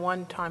 And then the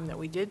one time that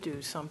we did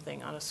do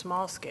something on a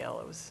small scale,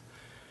 it was,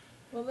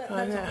 Well,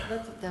 I know.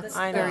 That's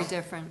I know. very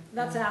different.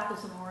 That's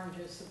apples and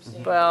oranges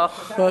substantially. Well,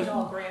 because that was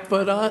all grant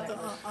But money.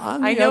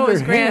 on I the know other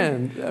it's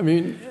grand.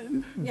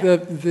 hand,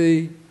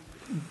 the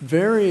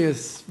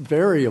various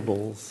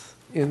variables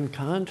in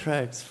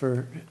contracts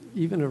for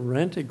even a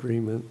rent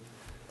agreement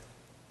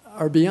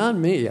are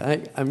beyond me.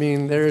 I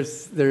mean,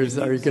 there's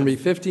are you going to be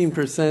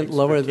 15%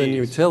 lower than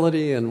expertise.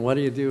 utility, and what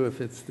do you do if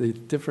it's the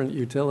different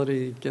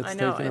utility gets I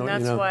taken know, out? and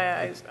that's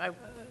why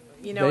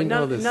They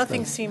know this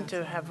nothing stuff. seemed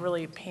to have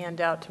really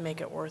panned out to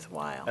make it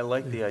worthwhile. I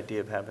like the idea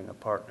of having a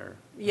partner.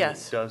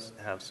 Yes. Who does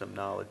have some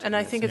knowledge And in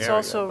I this think it's area,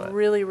 also but-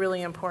 really,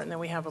 really important that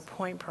we have a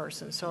point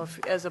person. So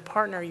if, as a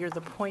partner, you're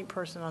the point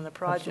person on the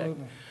project,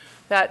 Absolutely.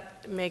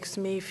 that makes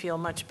me feel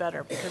much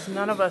better, because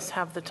none of us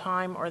have the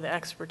time or the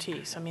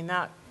expertise. I mean,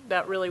 that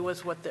really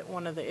was what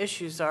one of the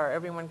issues are.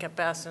 Everyone kept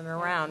passing it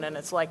around, and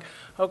it's like,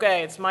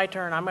 okay, it's my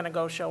turn, I'm going to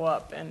go show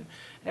up. And,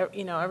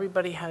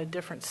 everybody had a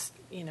different,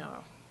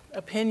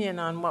 opinion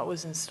on what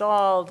was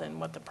installed and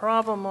what the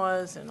problem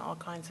was and all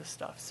kinds of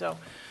stuff. So,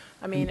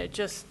 I mean, it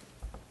just,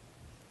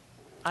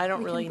 I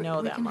don't really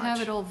know that We can have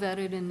much. it all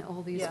vetted in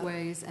all these Yeah.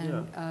 ways, and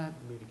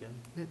Meet again.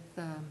 with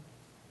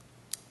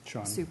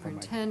Sean,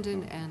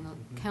 superintendent and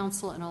the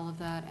council and all of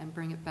that, and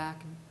bring it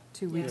back in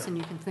 2 weeks, Yeah. and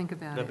you can think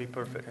about That'd be it.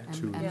 perfect.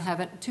 And Yeah. have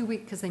it 2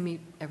 weeks, because they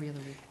meet every other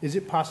week. Is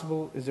it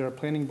possible, is there a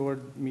planning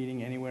board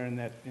meeting anywhere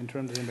in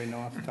terms, does anybody know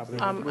off the top of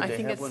their head? Would I they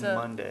think have it's one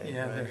Monday?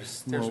 Yeah,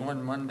 right? there's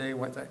one Monday,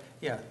 but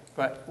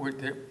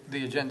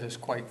the agenda is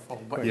quite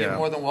full. But Yeah. you're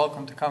more than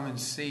welcome to come and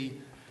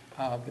see,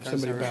 If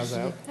because somebody bows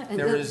out?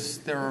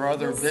 there are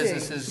other We'll see.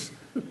 businesses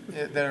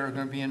that are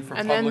going to be in for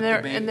And then public they're-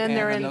 debate and and then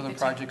they're in- another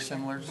project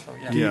similar, so,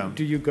 Do yeah. you-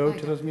 Do you go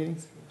to those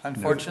meetings?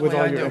 Unfortunately, With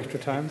all I your do. extra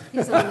time?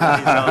 He's on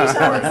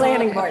the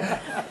Planning board.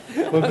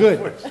 Well,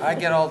 good, I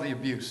get all the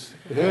abuse.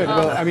 good.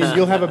 Well, I mean,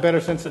 you'll have a better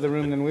sense of the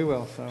room than we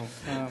will, so.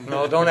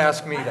 No, don't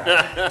ask me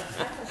that.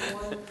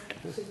 One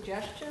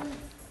suggestion,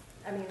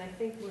 I mean, I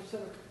think we're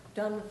sort of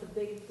done with the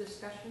big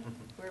discussion.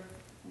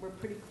 We're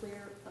pretty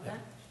clear on that.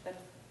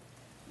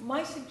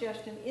 My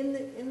suggestion, in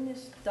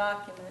this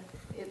document,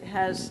 it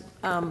has,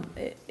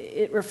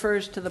 it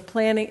refers to the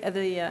planning,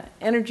 the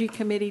Energy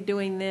Committee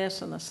doing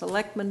this, and the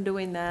selectmen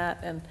doing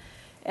that,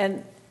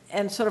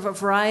 and sort of a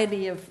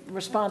variety of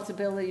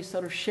responsibilities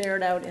sort of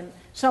shared out in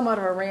somewhat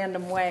of a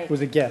random way. It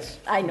was a guess.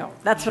 I know,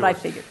 that's what I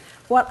figured.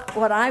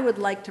 What I would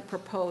like to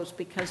propose,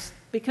 because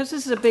this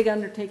is a big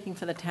undertaking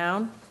for the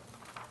town,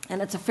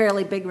 and it's a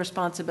fairly big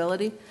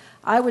responsibility,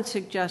 I would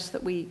suggest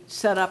that we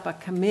set up a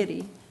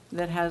committee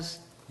that has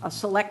a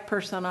select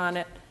person on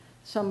it,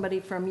 somebody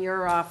from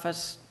your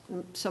office,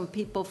 some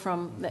people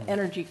from the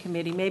Energy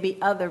Committee, maybe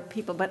other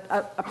people, but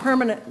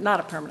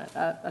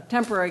a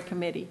temporary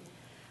committee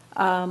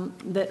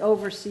that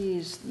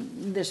oversees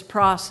this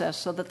process,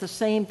 so that the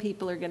same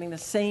people are getting the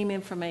same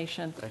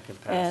information. They can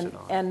pass it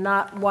on. And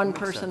not one Makes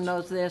person sense.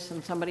 knows this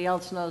and somebody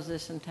else knows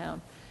this in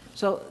town.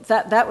 So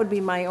that would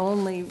be my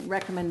only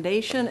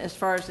recommendation as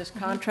far as this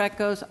contract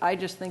goes. I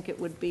just think it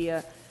would be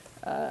a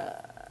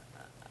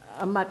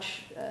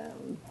much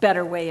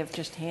better way of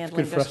just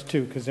handling Good for us this.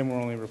 too, because then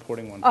we're only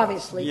reporting one place.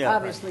 Obviously, Yeah,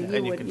 obviously, and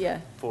you you would, can yeah.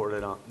 forward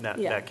it on, that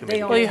Yeah, that they committee.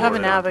 don't- Well, you have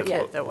forward an it on to the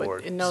advocate that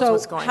board. would, knows So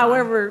what's going on.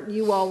 however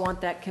you all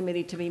want that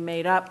committee to be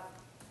made up,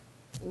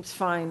 it's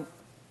fine,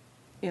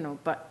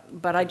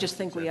 but I just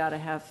think we ought to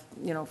have,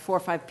 4 or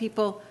 5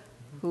 people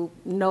who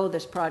know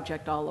this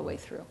project all the way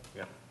through.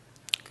 Yeah.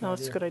 No,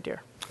 it's a good idea.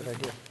 Good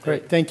idea.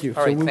 Great, thank you.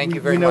 All right, So we- thank you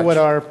we very know what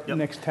much. our Yep.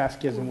 next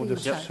task is, and we'll We'll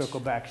just be in touch. circle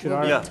back. Should We'll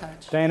our, be Yeah. in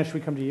touch. Diana, should we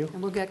come to you?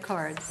 And we'll get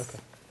cards.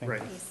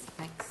 Right,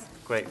 Thanks.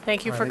 great.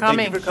 Thank you for All right,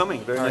 coming. Thank you for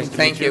coming, very All right, nice to meet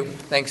thank you. you.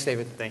 Thanks,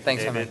 David. Thank you,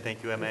 Thanks, Emma. David,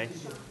 thank you, MA.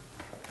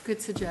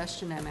 Good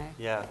suggestion, MA.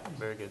 Yeah,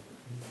 very good,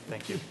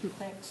 thank you.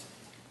 Thanks.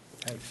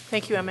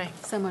 Thank you, MA.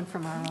 Someone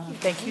from our office.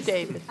 Thank you,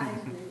 David.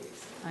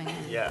 I know.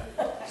 Yeah.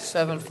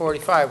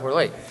 7:45, we're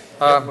late.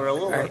 We're a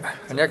little all right, late.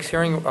 Our next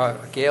hearing,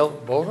 Gail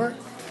Bover,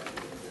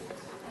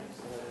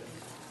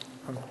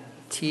 from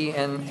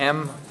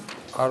T&M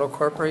Auto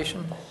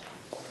Corporation.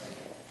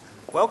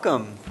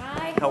 Welcome.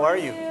 Hi, How are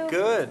you?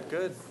 Good,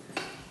 good.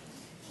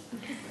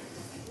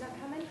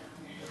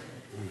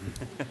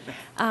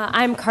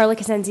 I'm Carla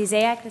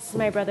Kazenzi-Zayak. This is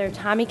my brother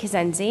Tommy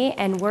Kazenzi,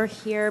 and we're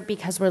here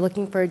because we're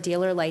looking for a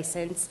dealer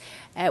license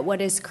at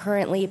what is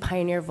currently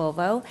Pioneer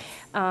Volvo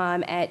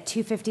at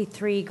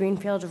 253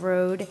 Greenfield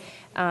Road,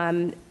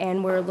 and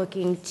we're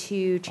looking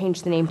to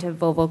change the name to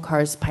Volvo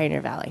Cars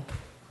Pioneer Valley.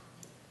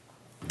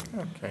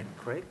 Okay.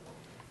 Great.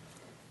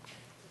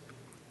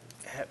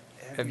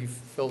 Have you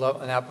filled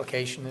out an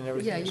application and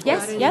everything? Yeah, you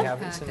Yes, got it in yep. your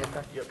Have it, it's in packet,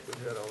 your packet? Yep,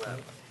 we've got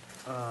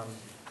all that.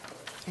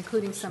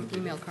 including some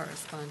email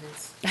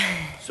correspondence.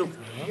 So,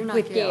 You're not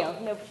With Gail.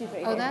 Gail. Nope, she's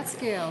right Oh, here. that's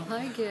Gail.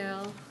 Hi,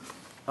 Gail.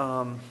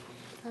 Hi,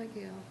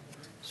 Gail.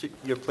 so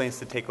your plans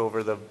to take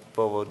over the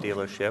Volvo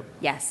dealership,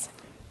 Yes,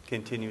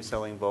 continue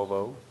selling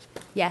Volvo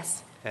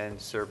yes, and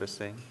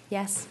servicing?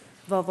 yes.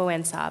 Volvo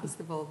and Saab. It's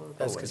the Volvo.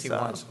 That's because he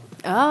what's wants.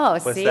 Oh,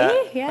 What's see?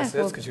 that? Yeah,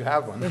 That's because you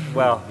have one.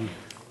 Well,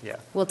 yeah,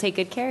 we'll take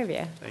good care of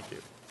you. thank you.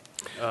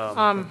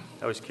 I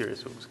was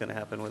curious what was going to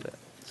happen with it,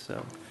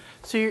 so.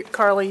 So,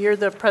 Carla, you're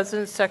the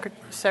president,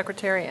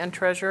 secretary, and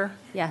treasurer?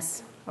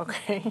 Yes,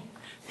 Okay.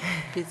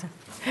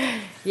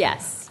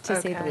 yes, to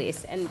say the Okay.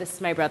 least. And this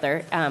is my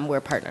brother.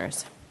 We're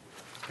partners.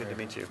 Good to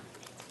meet you.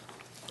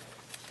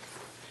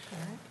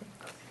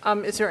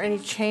 Is there any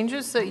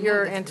changes that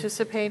you're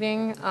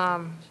anticipating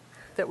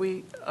that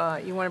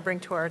you want to bring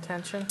to our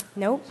attention?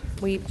 Nope,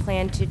 we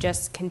plan to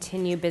just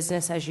continue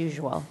business as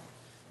usual.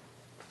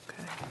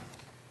 Okay.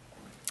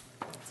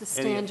 It's a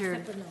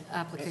standard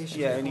application.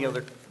 Yeah, any form.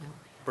 other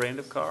brand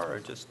of car, or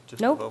just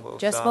Nope, Volvo?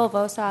 just Saab?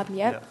 Volvo, Saab,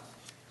 yep.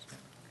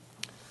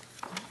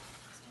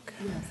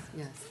 Yes,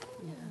 yes,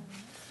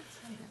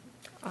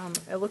 yeah.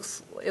 It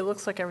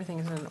looks like everything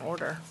is in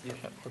order. Yeah,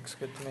 that looks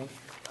good to me.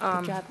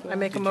 Good job, I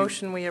make a Did you-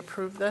 motion, we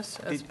approve this.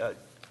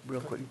 Real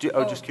quick, I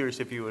was just curious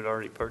if you had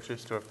already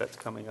purchased or if that's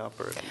coming up,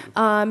 or if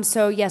you...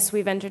 So yes,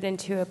 we've entered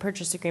into a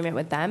purchase agreement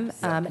with them,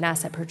 an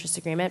asset purchase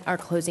agreement. Our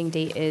closing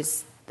date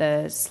is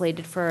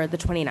slated for the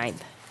 29th.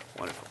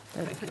 Wonderful.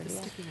 or the Put the 30th.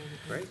 sticky on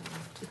it. Great.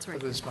 It's right.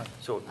 This month.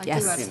 So I do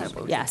Yes, have in that some.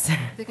 motion. yes.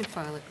 They can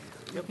file it.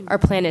 You can- Our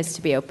plan is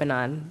to be open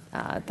on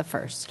the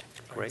 1st,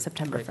 Great.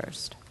 September Great.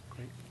 1st.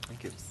 Great,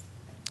 thank you.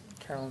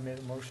 Carolyn made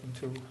a motion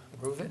to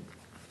approve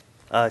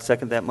it.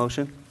 Second that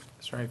motion?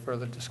 Is there any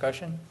further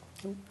discussion?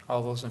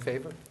 All those in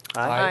favor?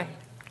 Aye.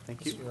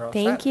 Thank you. You're all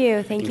Thank set.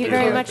 you. Thank you you.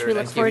 very Thank much. you. We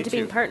look Thank forward you to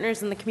being too.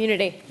 partners in the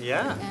community.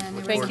 Yeah. And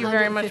there Thank is you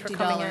very much for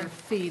coming $150 in.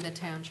 fee the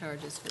town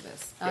charges for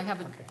this. I have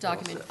a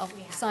document, I'll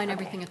sign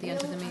everything at the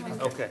end of the meeting.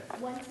 Okay,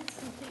 Once it's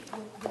complete,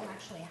 we'll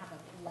actually have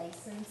a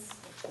license,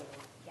 which we'll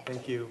get.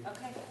 thank you.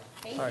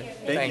 Okay, All right.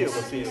 Thank you, Thanks.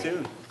 we'll see you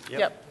soon.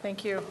 Yep,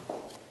 thank you.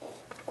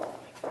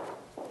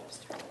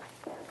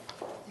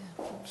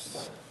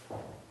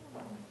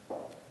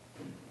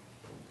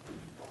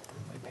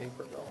 My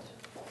paper belt.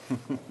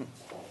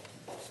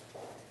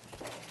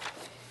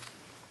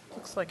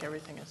 Looks like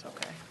everything is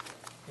okay.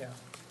 Yeah.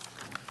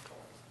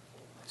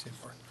 I see it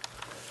for it.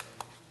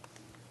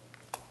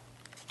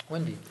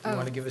 Wendy, do you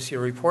want to give us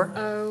your report?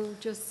 Oh,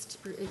 just,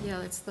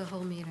 yeah, it's the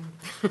whole meeting.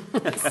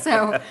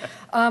 So,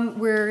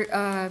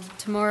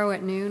 tomorrow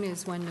at noon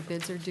is when the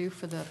bids are due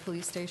for the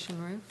police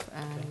station roof,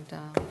 and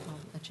I'll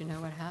let you know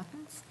what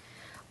happens.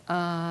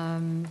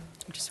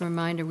 Just a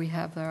reminder, we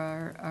have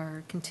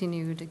our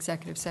continued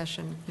executive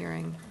session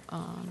hearing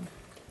on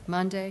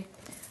Monday.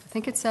 I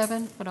think it's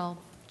 7, but I'll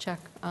check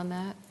on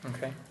that.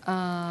 Okay.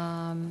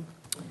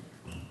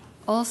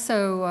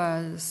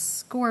 Also,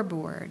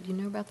 scoreboard, you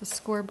know about the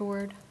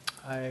scoreboard?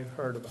 I've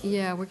heard about it.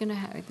 Yeah, we're going to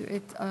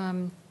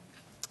have,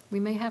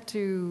 we may have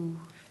to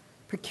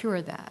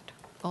procure that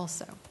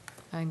also.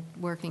 I'm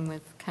working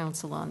with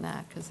council on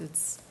that because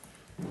it's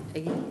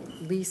a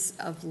lease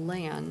of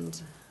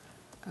land.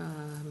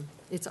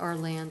 It's our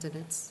land and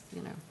it's,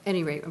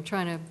 anyway, I'm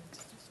trying to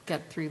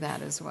get through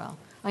that as well.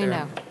 I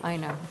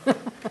know.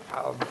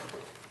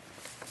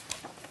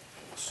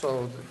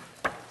 So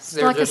It's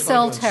they're like a just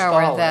cell going to tower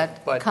install it,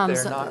 that but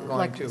comes they're not going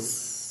like to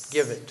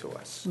give it to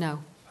us? No,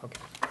 Okay.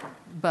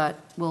 but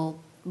we'll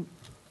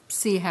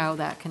see how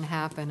that can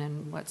happen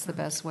and what's the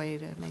best way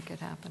to make it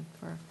happen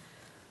for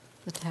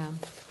the town.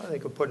 Well, they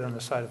could put it on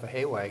the side of a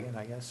hay wagon,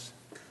 I guess.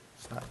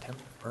 It's not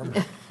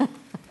permanent.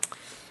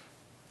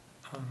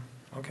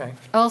 Okay.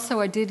 Also,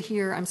 I did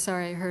hear, I'm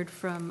sorry, I heard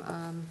from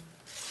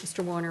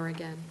Mr. Warner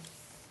again.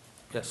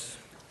 Yes.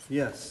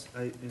 Yes,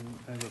 I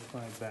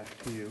replied back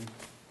to you.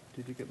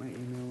 Did you get my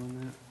email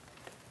on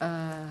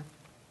that?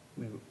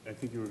 Maybe, I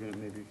think you were going to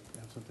maybe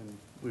have something,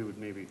 we would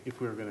maybe, if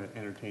we were going to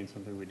entertain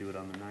something, we'd do it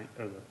on the 9th,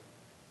 or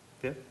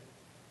the 5th?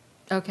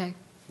 Okay.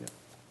 Yeah.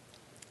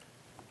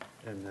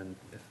 And then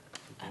if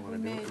you Have want we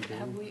to do made, it, we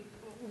have do.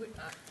 we,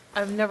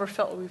 I've never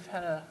felt we've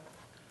had a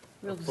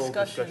real A full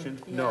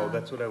discussion. No, Yeah.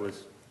 that's what I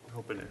was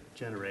hoping to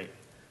generate,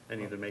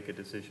 and either make a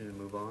decision and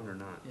move on or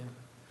not. Yeah.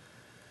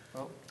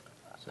 Well,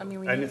 I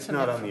mean, we And need it's some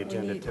not on info- the we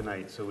agenda need-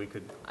 tonight, so we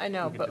could. I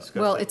know, we could but- discuss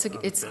Well, it it's on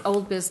it's the 5th.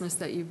 old business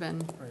that you've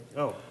been,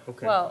 Oh,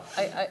 okay. Well,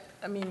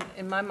 I mean,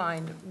 in my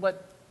mind,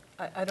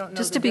 I don't know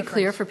just the to be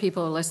clear difference. for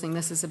people who are listening,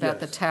 this is about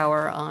the Yes.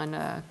 tower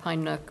on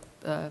Pine Nook.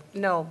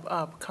 No,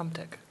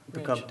 Cumtic The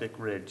Ridge. Cuptic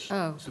Ridge.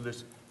 Oh. So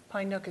there's,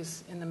 Pine Nook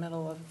is in the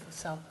middle of the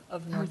south,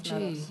 of Oh, North gee,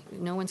 Meadows.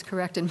 no one's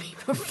corrected me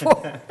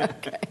before.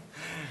 Okay.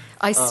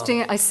 I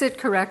sit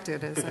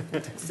corrected as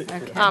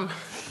okay.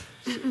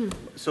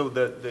 so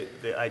the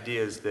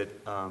idea is that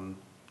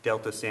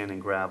Delta Sand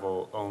and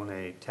Gravel own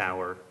a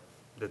tower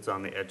that's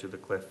on the edge of the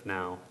cliff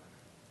now.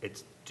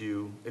 It's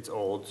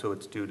old, so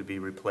it's due to be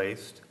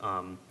replaced.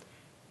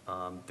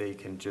 They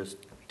can just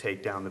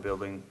take down the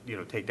building,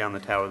 take down the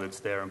tower that's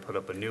there and put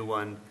up a new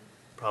one,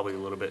 probably a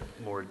little bit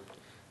more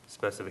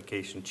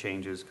specification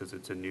changes because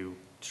it's a new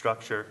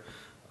structure.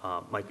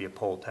 Might be a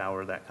pole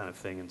tower, that kind of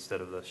thing, instead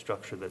of the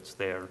structure that's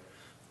there.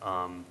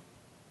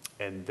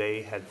 And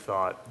they had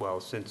thought,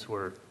 well, since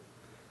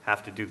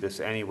have to do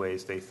this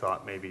anyways, they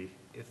thought maybe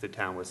if the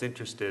town was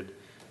interested,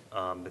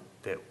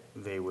 that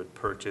they would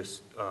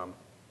purchase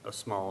a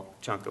small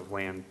chunk of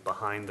land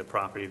behind the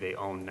property they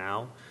own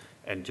now,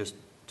 and just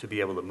to be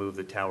able to move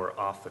the tower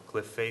off the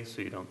cliff face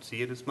so you don't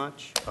see it as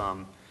much,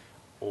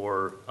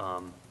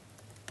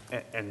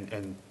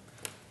 and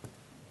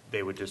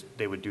they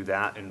would do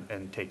that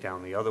and take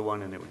down the other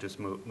one, and it would just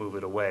move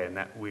it away, and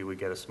that we would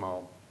get a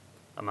small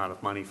amount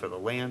of money for the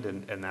land,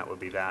 and that would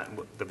be that. And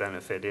what the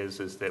benefit is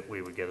that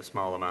we would get a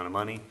small amount of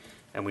money,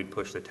 and we'd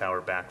push the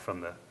tower back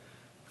from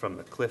from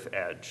the cliff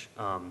edge.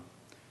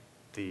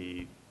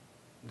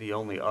 The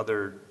only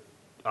other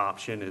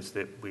option is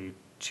that we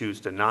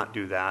choose to not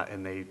do that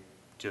and they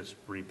just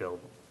rebuild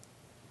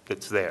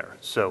that's there.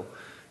 So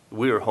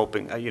we were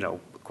hoping,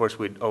 of course,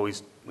 we'd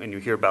always, and you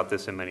hear about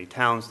this in many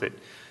towns, that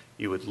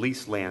you would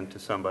lease land to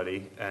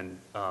somebody and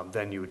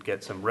then you would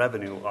get some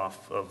revenue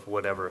off of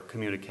whatever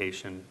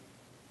communication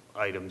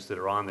items that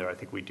are on there. I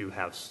think we do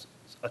have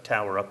a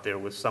tower up there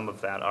with some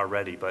of that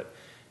already, but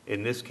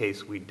in this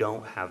case, we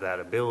don't have that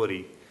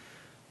ability.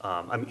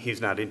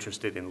 He's not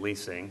interested in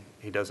leasing.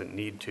 He doesn't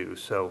need to.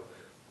 So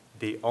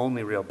the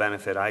only real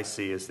benefit I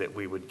see is that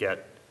we would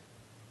get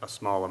a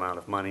small amount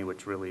of money,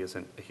 which really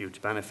isn't a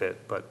huge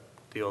benefit, but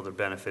the other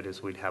benefit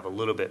is we'd have a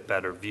little bit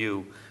better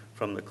view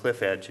from the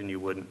cliff edge and you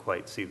wouldn't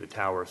quite see the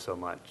tower so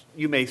much.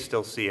 You may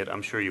still see it.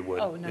 I'm sure you would.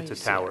 Oh, no, it's you a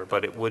see tower, it.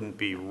 but it wouldn't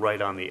be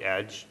right on the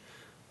edge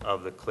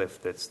of the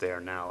cliff that's there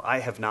now. I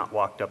have not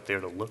walked up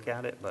there to look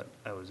at it, but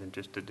I was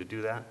interested to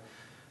do that.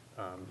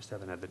 Just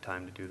haven't had the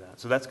time to do that.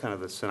 So that's kind of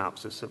the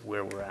synopsis of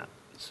where we're at.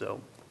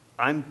 So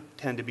I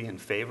tend to be in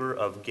favor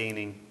of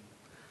gaining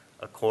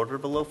a quarter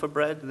of a loaf of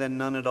bread than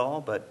none at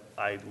all, but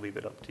I leave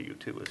it up to you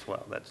too as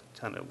well. That's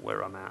kind of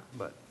where I'm at,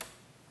 but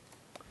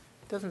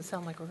Doesn't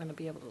sound like we're going to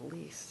be able to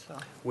lease, so.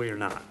 we're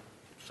not.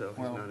 So he's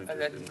Well, not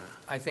interested in that.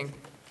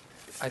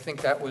 I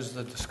think that was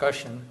the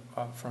discussion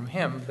from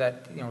him,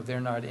 that, they're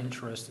not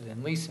interested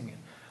in leasing it.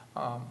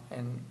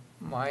 And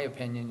my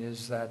opinion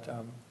is that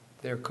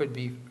there could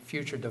be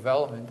future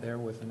development there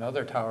with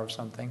another tower or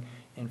something,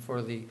 and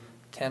for the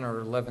 $10,000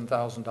 or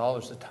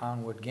 $11,000 the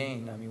town would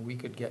gain, we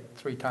could get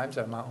 3 times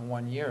that amount in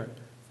 1 year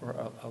for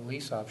a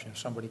lease option if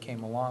somebody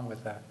came along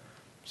with that.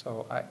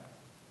 So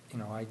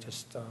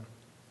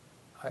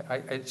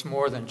it's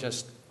more than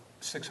just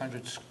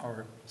 600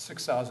 or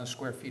 6,000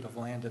 square feet of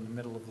land in the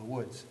middle of the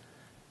woods,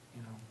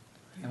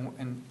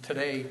 And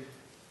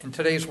in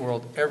today's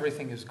world,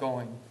 everything is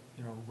going,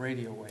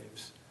 radio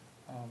waves.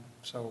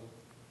 So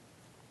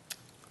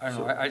I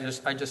don't know.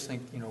 I just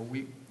think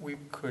we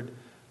could,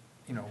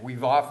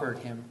 we've offered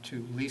him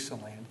to lease the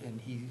land, and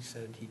he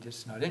said he's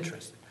just not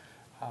interested.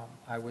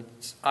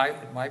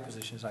 My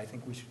position is I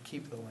think we should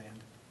keep the land.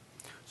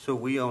 So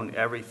we own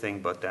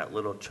everything but that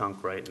little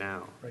chunk right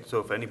now. Right. So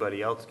if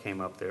anybody else came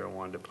up there and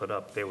wanted to put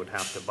up, they would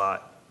have to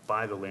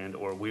buy the land,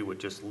 or we would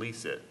just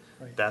lease it.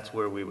 Right. That's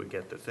where we would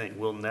get the thing.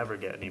 We'll never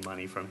get any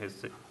money from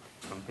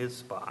his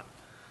spot.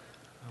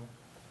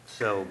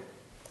 So,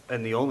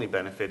 and the only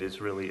benefit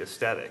is really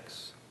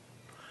aesthetics.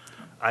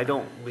 I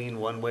don't lean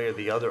one way or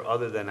the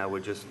other than I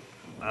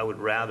would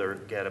rather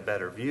get a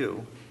better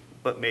view,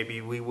 but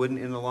maybe we wouldn't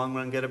in the long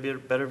run get a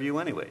better view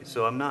anyway.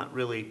 So I'm not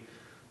really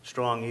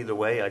strong either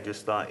way. I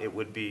just thought it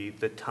would be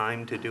the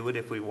time to do it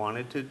if we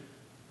wanted to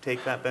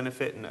take that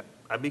benefit. And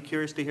I'd be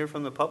curious to hear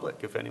from the public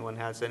if anyone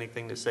has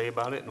anything to say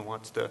about it and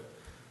wants to.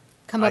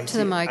 Come up to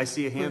the mic. I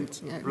see a hand,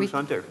 Bruce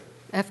Hunter.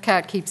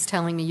 FCAT keeps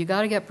telling me, you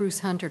got to get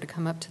Bruce Hunter to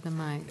come up to the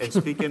mic. And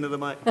speak into the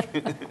mic.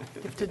 You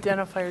have to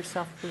identify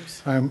yourself,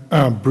 Bruce.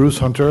 I'm Bruce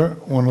Hunter,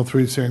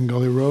 103 Sand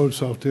Gully Road,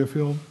 South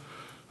Deerfield.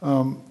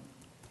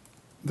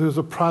 There's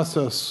a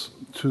process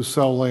to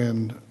sell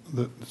land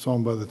that's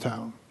owned by the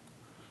town.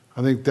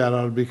 I think that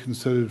ought to be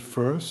considered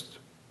first,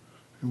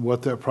 and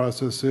what that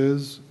process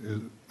is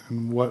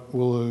and what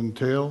will it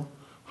entail,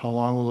 how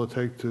long will it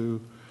take to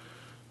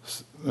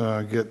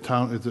get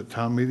is it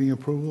town meeting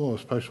approval or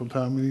special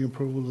town meeting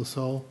approval to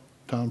sell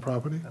town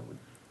property? I would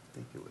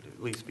think it would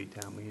at least be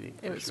town meeting.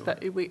 It for was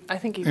sure. I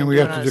think you And can we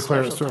do have it to on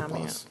declare a special town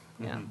meeting. surplus.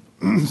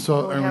 Yeah.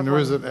 So, We I mean, have there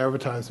is one. an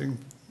advertising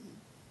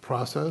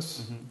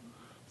process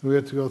that we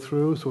have to go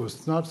through, so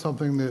it's not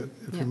something that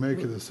if Yeah, you make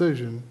a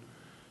decision,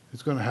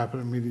 it's going to happen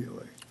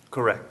immediately.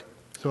 Correct.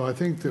 So I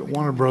think that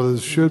Warner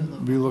Brothers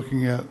should be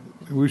looking at,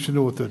 we should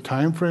know what their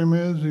time frame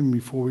is even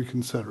before we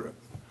consider it.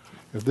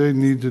 If they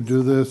need to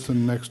do this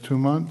in the next 2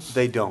 months,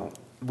 They don't.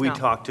 We No.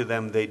 talked to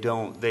them, they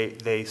don't.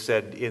 They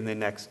said in the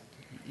next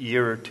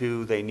year or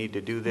two, they need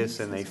to do this,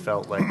 and they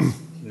felt like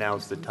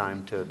now's the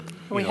time to,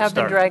 We have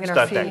been dragging our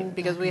start feet that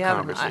because we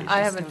haven't, conversation.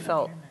 I haven't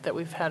felt that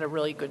we've had a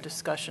really good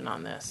discussion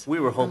on this. We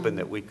were hoping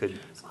that we could,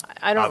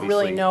 I don't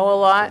really obviously, know a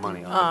lot, put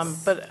money on it.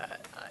 but,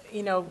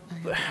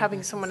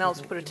 having someone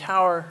else put a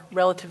tower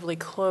relatively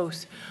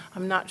close,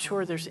 I'm not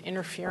sure there's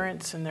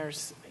interference and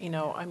there's, I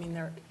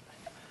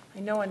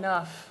know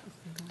enough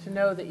to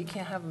know that you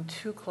can't have them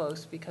too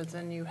close because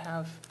then you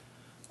have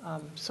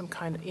some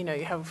kind of,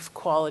 you have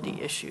quality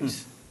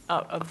issues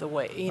of the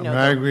way, I mean,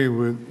 I agree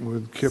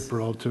with Kip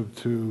relative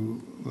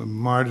to the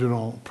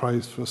marginal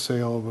price for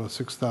sale of a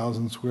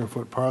 6,000 square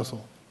foot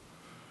parcel,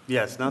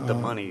 yeah, it's not the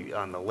money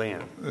on the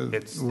land.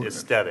 It's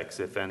aesthetics,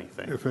 if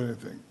anything. if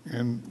anything.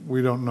 And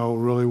we don't know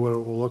really what it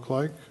will look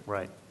like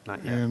Right,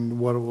 not yet. and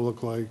what it will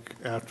look like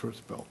after it's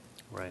built.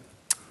 Right.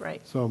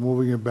 Right. So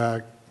moving it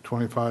back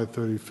 25,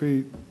 30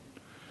 feet,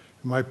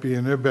 it might be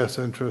in their best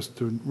interest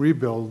to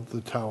rebuild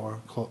the tower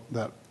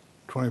that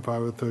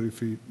 25 or 30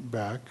 feet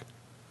back.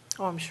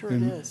 Oh, I'm sure it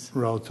in is.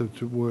 relative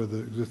to where the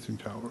existing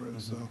tower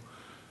is, so.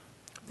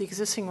 The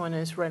existing one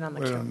is right on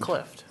the Right on the-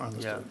 cliff.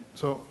 Understood.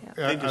 So, Yeah. yeah,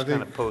 They I just kind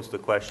think, of pose the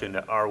question,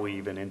 are we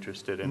even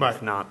interested? And if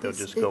Right. not, they'll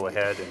just go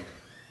ahead and,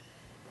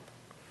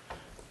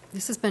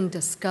 This has been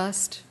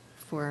discussed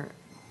for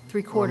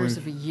three-quarters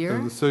of a year.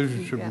 the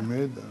decision should be Yeah.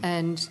 made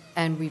then.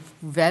 And we've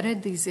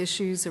vetted these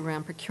issues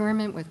around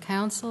procurement with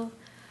council,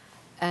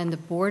 and the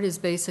board has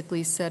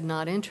basically said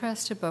not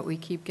interested, but we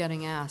keep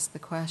getting asked the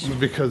question.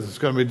 Because it's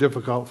going to be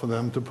difficult for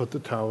them to put the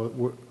tower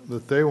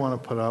that they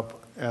want to put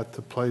up at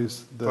the place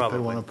that they Probably.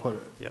 want to put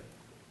it. yep.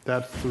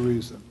 That's the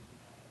reason.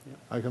 Yep.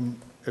 I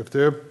can, if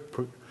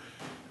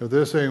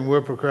they're saying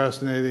we're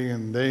procrastinating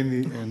and they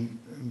need, and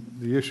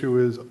the issue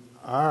is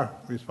our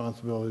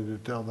responsibility to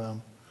tell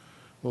them,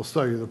 we'll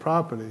sell you the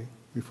property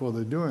before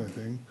they do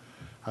anything,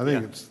 I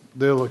think Yeah.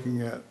 they're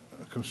looking at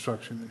a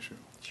construction issue.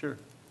 Sure.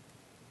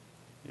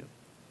 Yep.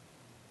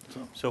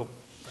 So,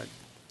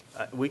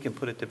 We can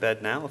put it to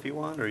bed now if you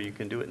want, or you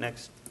can do it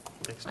next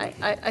week.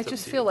 I It's up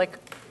just to feel you. like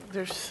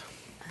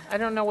I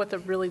don't know what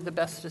really the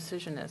best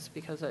decision is,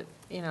 because it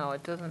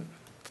doesn't,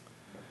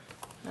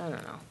 I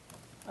don't know.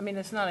 I mean,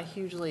 it's not a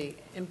hugely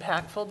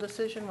impactful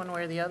decision one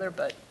way or the other,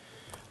 but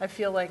I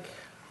feel like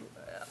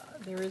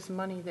there is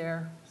money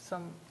there,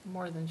 some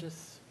more than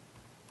just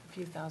a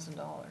few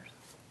 $1,000s.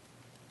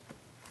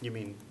 You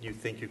mean, you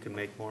think you can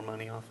make more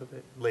money off of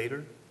it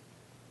later?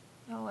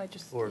 No, I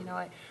just, Or-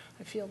 I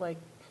feel like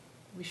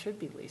we should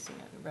be leasing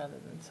it rather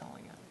than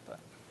selling it, but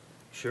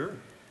Sure,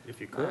 if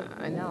you could.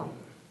 I know.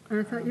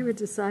 I thought you had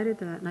decided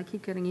that, and I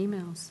keep getting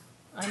emails.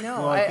 I know,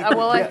 Well, I think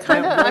well, I that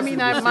kind of, was I mean,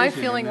 the my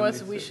decision, feeling and then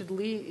was they we said-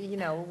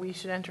 should we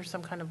should enter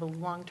some kind of a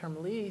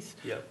long-term lease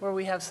Yep. where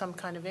we have some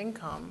kind of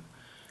income,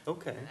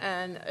 Okay.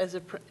 and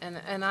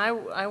and I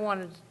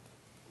wanted,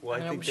 Well,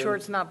 and I I'm think sure then-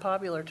 it's not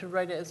popular to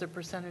write it as a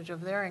percentage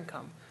of their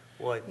income,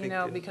 Well, I think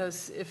that-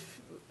 because if,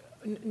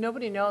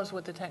 nobody knows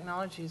what the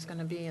technology is going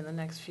to be in the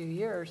next few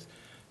years,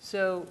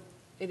 so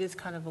it is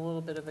kind of a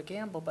little bit of a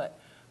gamble, but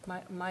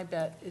my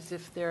bet is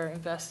if they're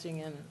investing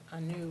in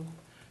a new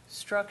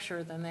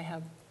structure, then they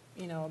have,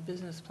 a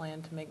business plan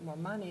to make more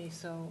money,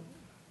 so.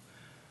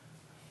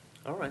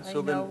 All right, I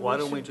so then know why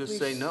we don't we should- just we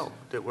say sh- no,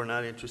 that we're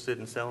not interested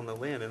in selling the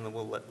land, and then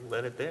we'll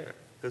let it there?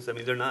 Because, I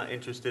mean, they're not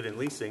interested in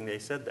leasing, they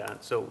said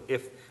that. So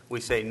if we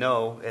say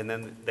no, and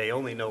then they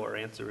only know our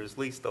answer is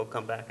lease, they'll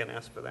come back and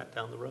ask for that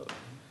down the road,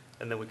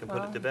 and then we can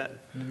put it to bed.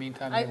 In the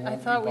meantime, I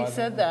thought we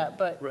said that,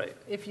 but Right.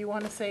 if you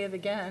want to say it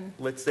again.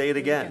 Let's say it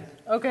again.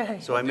 Okay.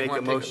 So I Do you make a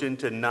want to take a- motion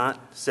to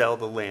not sell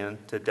the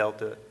land to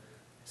Delta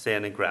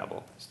Sand and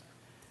Gravel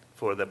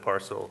for the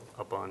parcel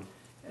up on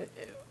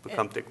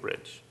Wecomptic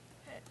Ridge.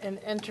 And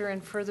enter in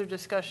further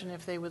discussion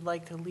if they would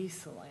like to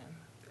lease the land.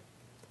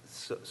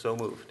 So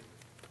moved.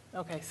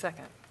 Okay,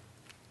 second.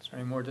 Is there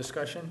any more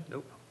discussion?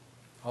 Nope.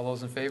 All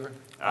those in favor?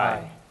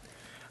 I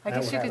That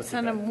guess would you have could to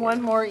send be them back.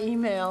 one more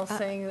email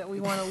saying that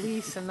we want to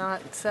lease and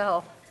not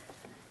sell.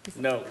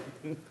 No.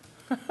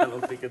 I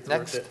don't think it's worth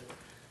Next. it.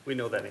 We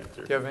know that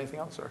answer. Do you have anything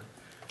else, or?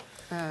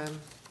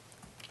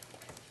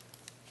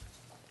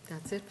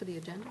 That's it for the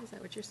agenda, is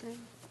that what you're saying?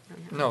 I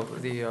don't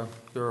have- No,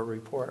 your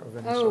report of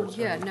any Oh, sort.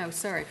 yeah, no,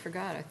 sorry,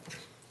 forgot.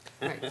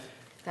 Right,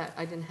 that,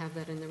 I didn't have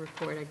that in the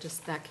report,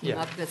 that came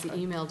Yeah. up because he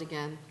emailed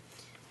again,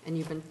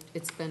 and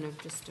it's been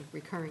just a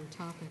recurring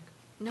topic.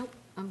 Nope,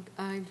 I'm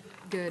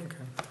good.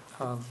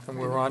 And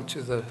we're on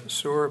to the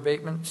sewer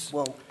abatements.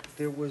 Well,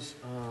 there was,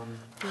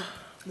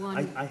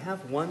 One, I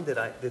have one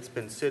that's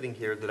been sitting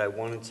here that I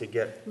wanted to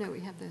get. no,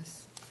 we have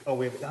this. Oh,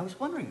 I was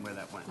wondering where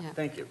that went. Yeah.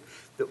 Thank you.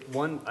 The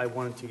one I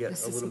wanted to get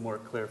This a is- little more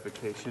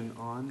clarification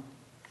on,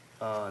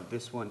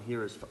 this one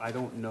here is, I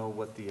don't know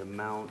what the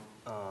amount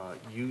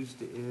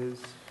used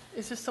is.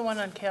 Is this the one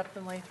on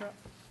Captain Lathrop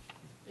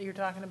that you're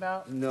talking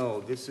about?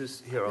 No, this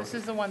is, here. This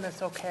is the one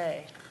that's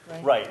okay,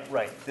 right?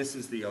 Right. This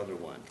is the other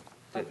one.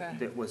 Okay.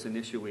 That was an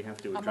issue we have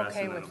to I'm address.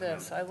 okay and I with don't have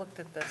this. I looked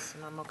at this,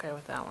 and I'm okay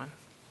with that one.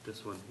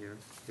 This one here.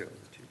 Here, I'll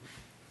let you.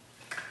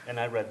 And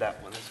I read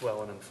that one as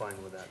well, and I'm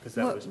fine with that, because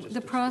that Well, was just. the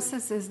a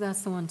process is,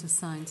 that's the one to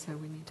sign, so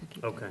we need to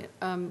keep it. Okay.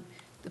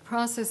 The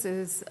process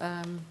is,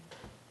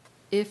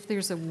 if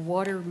there's a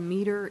water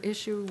meter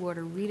issue,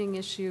 water reading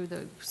issue,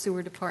 the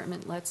sewer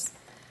department lets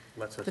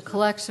Lets us the know.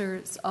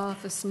 collector's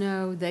office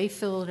know, they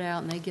fill it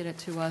out, and they get it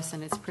to us,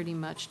 and it's pretty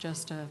much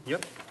just a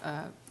Yep.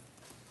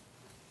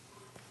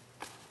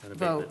 An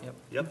vote. abatement.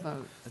 Yep.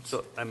 vote.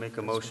 So I make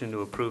a motion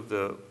to approve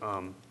the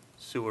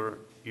sewer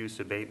use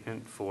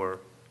abatement for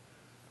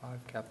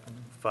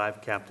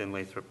 5 Captain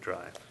Lathrop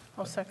Drive.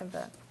 I'll second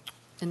that.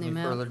 And the Any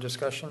further amount,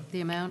 discussion?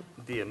 the amount,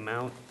 The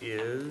amount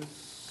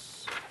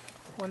is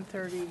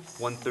 130.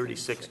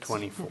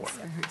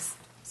 $136.24.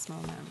 small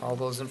amount. All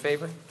those in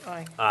favor?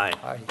 Aye. Aye.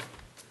 Aye.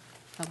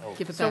 I'll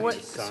give it So back. what,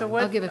 to so sign.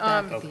 what? I'll give it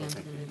back at um, the end of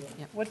the meeting,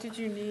 yep. What did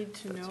you need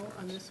to know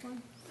on this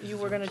one? You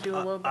were going to do a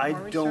little bit more I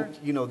research?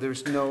 don't,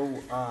 there's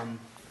no,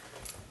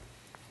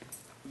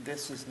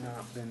 this has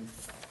not been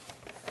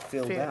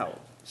filled Fair. out,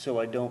 so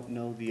I don't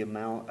know the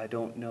amount, I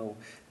don't know,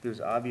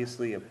 there's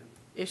obviously a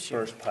Issue.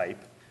 first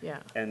pipe, Yeah.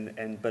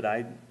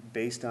 but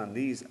based on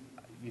these,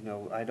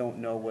 I don't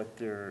know what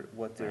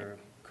their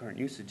current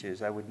usage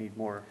is, I would need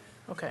more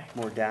Okay.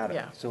 more data.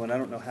 Yeah. So, and I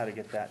don't know how to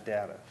get that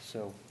data,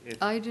 so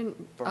if. I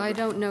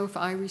don't know if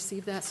I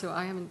received that, so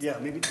I haven't. Yeah,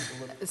 maybe take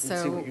a look and see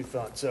So- what your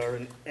thoughts are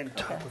and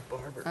talk with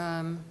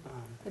Barbara.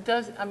 It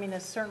does, I mean,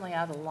 it's certainly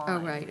out of line. Oh,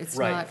 right, it's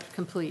Right. not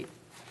complete.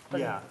 But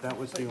it- Yeah, that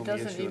was But the it only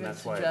doesn't issue, and even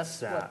that's why it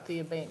suggest what sat. the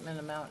abatement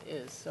amount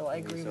is, so I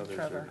agree These with others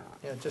are Trevor. not.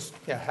 Yeah, just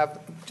We have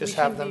should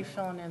them, be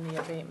filling in the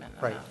abatement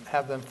right, amount.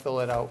 have them fill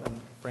it out and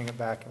bring it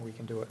back, and we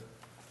can do it.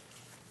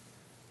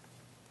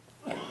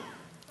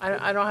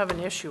 I don't have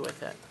an issue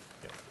with it.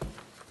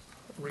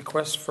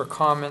 Request for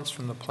comments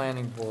from the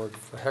planning board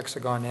for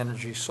Hexagon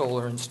Energy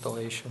solar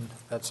installation.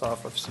 That's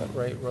off of Set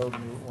Right Road,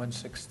 Route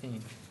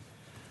 116.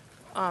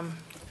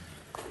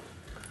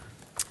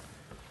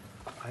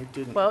 I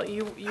didn't. Well,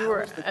 you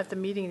were at the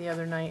meeting the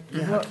other night.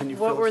 Yeah, can you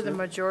What fill were us the in?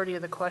 majority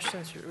of the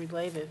questions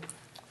related?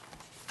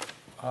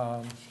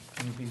 Can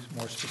you be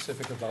more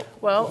specific about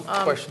Well,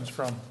 what questions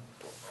from?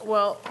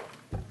 Well,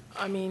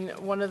 I mean,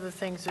 one of the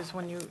things is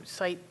when you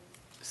cite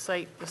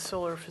the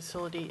solar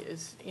facility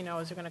is, you know,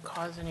 is it going to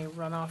cause any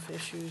runoff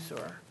issues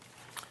or,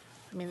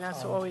 I mean,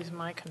 that's always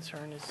my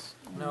concern is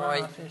No,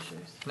 I- runoff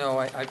issues. No,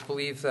 I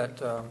believe that,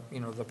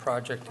 the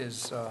project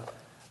is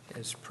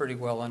pretty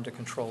well under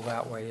control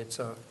that way. It's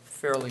a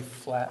fairly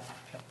flat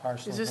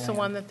parcel Is of this the land.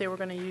 one that they were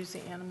going to use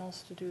the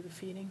animals to do the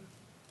feeding?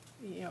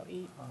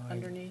 Eat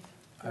underneath?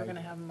 They were I- going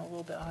to have them a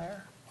little bit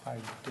higher? I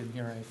didn't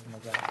hear anything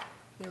of that.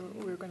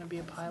 We were going to be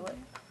a pilot?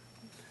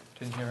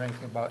 Didn't hear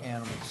anything about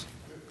animals.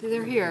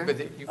 They're here. But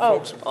you Oh,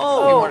 folks, you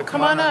oh, wanna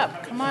come on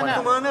up, come on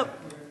Come up. on up,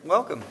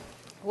 welcome.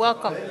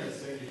 Welcome.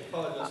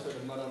 Apologize for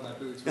the mud on my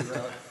boots. We were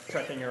out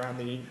trekking around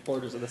the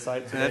borders of the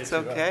site today That's to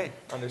okay.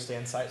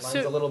 understand sight lines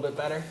So- a little bit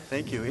better.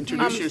 Thank you.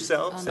 Introduce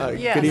yourselves.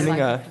 Yes. Good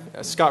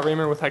evening. Scott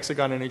Raymer with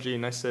Hexagon Energy.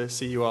 Nice to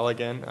see you all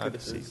again. Good to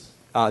This see is-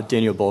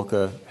 Daniel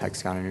Bolka,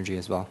 Hexagon Energy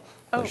as well.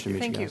 Oh, Pleasure to meet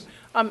thank you.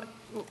 guys.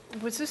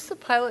 Was this the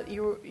pilot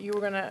you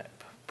were going to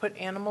put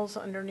animals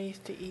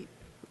underneath to eat?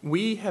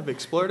 We have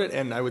explored it,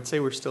 and I would say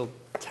we're still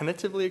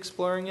tentatively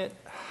exploring it.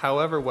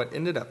 However, what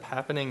ended up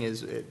happening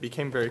is it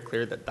became very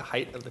clear that the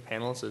height of the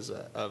panels is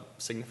a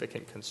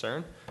significant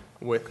concern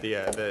with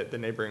the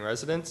neighboring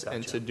residents,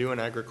 and to do an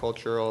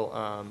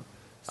agricultural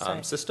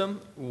Site.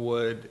 system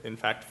would in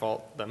fact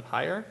fault them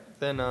higher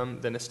than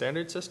a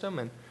standard system,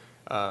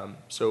 and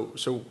so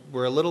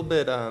we're a little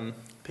bit.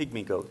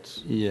 Pygmy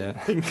goats. Yeah.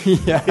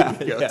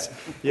 Goats.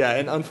 Yeah,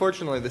 and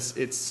unfortunately,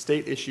 it's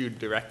state-issued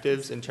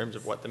directives in terms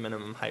of what the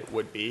minimum height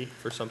would be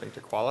for something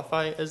to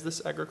qualify as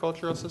this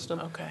agricultural system.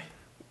 Okay.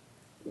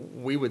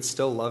 We would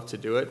still love to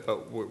do it,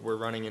 but we're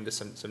running into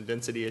some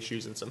density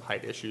issues and some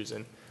height issues,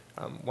 and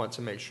want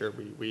to make sure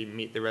we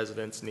meet the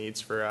residents' needs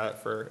for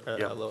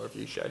a lower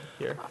view shed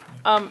here.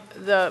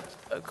 The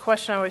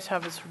question I always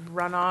have is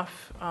runoff.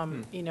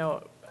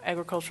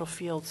 Agricultural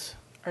fields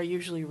are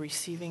usually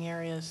receiving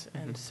areas,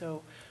 and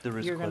so There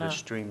is you're quite gonna. a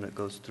stream that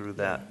goes through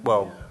that.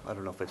 Well, I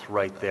don't know if it's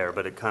right there,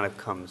 but it kind of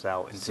comes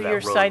out into So that you're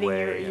roadway. citing,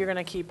 and- you're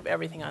going to keep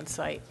everything on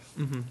site?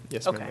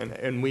 Yes, Okay. ma'am.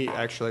 And we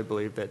actually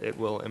believe that it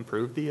will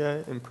improve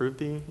the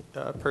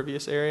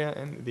pervious area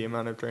and the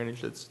amount of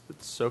drainage that's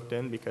soaked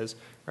in, because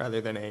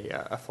rather than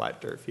a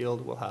flat dirt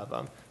field, we'll have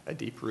a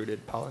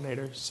deep-rooted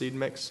pollinator seed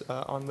mix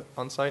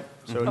on site.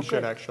 So it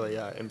should actually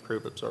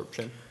improve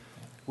absorption.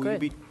 Will you Good.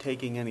 be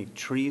taking any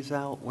trees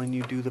out when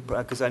you do the,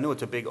 because I know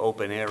it's a big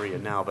open area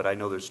now, but I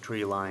know there's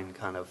tree line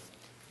kind of,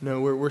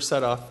 No, we're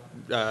set off,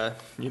 to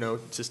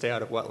stay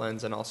out of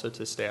wetlands and also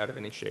to stay out of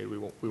any shade. We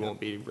won't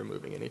be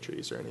removing any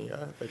trees or any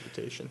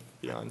vegetation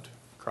beyond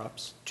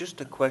crops. just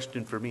a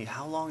question for me,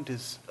 how long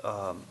does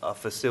a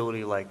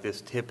facility like this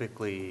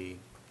typically,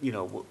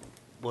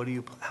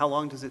 how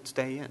long does it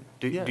stay in?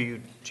 Do Yeah.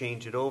 you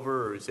change it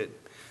over, or is it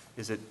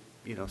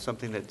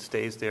something that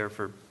stays there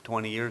for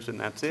 20 years and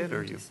that's it,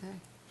 or you?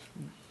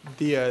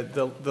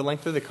 The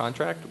length of the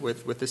contract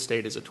with the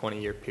state is a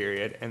 20-year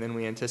period, and then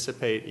we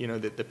anticipate,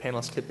 that the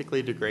panels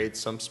typically degrade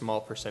some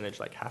small percentage,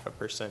 like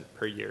 0.5%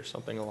 per year,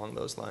 something along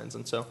those lines.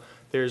 And so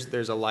there's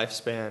a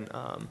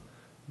lifespan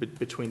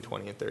between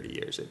 20 and 30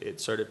 years. It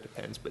sort of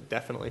depends, but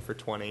definitely for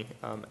 20.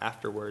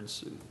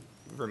 Afterwards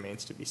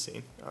remains to be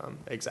seen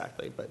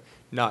exactly, but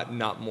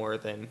not more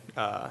than,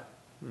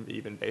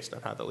 even based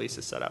on how the lease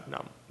is set up,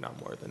 not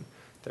more than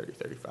 30,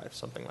 35,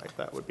 something like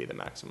that would be the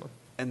maximum.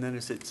 And then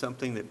is it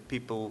something that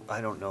people,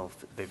 I don't know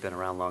if they've been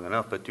around long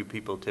enough, but do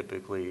people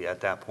typically, at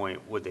that point,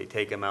 would they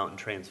take them out and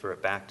transfer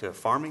it back to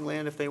farming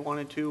land if they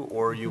wanted to?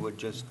 Or you would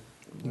just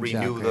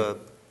renew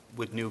Exactly.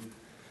 with new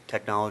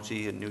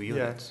technology and new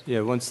units?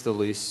 Yeah, once the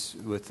lease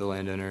with the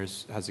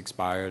landowners has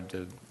expired, No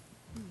the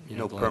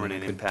landowner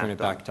permanent could impact turn it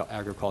back on- to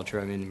agriculture.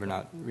 I mean, we're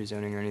not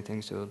rezoning or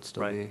anything, so it'll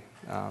still Right.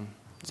 be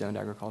zoned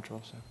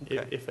agricultural, so.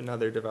 Okay. If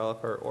another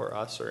developer or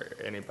us or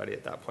anybody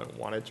at that point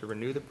wanted to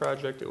renew the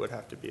project, it would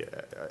have to be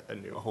a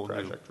new A whole new-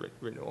 project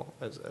renewal,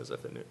 as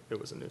if it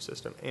was a new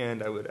system.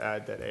 And I would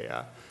add that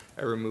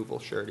a removal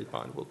surety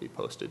bond will be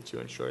posted to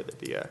ensure that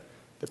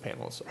the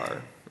panels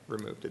are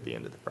removed at the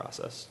end of the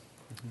process.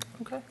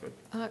 Okay.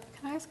 Can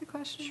I ask a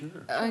question?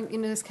 Sure.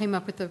 This came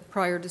up with the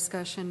prior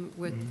discussion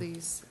with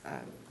these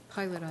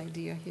pilot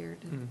idea here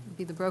to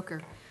be the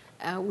broker.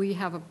 We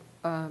have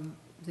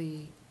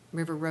the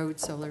River Road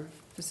solar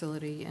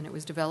facility, and it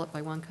was developed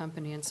by one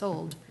company and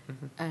sold.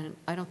 And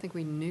I don't think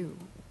we knew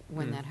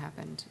when that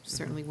happened.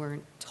 Certainly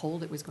weren't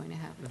told it was going to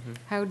happen.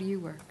 How do you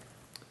work?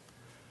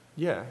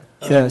 Yeah.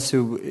 Yeah,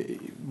 so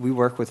we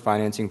work with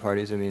financing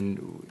parties. I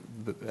mean,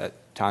 at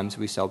times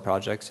we sell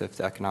projects if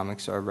the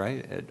economics are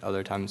right. At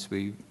other times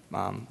we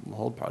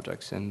hold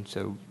projects. And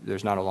so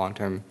there's not a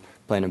long-term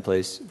plan in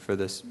place for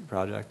this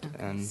project.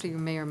 And So you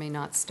may or may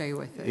not stay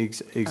with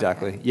it.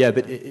 Exactly. Okay. Yeah,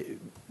 but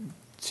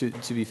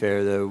to be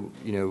fair, though,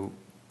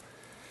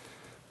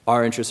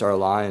 our interests are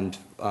aligned,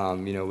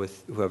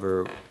 with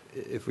whoever,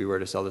 if we were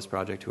to sell this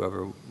project,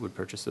 whoever would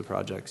purchase the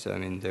project. So, I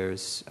mean,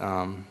 there's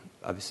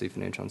obviously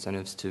financial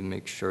incentives to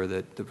make sure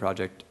that the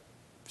project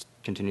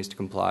continues to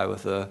comply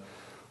with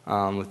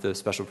the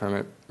special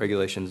permit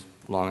regulations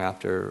long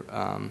after,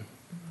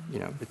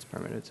 it's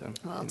permitted. So,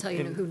 Well, I'll tell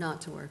you who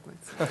not to work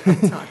with. So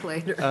we'll talk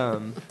later.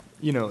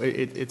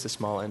 It's a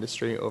small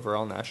industry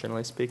overall,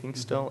 nationally speaking,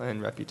 still,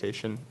 and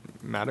reputation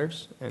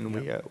matters, and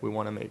we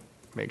want to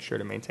make sure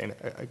to maintain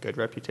a good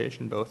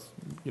reputation, both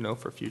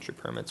for future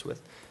permits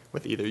with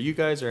either you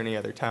guys or any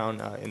other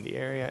town in the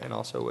area, and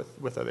also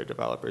with other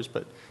developers.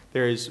 But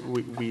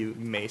we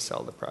may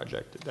sell the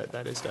project.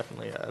 That is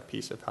definitely a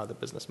piece of how the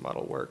business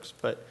model works.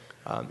 But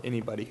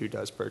anybody who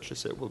does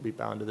purchase it will be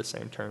bound to the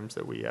same terms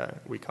that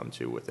we come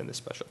to within the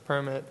special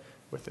permit,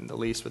 within the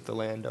lease with the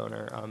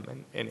landowner,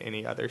 and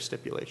any other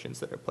stipulations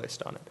that are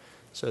placed on it.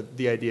 So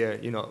the idea,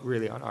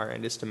 really on our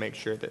end is to make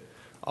sure that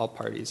all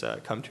parties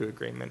come to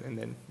agreement, and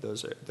then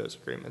those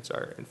agreements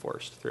are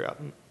enforced throughout.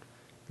 And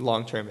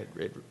long term,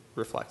 it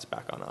reflects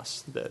back on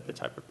us, the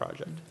type of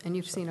project. And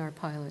you've seen our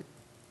pilot.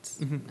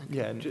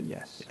 Yeah,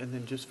 yes. And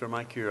then just for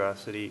my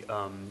curiosity,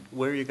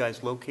 where are you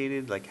guys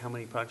located? Like, how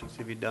many projects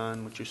have you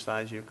done? What's your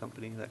size of your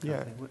company? That kind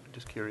of thing.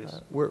 Just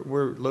curious.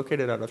 We're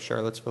located out of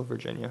Charlottesville,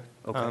 Virginia.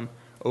 Okay.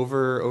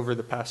 Over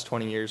the past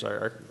 20 years,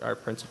 our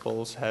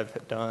principals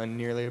have done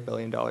nearly $1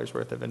 billion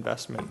worth of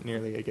investment,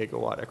 nearly 1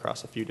 gigawatt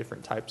across a few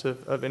different types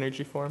of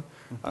energy form.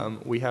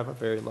 We have a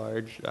very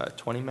large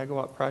 20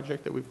 megawatt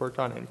project that we've worked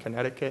on in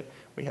Connecticut.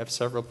 We have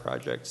several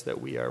projects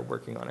that we are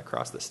working on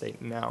across the state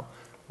now.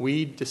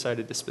 We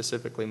decided to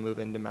specifically move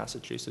into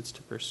Massachusetts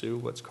to pursue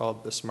what's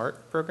called the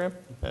SMART program,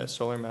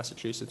 Solar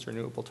Massachusetts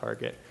Renewable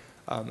Target.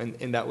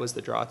 And that was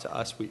the draw to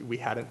us. We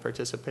hadn't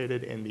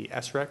participated in the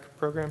SREC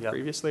program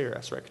previously, or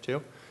SREC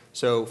 2.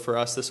 So for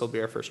us, this will be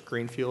our first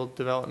greenfield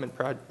development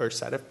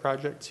set of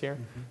projects here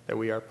that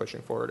we are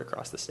pushing forward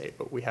across the state.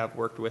 But we have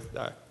worked with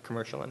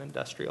commercial and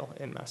industrial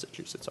in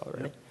Massachusetts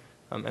already.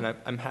 And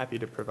I'm happy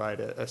to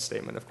provide a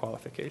statement of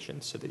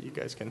qualifications so that you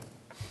guys can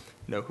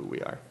know who we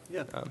are.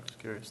 Yeah, just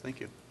curious. Thank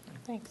you.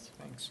 Thanks.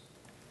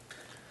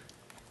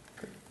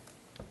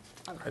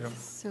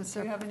 Do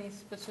you have any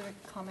specific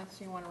comments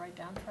you want to write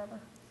down, Trevor?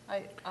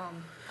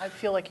 I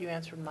feel like you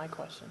answered my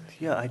questions.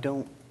 Yeah, I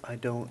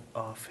don't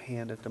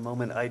offhand at the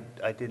moment. I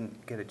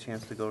didn't get a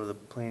chance to go to the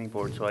planning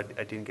board, so I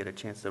didn't get a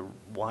chance to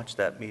watch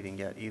that meeting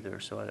yet either.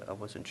 So I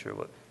wasn't sure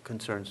what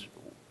concerns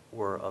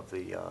were of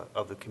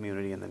the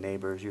community and the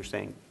neighbors. You're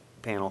saying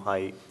panel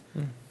height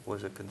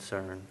was a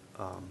concern.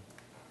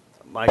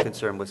 My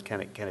concern was can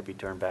it be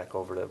turned back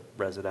over to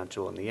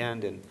residential in the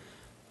end, and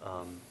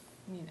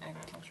You mean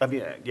agriculture? I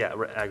mean, yeah,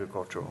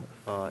 agricultural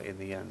in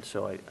the end.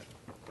 So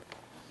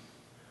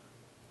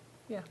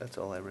that's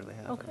all I really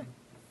have. Okay.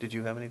 Did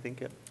you have anything,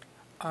 Kip?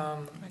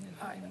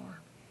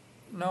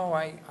 No,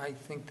 I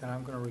think that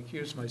I'm going to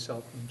recuse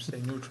myself and stay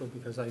neutral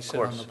because I sit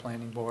on the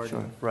planning board. Sure.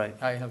 And Right.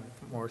 I have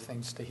more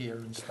things to hear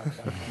and stuff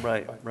like that.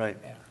 Right, But, right.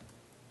 yeah.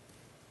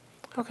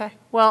 Okay,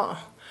 well,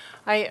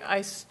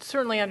 I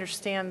certainly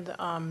understand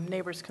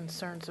neighbors'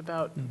 concerns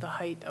about the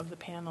height of the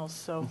panels,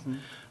 so,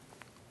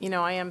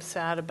 I am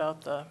sad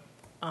about the,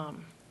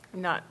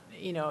 not,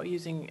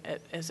 using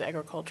it as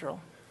agricultural,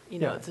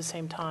 at the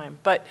same time.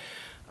 But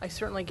I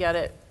certainly get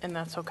it, and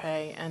that's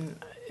okay, and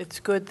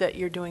it's good that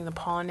you're doing the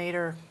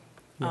pollinator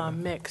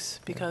mix,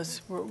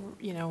 because we're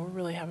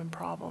really having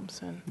problems,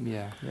 and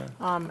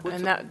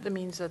and that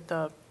means that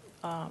the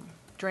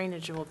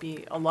drainage will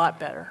be a lot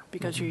better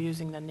because you're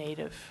using the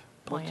native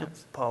plants.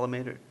 What's a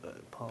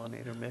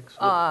pollinator mix?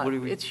 What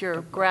do we It's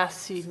your grass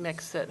seed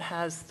mix that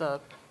has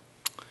the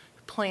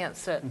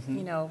plants that,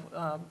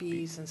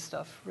 bees and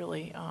stuff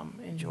really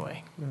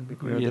enjoy.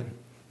 Yeah.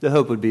 The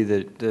hope would be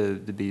that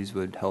the bees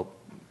would help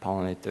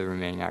pollinate the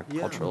remaining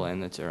agricultural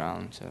land that's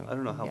around. So I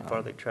don't know how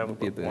far they travel, Would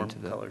be a but boon warm to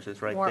the- colors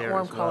is right Warm there as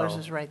well. colors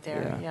is right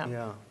there, Yeah.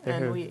 yeah. Yeah.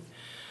 And we,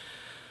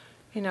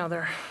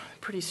 they're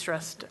pretty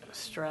stressed.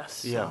 Yeah,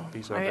 so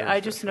bees are I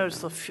very just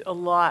stressed noticed a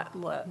lot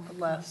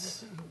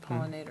less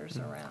pollinators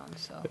around,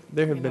 so.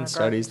 There have in been our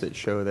studies gardens. that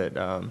show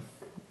that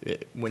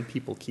when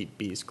people keep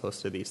bees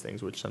close to these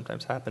things, which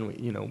sometimes happen,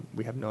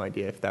 we have no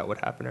idea if that would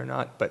happen or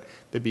not, but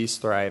the bees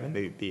thrive, and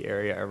the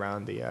area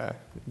around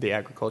the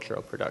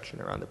agricultural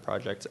production around the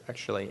project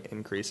actually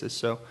increases.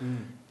 So,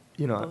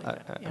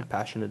 I'm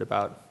passionate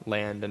about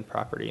land and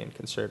property and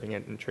conserving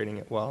it and treating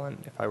it well. And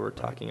if I were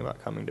talking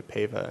about coming to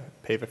pave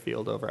a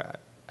field over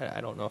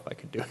I don't know if I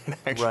could do it,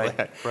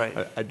 actually.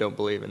 Right. I don't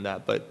believe in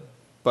that, but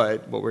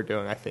what we're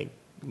doing, I think,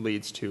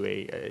 leads to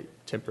a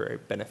temporary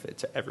benefit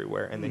to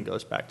everywhere, and then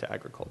goes back to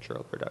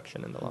agricultural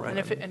production in the long run.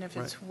 And if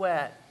it's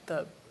wet,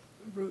 the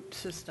root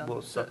system.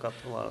 We'll suck up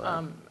a lot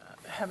of that.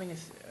 Having a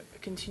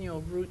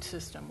continual root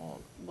system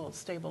will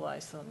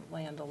stabilize the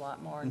land a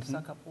lot more and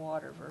suck up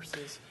water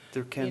versus,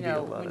 There can you be a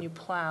know, lot when of- you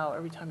plow,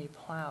 every time you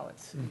plow,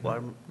 it's, Well,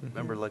 I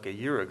remember like a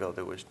year ago,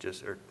 there was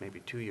just, or maybe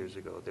 2 years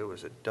ago, there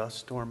was a dust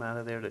storm out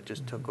of there that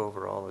just took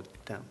over all of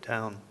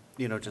downtown,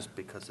 you know, just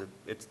because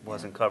it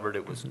wasn't covered,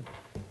 it was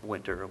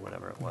winter or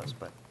whatever it was,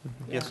 but,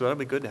 yeah, so that'd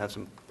be good to have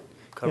some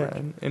coverage.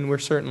 Yeah, and we're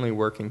certainly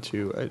working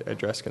to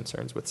address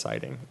concerns with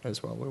siting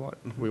as well.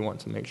 We want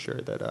to make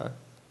sure that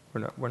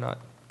we're not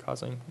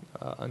causing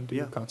undue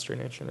Yeah.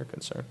 consternation or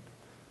concern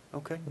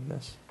Okay. in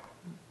this.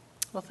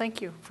 well,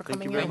 thank you for Thank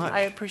you coming very in. much.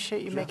 I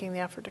appreciate you Yeah. making the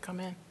effort to come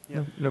in.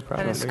 Yeah. No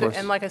problem. And it's Of good, course.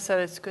 and like I said,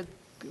 it's good,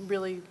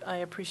 really, I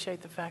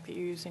appreciate the fact that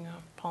you're using a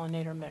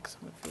pollinator mix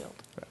in the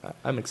field.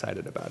 I'm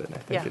excited about it. I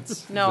think Yeah,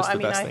 it's no, just I the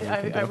mean, best thing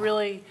we can I do.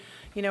 really,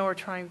 you know, we're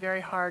trying very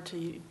hard to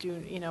do,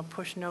 you know,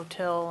 push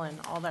no-till and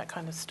all that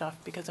kind of stuff,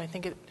 because I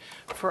think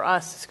for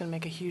us, it's going to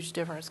make a huge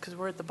difference, because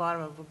we're at the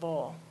bottom of a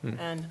bowl,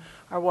 and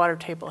our water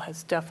table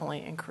has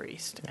definitely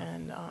increased,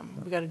 and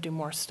we got to do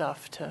more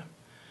stuff to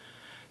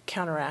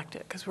counteract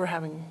it, because we're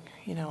having,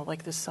 you know,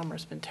 like this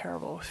summer's been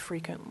terrible with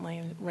frequent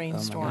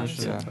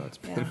rainstorms. Yeah, and- it's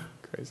yeah. been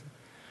crazy.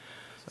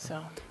 So,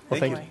 Well,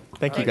 thank you. anyway.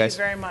 Thank you, guys.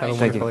 very much. Have a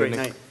Thank you. wonderful Great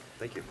evening. night.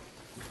 Thank you.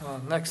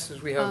 Next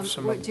is we have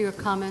some. Do you have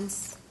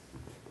comments?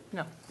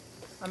 No,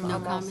 I'm No all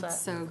comments, set.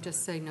 so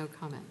just say no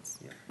comments.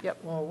 Yep.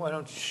 Well, why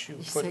don't you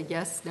You put, say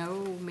yes,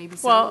 no, maybe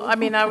so? Well, I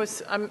mean,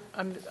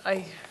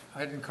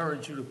 I'd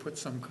encourage you to put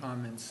some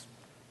comments,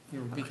 you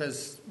know,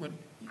 because when,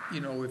 you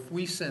know, if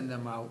we send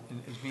them out,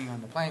 and as being on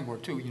the planning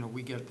board too, you know,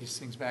 we get these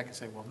things back and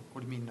say, well,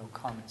 what do you mean no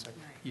comments? Do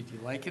you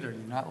like it or do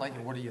you not like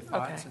it? What are your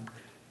thoughts? Okay. And,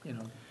 you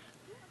know,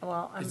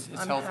 well, I'm it's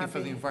I'm healthy for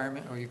the happy.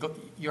 environment, or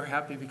you're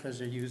happy because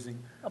they're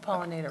using A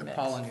pollinator a mix.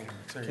 pollinator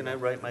mix. There you Can go. I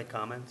write my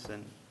comments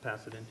and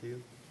pass it in to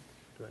you?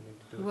 Do I need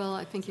to do it? Well,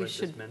 I think you right this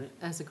should, minute?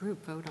 as a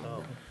group, vote on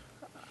Oh.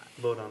 that.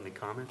 Vote on the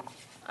comment?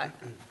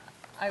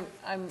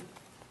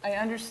 I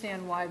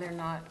understand why they're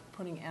not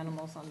putting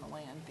animals on the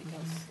land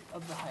because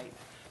of the height,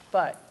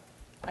 but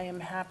I am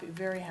happy,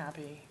 very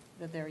happy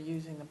that they're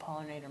using the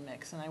pollinator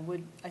mix, and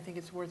I think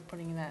it's worth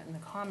putting that in the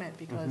comment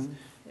because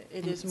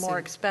it is So more you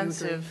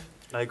expensive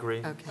I agree.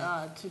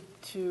 Okay.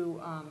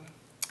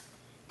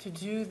 to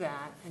do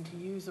that and to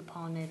use a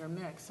pollinator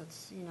mix.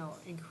 That's, you know,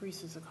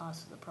 increases the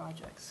cost of the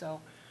project.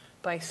 So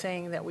by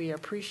saying that we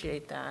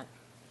appreciate that,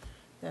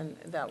 then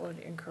that would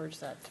encourage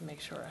that to make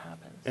sure it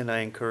happens. And I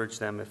encourage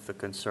them, if the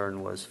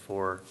concern was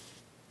for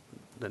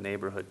the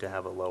neighborhood to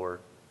have a lower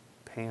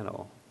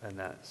panel, and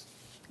that's,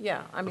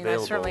 Yeah, I mean, I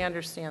certainly available.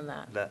 understand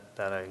that.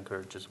 that I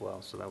encourage as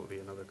well, so that would be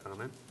another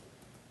comment.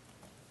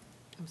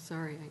 I'm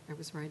sorry, I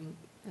was writing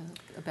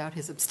about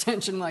his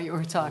abstention while you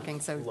were talking,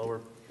 so.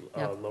 Lower,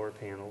 Yeah. lower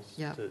panels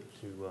Yeah. to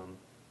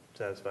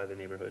satisfy the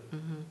neighborhood.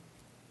 Mhm.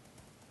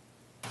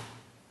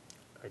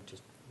 I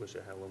just wish I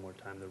had a little more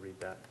time to read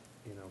that,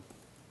 you know,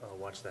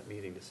 watch that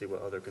meeting to see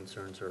what other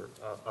concerns are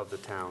of the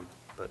town,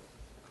 but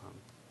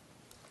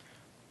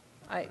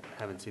I,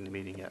 haven't seen the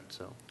meeting yet,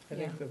 so. I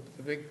think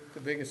the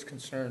biggest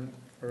concern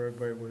for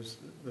everybody was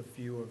the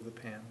view of the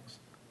panels.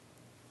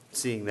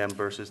 Seeing them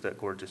versus that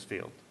gorgeous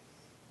field.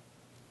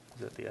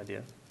 Is that the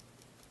idea?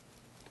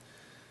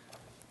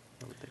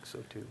 I would think so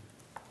too,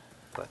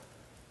 but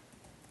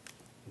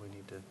we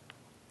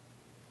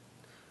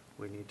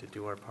need to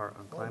do our part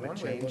on climate One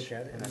way to change, look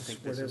at it and I is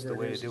think this is the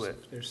whatever way it to is, do it.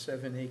 if there's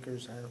 7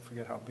 acres, I don't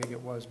forget how big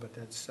it was, but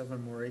that's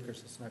 7 more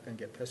acres, it's not going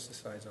to get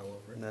pesticides all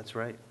over And it. that's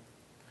right.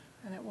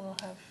 and it will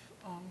have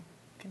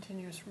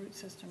continuous root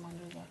system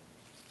under the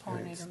And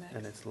pollinator it's- mix.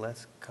 And it's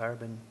less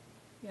carbon.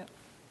 Yep.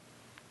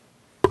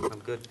 I'm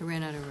good. I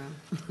ran out of room.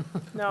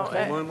 No,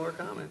 One more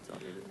comments. I'll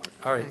give you more.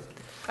 All right.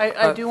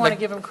 I do want to like-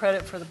 give him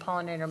credit for the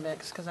pollinator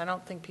mix, because I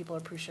don't think people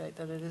appreciate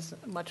that it is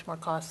much more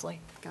costly.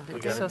 Got We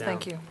it. got So it down.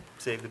 thank you.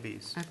 Save the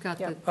bees. I've got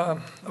the Yep.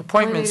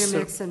 Appointments pollinator to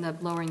mix and the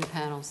lowering the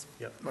panels.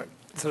 Yep.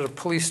 the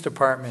police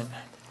department.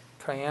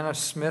 Kiana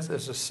Smith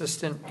is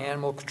Assistant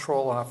Animal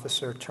Control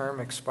Officer, term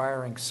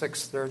expiring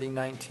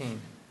 6/30/19.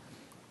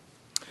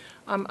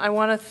 I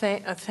want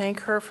to thank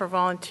her for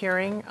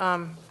volunteering.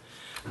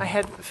 I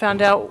had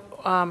found out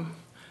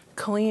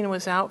Colleen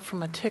was out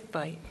from a tick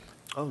bite.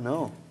 Oh,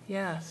 no.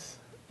 Yes,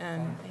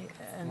 and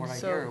From what I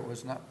hear, it so,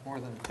 was not more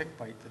than a tick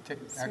bite. The tick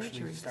actually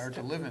Surgery. started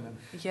to live in him.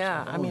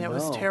 yeah, I mean, it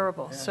was no.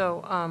 terrible. Yeah.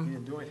 So He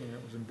didn't do anything,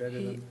 it was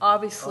embedded he in.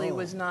 obviously Oh,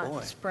 was not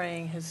boy.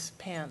 spraying his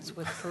pants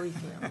with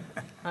perithene.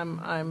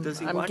 I'm Does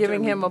he I'm watch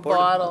giving our him a report?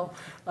 bottle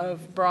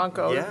of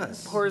Bronco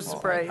Yes. horse Well,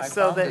 spray I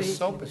so found that this he.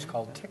 soap, it's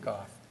called Tick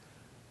Off,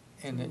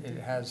 and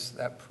it has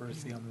that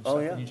perfume and Oh,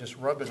 stuff, yeah. and you just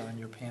rub it on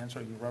your pants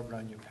or you rub it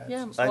on your pets.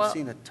 Yeah. and stuff. Well- I've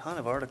seen a ton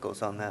of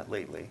articles on that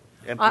lately.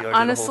 MPR did a whole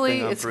Honestly,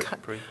 thing on it's,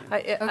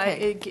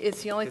 Okay.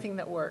 it's the only thing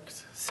that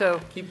works, so.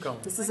 Keep going.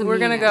 This is a We're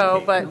going to meeting.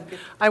 go, but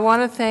I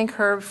want to thank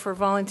Herb for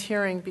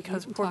volunteering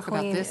because We can poor talk about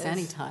Colleen this is.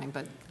 anytime,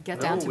 but get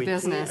No, down to we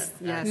business.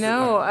 can't. Yes.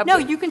 No, No,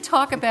 you can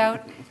talk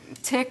about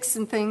ticks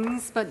and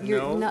things, but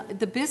you're No. not,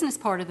 the business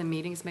part of the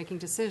meeting is making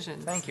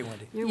decisions. Thank you,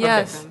 Wendy. You're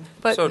Yes, welcome.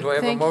 but. So do I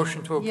have a thank-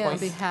 motion to On Yes.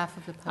 appoint? behalf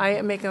of the I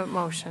public. make a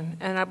motion,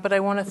 but I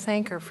want to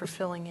thank her for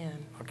filling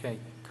in. Okay,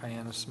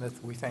 Kiana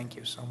Smith, we thank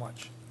you so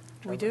much.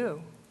 We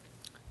do.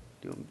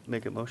 Do you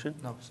make a motion?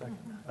 No, second.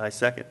 I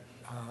second.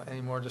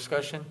 Any more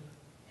discussion?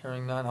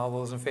 Hearing none, all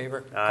those in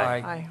favor?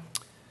 Aye. Aye.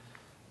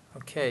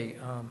 Okay,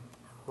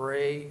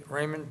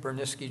 Raymond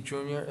Bernisky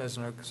Jr. as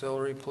an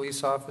auxiliary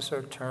police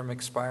officer, term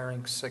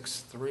expiring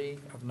 6/3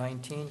 of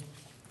 19.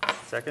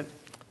 Second?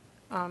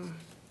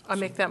 I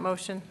make that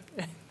motion,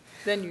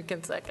 then you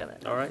can second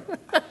it. All right.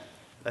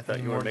 I thought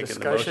Any you were more making the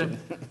discussion?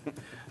 motion.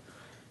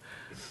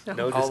 No.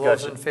 No All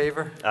those in discussion.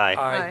 favor? Aye.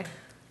 Aye.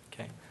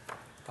 Okay.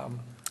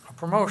 A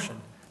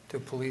promotion to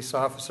police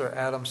officer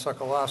Adam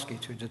Sokolowski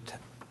to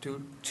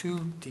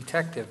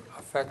detective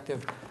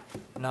effective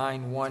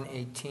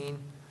 9/1/18,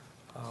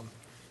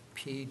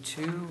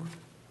 P2,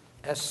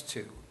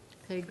 S2,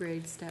 Pay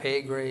grade step.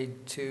 pay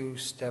grade 2,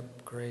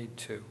 step grade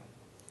 2.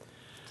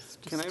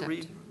 Just Can I step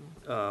read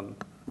two.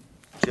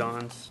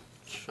 John's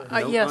Sure.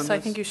 note on Yes, I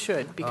this? think you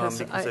should,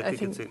 because I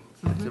think.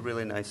 it's a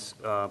really nice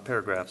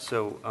paragraph.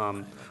 So,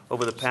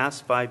 over the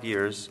past 5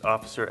 years,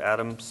 Officer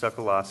Adam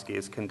Sokolowski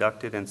has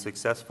conducted and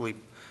successfully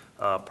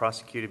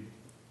prosecuted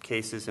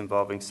cases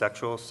involving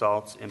sexual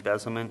assaults,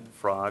 embezzlement,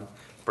 fraud,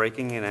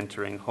 breaking and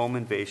entering, home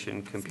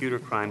invasion, computer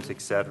crimes,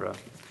 etc.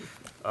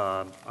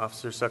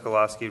 Officer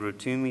Sokolowski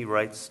routinely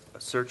writes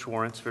search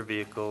warrants for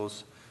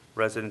vehicles,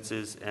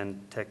 residences,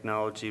 and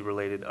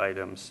technology-related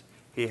items.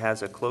 He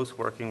has a close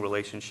working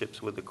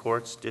relationships with the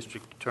courts,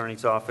 district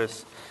attorney's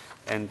office,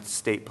 and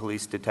state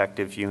police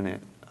detective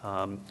unit.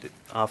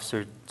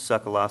 Officer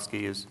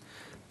Sokolowski is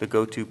the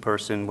go-to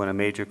person when a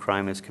major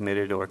crime is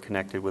committed or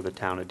connected with the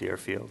town of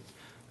Deerfield.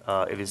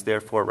 It is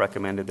therefore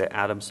recommended that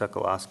Adam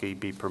Sokolowski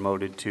be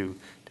promoted to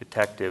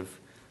detective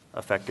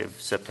effective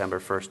September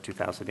 1st,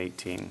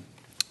 2018.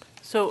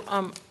 So,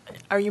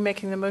 are you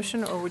making the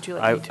motion, or would you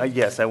like me to?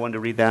 Yes, I wanted to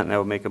read that, and I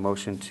will make a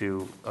motion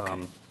to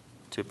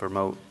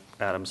promote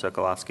Adam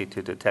Sokolowski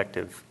to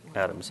Detective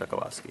Adam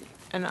Sokolowski.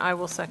 And I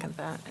will second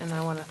that, and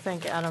I want to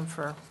thank Adam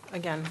for,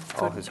 again,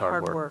 All good, his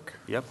hard work.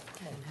 Yep,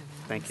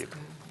 thank you.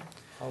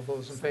 All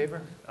those in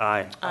favor?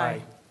 Aye.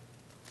 Aye.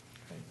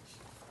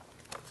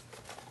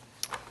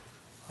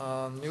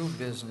 New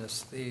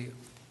business, the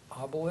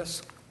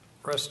obelisk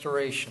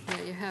restoration.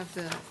 Yeah, you have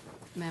the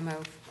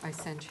memo I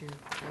sent you,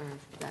 or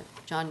that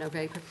John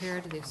Nove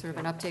prepared, there's sort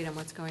of an update on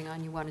what's going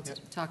on. You wanted to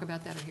talk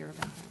about that or hear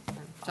about that?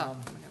 Or talk,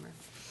 whatever.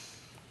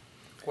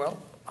 Well,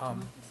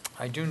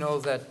 I do know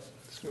that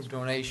through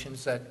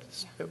donations that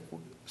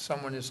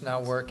someone is now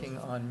working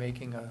on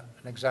making an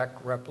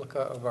exact replica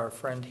of our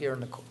friend here in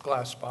the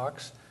glass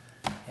box.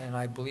 And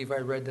I believe I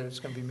read that it's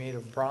going to be made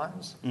of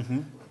bronze.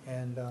 Mm-hmm.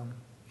 And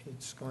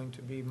it's going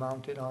to be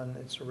mounted on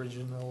its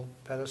original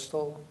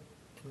pedestal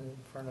in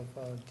front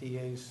of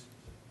DA's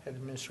head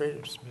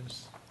administrator's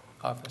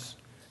office.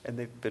 And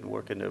they've been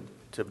working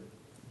to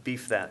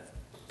beef that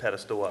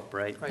pedestal up,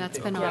 right? Right, That's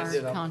they been cleaned our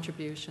it up.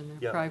 contribution,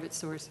 the Yeah. private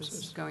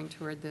sources going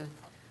toward the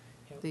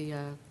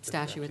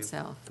statue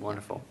itself.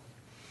 Wonderful.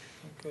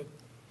 Good.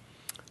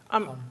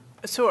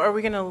 So are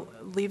we going to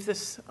leave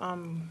this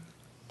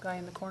guy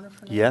in the corner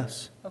for now?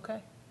 Yes.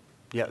 Okay.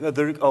 Yeah,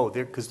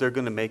 because they're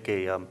going to make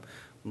a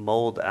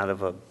mold out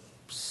of a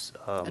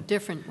A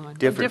different one.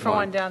 Different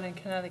one down in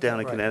Connecticut. down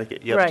in Right.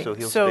 Connecticut. Yep, Right. so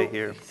he'll stay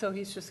here. So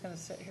he's just going to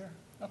sit here?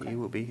 Okay. He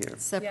will be here.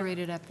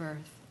 Separated at birth.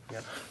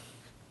 Yep.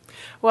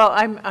 Well,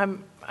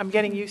 I'm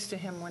getting used to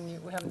him when you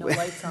have no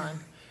lights on.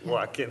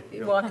 Walking.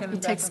 Walking He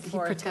back takes- and he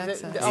forth. 'Cause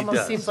protects It us. He almost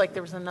does. seems like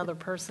there was another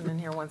person in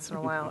here once in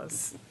a while.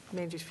 It's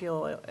made you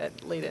feel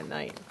late at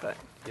night, but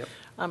Yep.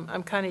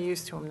 I'm kind of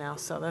used to him now,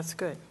 so that's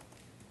good.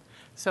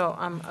 So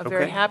I'm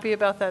very Okay. happy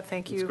about that.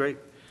 Thank you. That's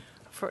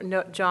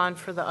great. John,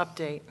 for the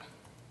update.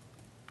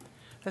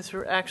 That's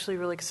actually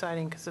really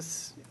exciting because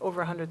it's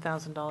over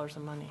 $100,000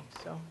 of money,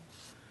 so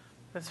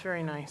that's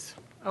very nice.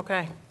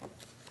 Okay.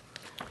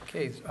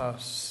 Okay,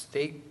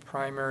 state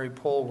primary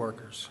poll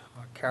workers,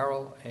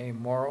 Carol A.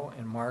 Morrow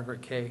and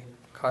Margaret K.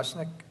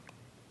 Kosnick.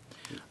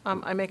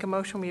 I make a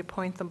motion, we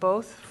appoint them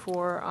both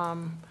for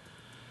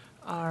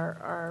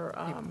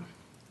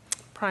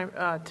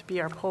to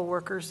be our poll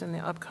workers in the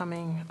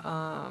upcoming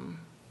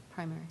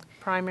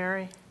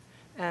primary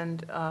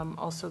and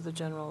also the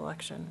general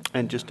election.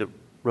 And just a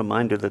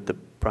reminder that the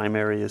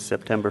primary is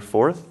September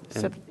 4th.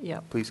 And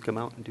Yep. please come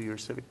out and do your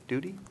civic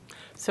duty.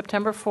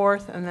 September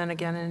 4th and then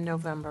again in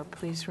November.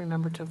 Please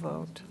remember to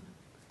vote.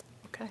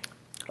 Okay.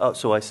 Oh,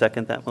 so I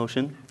second that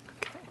motion.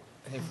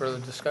 Any further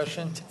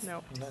discussion?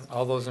 No.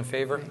 All those in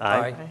favor?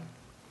 Aye. Okay.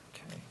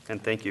 Okay.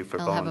 And thank you for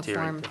I'll have a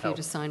volunteering form to for you help.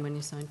 to sign when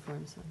you sign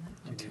forms on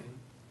that.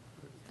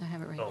 I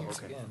have it right here. Oh, Once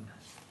okay. again,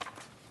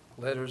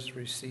 letters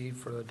received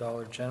for the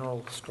Dollar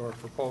General store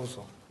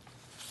proposal.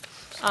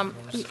 The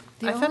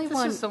I thought only this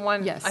one- is the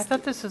one, yes. I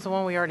thought this is the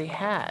one we already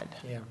had,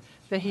 Yeah.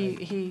 that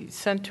he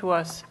sent to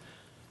us.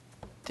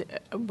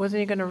 Wasn't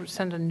he going to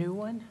send a new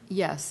one?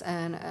 Yes,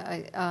 and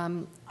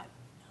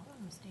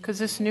Because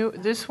this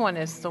one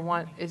is the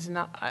one, is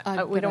not, we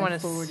but don't I want to.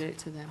 forwarded it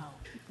to them.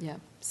 Yeah,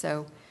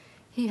 so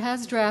he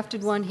has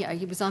drafted one.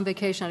 He was on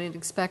vacation. I didn't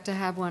expect to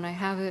have one. I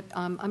have it.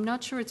 I'm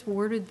not sure it's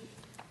worded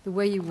the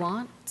way you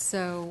want,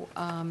 so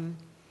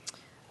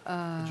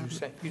Did you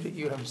send,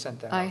 you haven't sent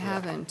that out I yet.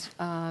 haven't.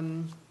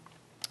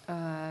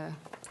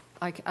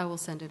 I will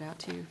send it out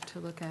to you to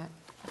look at.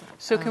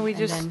 So can we And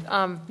just,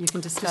 then you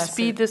can to discuss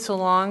speed it. this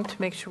along,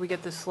 to make sure we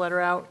get this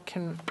letter out,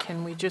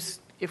 can we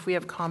just, if we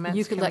have comments?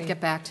 You could can we get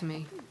back to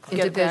me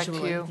get back to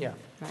individually. you? Yeah,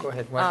 Right. go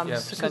ahead. Yeah,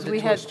 so 'cause send we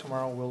it to us had-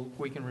 tomorrow.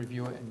 We can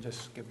review it and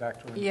just get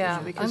back to it. Yeah,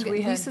 because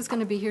we had, Lisa's going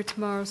to be here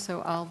tomorrow,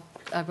 so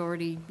I've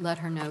already let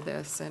her know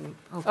this, and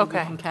hopefully we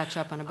Okay. can catch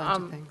up on a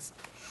bunch of things.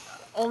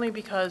 only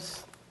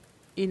because,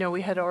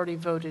 we had already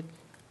voted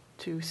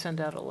to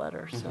send out a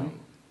letter, so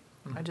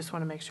I just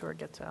want to make sure it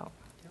gets out.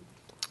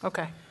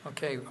 Okay.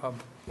 Okay,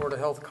 Board of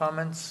Health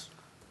comments?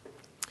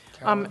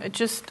 Carolyn?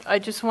 I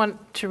just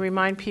want to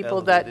remind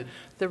people that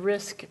the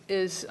risk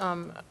is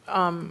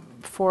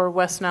for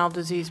West Nile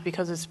disease,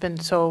 because it's been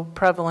so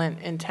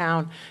prevalent in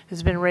town,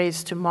 has been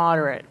raised to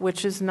moderate,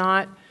 which is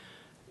not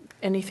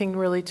anything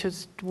really to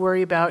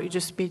worry about. You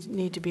just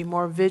need to be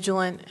more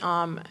vigilant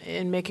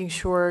in making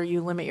sure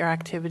you limit your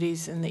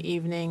activities in the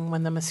evening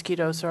when the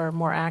mosquitoes are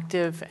more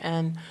active,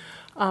 and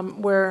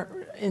wear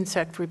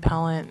insect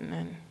repellent,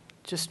 and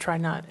just try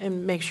not,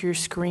 and make sure your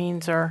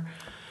screens are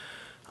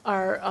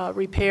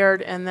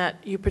repaired, and that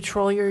you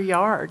patrol your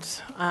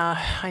yards.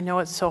 I know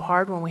it's so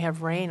hard when we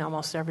have rain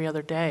almost every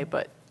other day,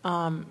 but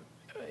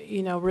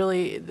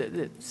really,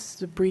 it's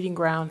the breeding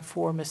ground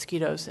for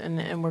mosquitoes,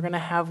 and we're going to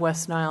have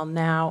West Nile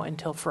now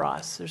until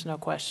frost. There's no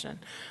question.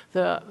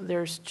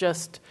 There's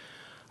just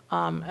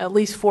at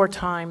least 4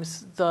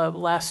 times the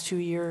last 2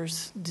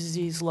 years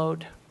disease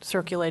load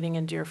circulating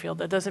in Deerfield.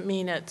 That doesn't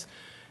mean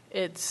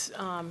it's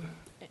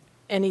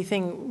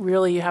anything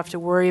really you have to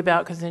worry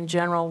about, because in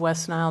general,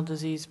 West Nile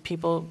disease,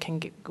 people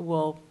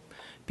will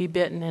be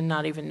bitten and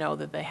not even know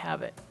that they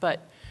have it.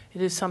 But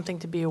it is something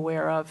to be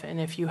aware of,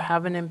 and if you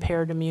have an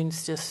impaired immune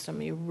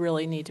system, you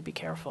really need to be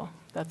careful.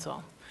 That's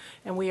all.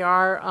 And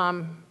we're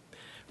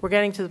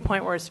getting to the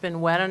point where it's been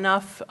wet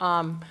enough.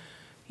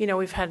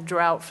 We've had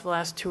drought for the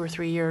last 2 or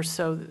 3 years,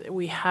 so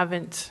we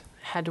haven't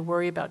had to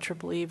worry about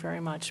triple E very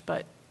much,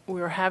 but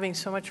we're having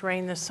so much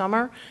rain this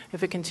summer.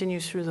 If it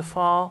continues through the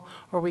fall,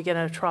 or we get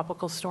a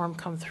tropical storm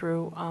come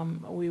through,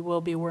 we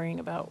will be worrying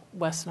about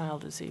West Nile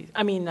disease.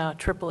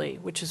 Triple E,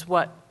 which is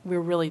what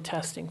we're really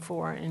testing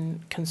for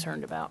and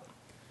concerned about.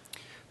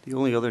 The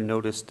only other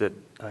notice that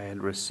I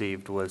had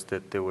received was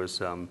that there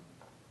was a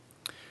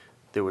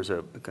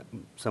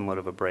somewhat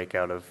of a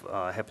breakout of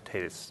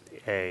hepatitis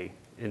A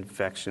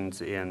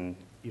infections in,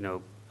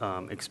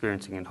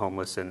 experiencing in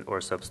homeless or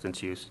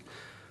substance use.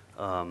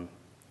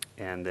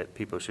 And that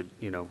people should,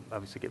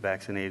 obviously get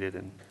vaccinated,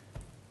 and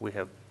we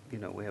have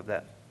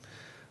that.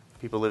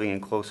 People living in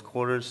close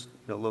quarters,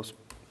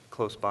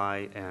 close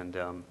by, and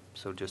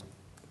so just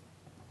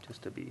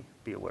to be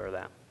aware of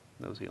that.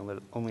 That was the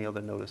only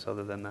other notice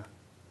other than that.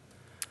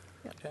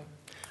 Okay.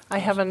 I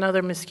have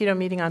another mosquito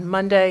meeting on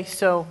Monday,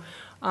 so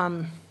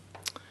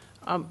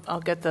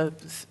I'll get the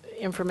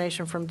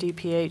information from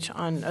DPH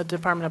on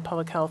Department of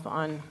Public Health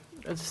on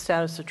the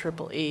status of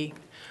triple E.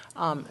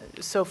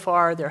 So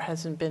far, there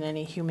hasn't been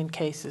any human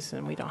cases,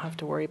 and we don't have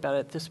to worry about it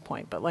at this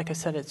point. But like I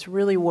said, it's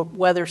really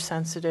weather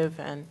sensitive,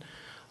 and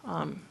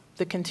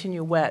the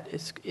continued wet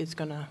is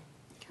going to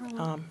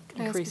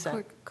increase that.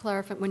 Quick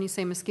clarify, when you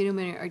say mosquito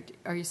meeting,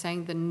 are you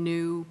saying the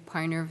new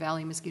Pioneer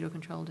Valley Mosquito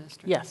Control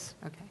District? Yes.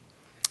 Okay.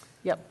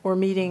 Yep, we're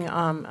meeting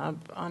on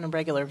a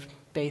regular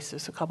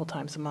basis, a couple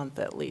times a month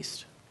at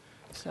least.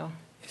 So,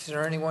 Is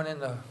there anyone in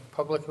the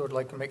public who would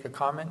like to make a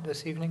comment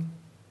this evening?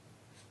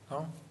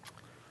 No?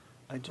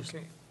 I just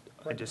Okay.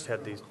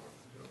 had these.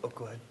 Oh,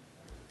 go ahead.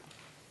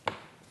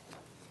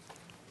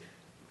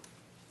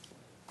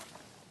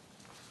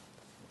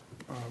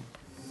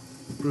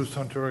 Bruce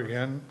Hunter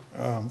again.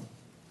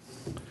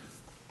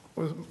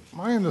 Was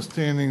my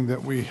understanding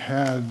that we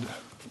had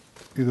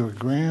either a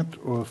grant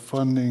or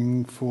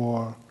funding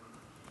for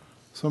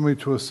somebody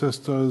to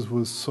assist us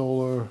with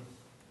solar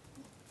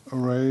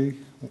array?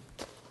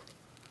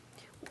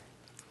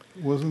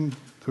 Wasn't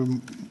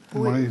the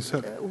money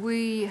set?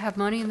 We have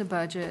money in the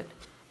budget,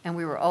 and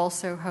we were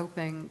also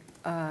hoping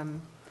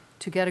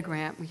to get a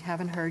grant. We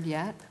haven't heard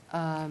yet.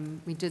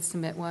 We did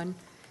submit one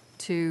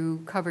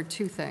to cover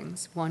 2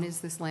 things. One is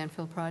this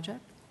landfill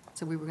project,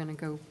 so we were going to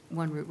go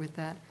one route with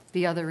that.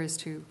 The other is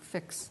to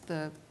fix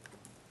the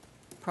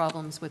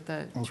problems with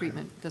the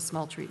treatment, the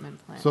small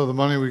treatment plant. So the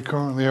money we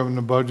currently have in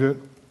the budget?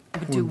 We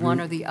could do would one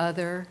be- or the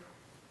other,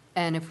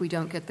 and if we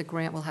don't get the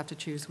grant, we'll have to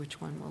choose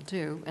which one we'll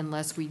do,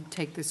 unless we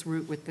take this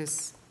route with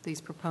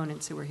these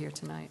proponents who are here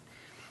tonight.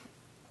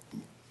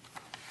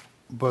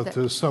 But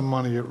there's some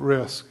money at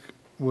risk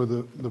with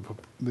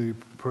the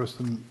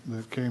person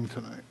that came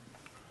tonight.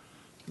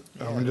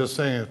 I'm just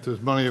saying, if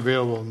there's money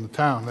available in the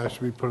town, that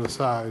should be put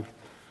aside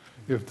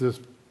if this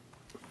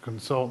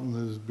consultant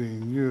is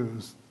being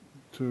used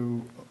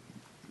to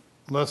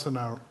lessen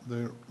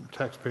the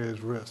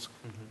taxpayers' risk,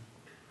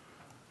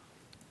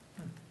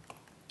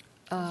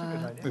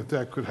 if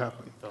that could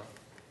happen.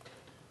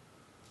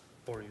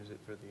 Or use it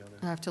for the other.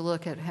 I have to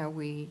look at how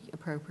we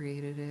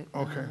appropriated it.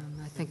 Okay.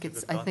 I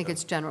think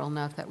it's general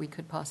enough that we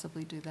could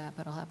possibly do that,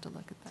 but I'll have to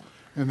look at that.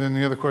 And then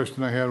the other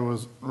question I had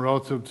was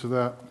relative to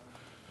that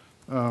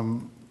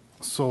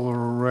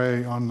solar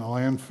array on the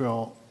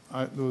landfill.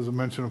 There was a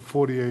mention of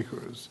 40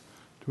 acres.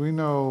 Do we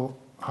know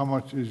how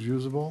much is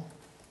usable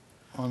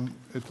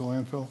at the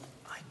landfill?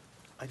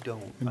 I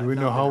don't. And do we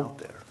know how?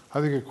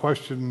 I think a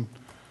question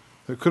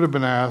that could have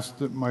been asked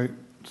that might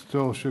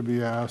still should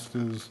be asked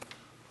is,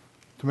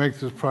 to make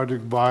this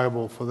project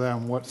viable for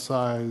them, what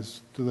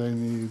size do they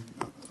need,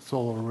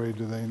 solar array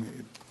do they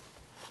need?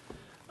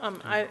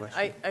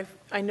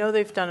 I know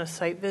they've done a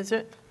site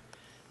visit,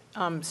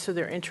 so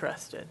they're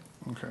interested.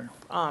 Okay.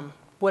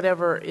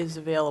 Whatever is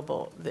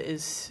available that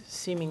is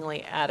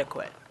seemingly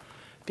adequate,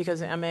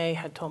 because MA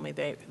had told me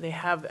they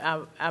have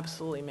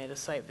absolutely made a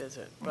site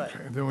visit, but.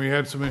 Okay. Then we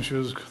had some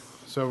issues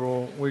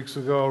several weeks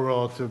ago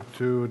relative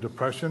to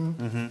depression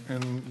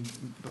and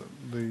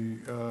the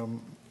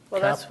Well,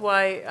 cap. that's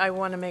why I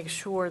want to make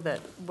sure that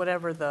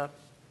whatever the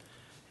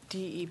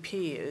DEP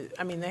is,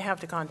 I mean, they have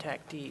to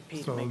contact DEP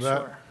to So make that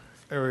sure.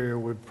 area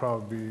would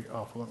probably be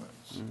off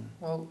limits.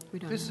 Well, We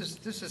don't this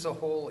is a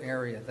whole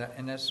area that,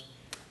 and this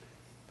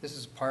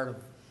is part of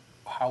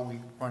how we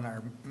run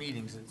our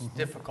meetings. It's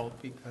difficult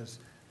because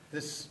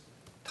this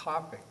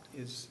topic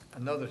is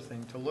another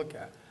thing to look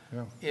at.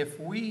 Yeah. If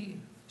we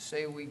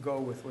say we go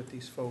with what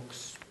these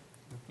folks,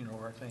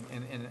 are saying,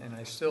 and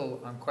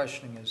I'm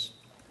questioning is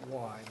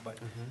why, but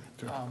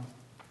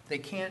they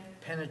can't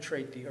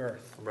penetrate the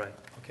earth. Right.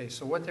 Okay,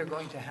 so what they're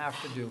going to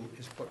have to do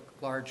is put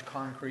large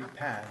concrete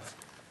pads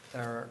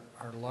that are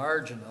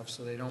large enough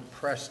so they don't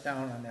press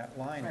down on that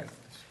liner.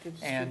 To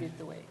And distribute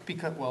the weight.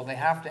 because, well, they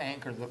have to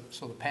anchor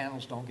so the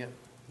panels don't get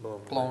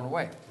blown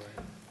away.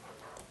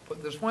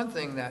 But there's one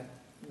thing that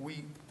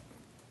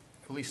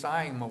at least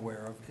I am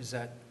aware of, is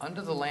that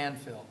under the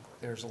landfill,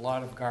 there's a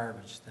lot of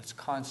garbage that's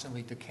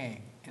constantly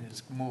decaying and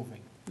it's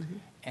moving.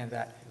 And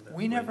that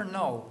we never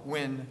know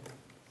when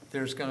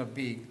there's going to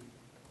be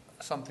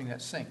something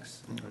that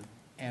sinks.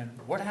 And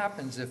what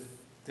happens if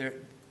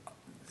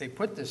they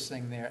put this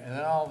thing there and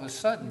then all of a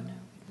sudden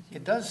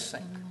it does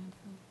sink?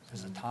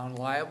 Is the town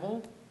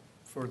liable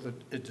for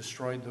it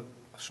destroyed the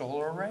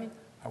solar array?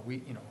 Are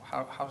we,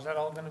 how's that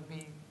all going to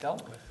be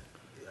dealt with?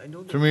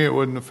 To me, it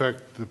wouldn't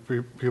affect the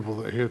people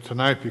that are here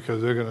tonight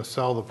because they're going to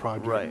sell the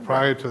project. Right.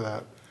 Prior to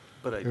that,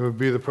 But it would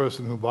be the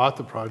person who bought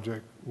the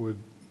project would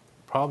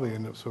probably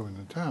end up suing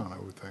the town, I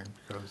would think,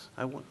 because.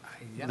 I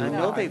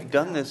know they've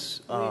done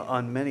this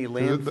on many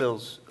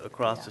landfills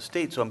across the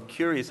state, so I'm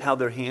curious how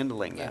they're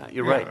handling that.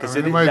 You're right, because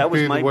It might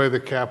be the way the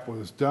cap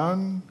was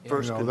done.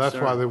 first That's why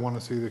concern. they want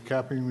to see the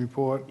capping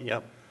report.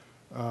 Yep.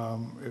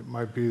 It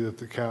might be that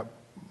the cap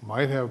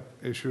might have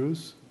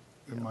issues.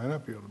 It might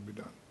not be able to be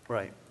done.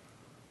 Right.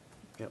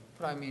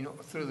 But I mean,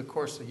 through the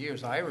course of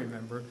years, I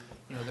remember,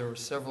 there were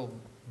several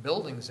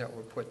buildings that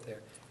were put there,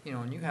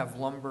 and you have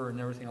lumber and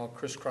everything all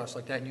crisscrossed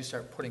like that, and you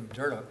start putting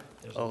dirt up,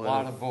 there's a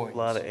lot of voids. A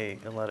lot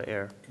of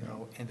air.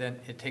 And then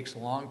it takes a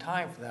long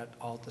time for that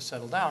all to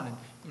settle down,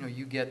 and,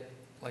 you get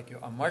like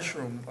a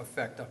mushroom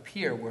effect up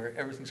here where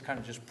everything's kind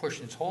of just pushed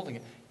and it's holding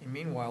it, and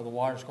meanwhile, the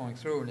water's going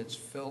through and it's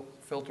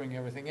filtering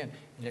everything in,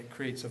 and it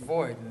creates a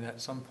void, and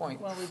at some point.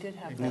 Well, we did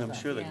have And that. I'm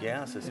sure the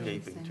gas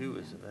escaping too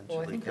is Well, I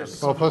eventually think there's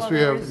coming. Well, plus we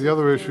have, the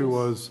other issue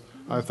was,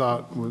 I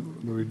thought,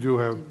 we do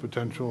have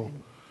potential,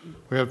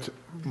 we have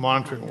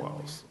monitoring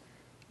wells.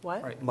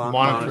 What? Right.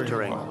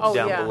 Monitoring Oh,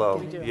 down yeah, below.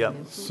 we do.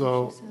 Yep.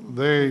 So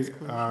they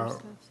are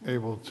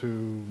able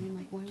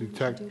to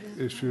detect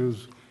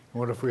issues.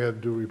 What if we had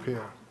to do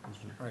repair?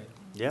 Right.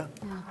 Yeah.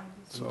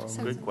 So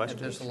Good question.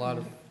 There's a lot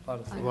of a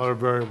things. lot of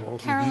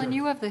variables. Carolyn,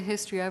 you have the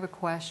history, I have a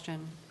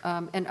question,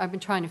 and I've been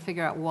trying to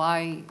figure out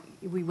why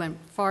we went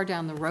far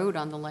down the road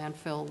on the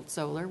landfill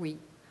solar. We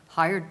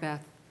hired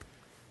Beth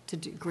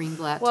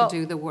Greenblatt Well- to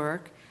do the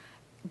work.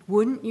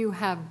 Wouldn't you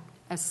have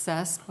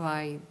assessed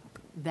by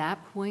that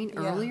point,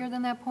 Yeah. earlier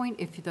than that point,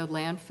 if the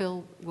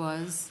landfill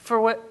was? For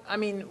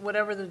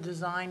whatever the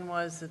design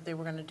was that they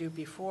were going to do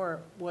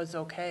before was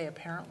okay,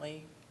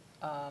 apparently.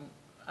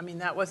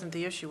 That wasn't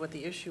the issue. What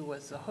the issue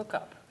was the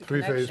hookup, the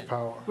Three-phase connection.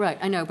 power. Right,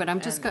 I know, but I'm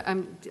just,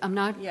 And- I'm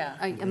not, Yeah.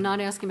 I'm not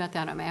asking about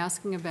that. I'm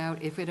asking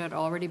about if it had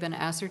already been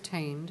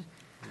ascertained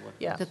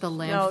Yeah. that the No,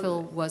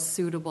 landfill was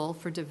suitable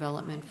for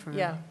development for.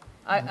 Yeah.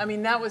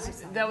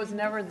 That was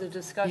never the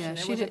discussion. Yeah, It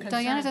she was a did,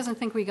 Diana concern. doesn't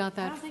think we got I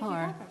that don't think you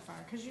far. got that far,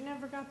 because you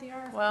never got the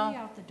RFP Well-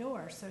 out the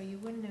door, so you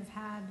wouldn't have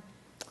had,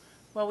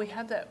 Well, we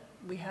had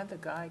the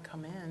guy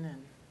come in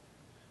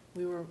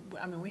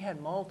and we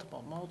had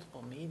multiple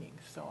meetings,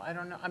 so I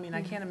don't know,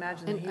 I can't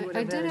imagine that he And would I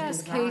have did had a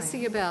ask design.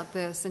 Casey about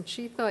this, and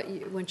she thought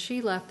when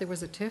she left, there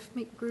was a TIF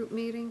group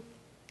meeting?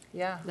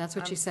 Yeah. That's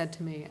what she I'm- said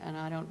to me,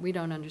 and we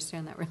don't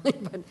understand that really,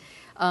 but,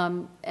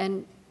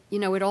 and, you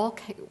know, it all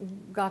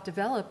got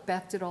developed,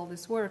 Beth did all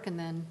this work, and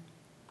then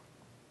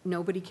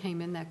nobody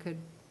came in that could,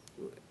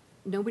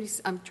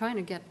 I'm trying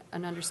to get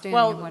an understanding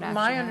Well, of what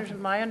actually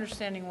happened. my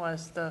understanding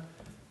was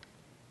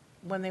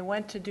when they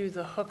went to do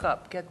the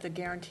hookup, get the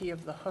guarantee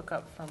of the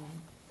hookup from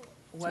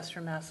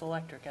Western Mass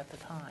Electric at the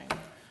time,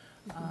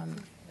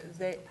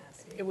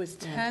 it was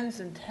tens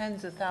and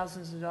tens of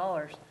thousands of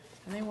dollars,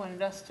 and they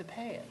wanted us to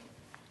pay it.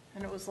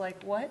 And it was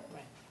like, what?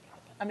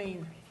 I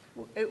mean,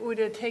 it would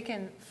have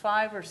taken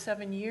 5 or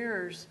 7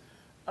 years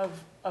of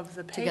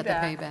the payback. To get the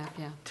payback,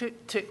 yeah.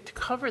 To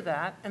cover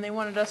that, and they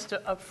wanted us to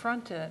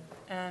upfront it,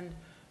 and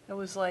it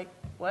was like,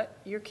 what?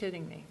 You're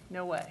kidding me.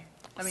 No way.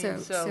 I mean,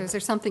 So is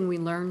there something we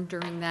learned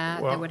during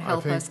that Well, that would I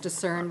help think- us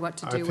discern what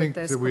to I do with think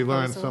this that we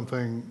learned proposal?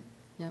 something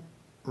Yep.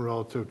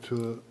 relative to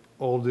the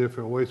old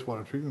Deerfield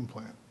wastewater treatment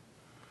plant.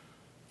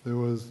 There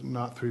was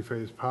not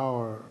three-phase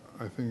power,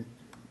 I think,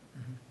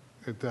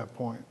 at that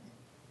point.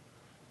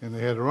 And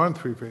they had to run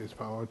three-phase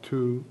power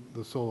to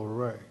the solar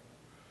array.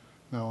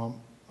 Now,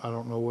 I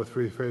don't know what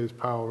three-phase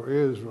power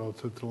is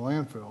relative to the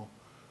landfill,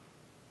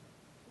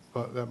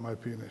 but that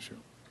might be an issue.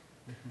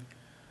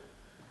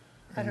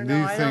 I don't And know.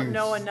 these I don't things,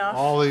 know enough.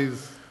 all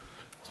these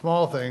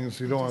small things,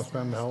 you don't want to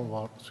spend a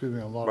lot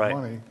of Right.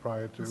 money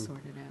prior to. Sort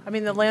it out. I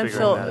mean, the Figuring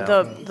landfill,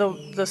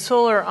 that the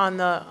solar on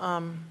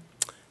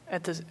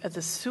at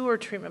the sewer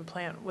treatment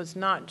plant was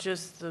not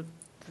just the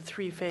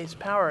three-phase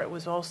power, it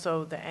was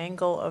also the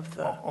angle of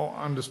the, Oh,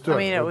 understood. I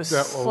mean, it But was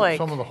that- like-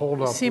 some of the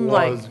holdup seemed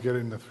like- was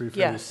getting the three-phase,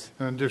 Yes.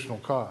 an additional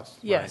cost.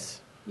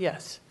 yes,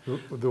 yes,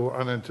 They were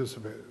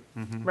unanticipated.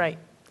 right.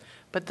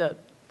 But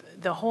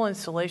the whole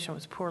installation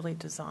was poorly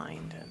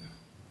designed,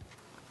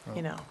 and,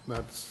 you know,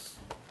 That's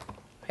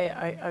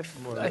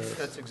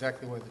That's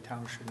exactly why the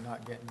town should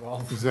not get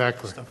involved with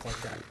Exactly. stuff like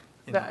that.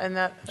 You know. and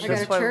that, I got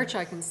that's a why. church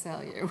I can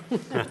sell you.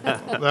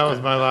 That was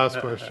my last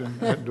question.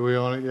 Do we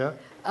own it yet?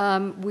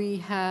 We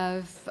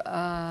have,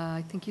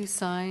 I think you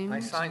signed. I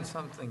signed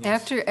something.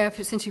 yes.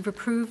 After, since you've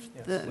approved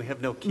We the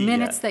have no key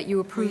minutes yet. that you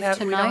We approved don't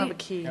have a tonight,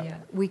 key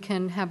yet. we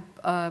can have,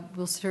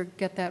 we'll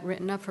get that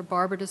written up for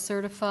Barbara to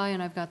certify,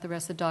 and I've got the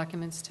rest of the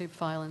documents to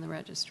file in the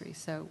registry.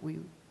 So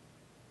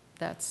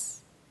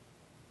that's,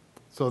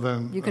 So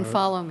then. you can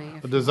follow me.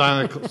 A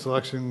design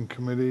selection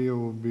committee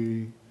will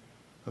be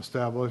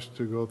established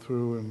to go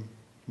through and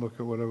look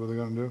at whatever they're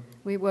going to do?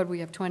 We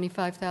have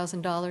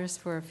 $25,000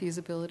 for a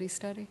feasibility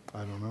study? I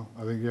don't know.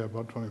 I think, yeah,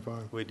 about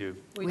 25. We do.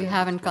 We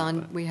haven't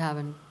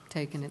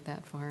taken it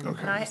that far. in the And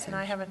I conversation.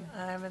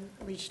 haven't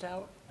reached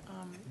out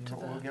You to know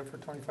what we'll the get for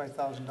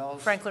 $25,000?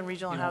 Franklin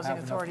Regional You don't Housing have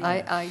enough Authority.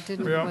 I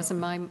didn't, Yeah.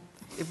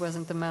 it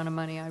wasn't the amount of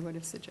money I would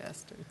have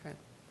suggested, but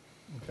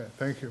Okay,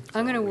 thank you.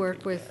 I'm going to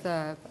work with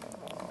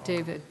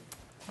David.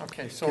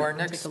 Okay, so our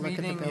next Take a look at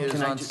the meeting bill. is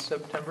Can I on just-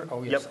 September,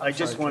 oh, yes. Yep, I'm I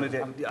just sorry, wanted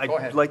Jim. to, Go I'd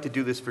ahead. like to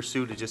do this for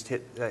Sue to just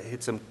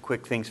hit some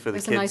quick things for the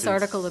kids. There's a nice and-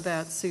 article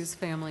about Sue's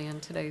family in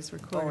today's Oh,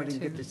 recorder, I didn't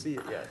get to too. see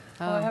it yet.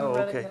 Oh, I haven't Oh,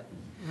 read it okay. yet.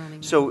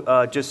 running.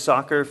 So just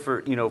soccer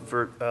for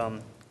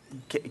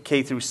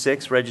K through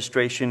 6,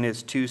 registration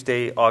is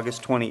Tuesday,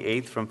 August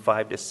 28th from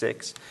 5 to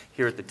 6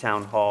 here at the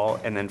Town Hall,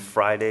 and then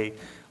Friday,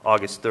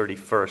 August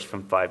 31st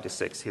from 5 to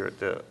 6 here at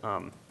the,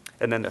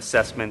 and then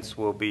assessments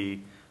will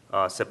be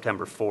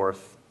September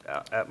 4th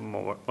at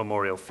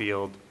Memorial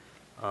Field.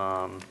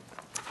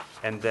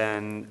 And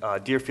then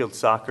Deerfield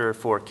Soccer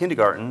for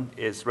kindergarten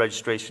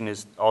registration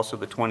is also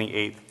the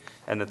 28th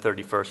and the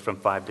 31st from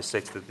 5 to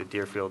 6 at the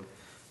Deerfield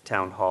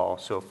Town Hall.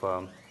 So if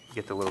you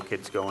get the little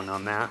kids going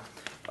on that.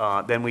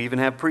 Then we even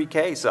have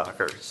pre-K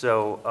soccer.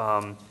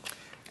 So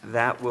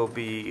that will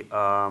be,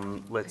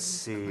 let's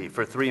see,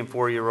 for 3 and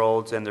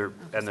 4-year-olds and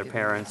their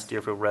parents,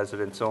 Deerfield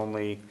residents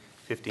only,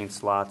 15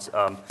 slots.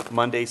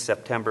 Monday,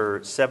 September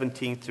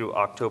 17th through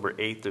October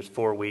 8th, there's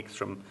 4 weeks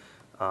from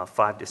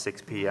 5 to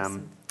 6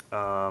 p.m.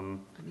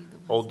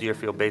 Old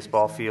Deerfield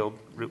Baseball Field,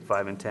 Route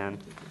 5 and 10.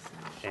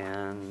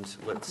 And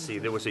let's see,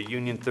 there was a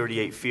Union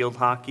 38 field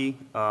hockey.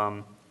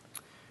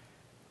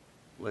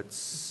 Let's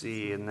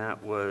see, and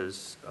that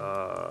was,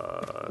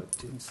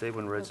 didn't say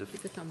when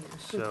Keep it on there.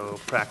 so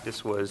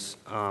practices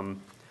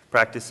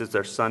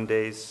are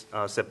Sundays,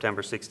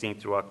 September 16th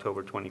through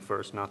October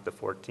 21st, not the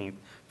 14th,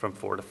 from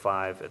 4 to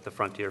 5 at the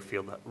Frontier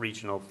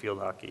Regional Field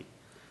Hockey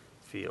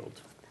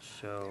Field.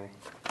 So,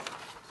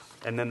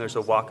 and then there's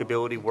a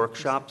walkability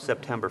workshop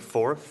September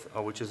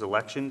 4th, which is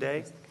Election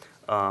Day.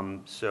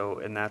 And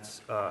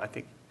that's, I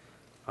think,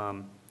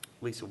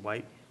 Lisa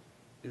White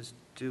is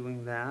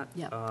doing that.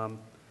 Yeah.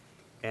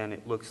 And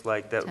it looks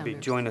like that would be,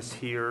 Town join us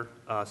here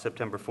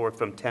September 4th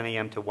from 10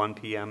 a.m. to 1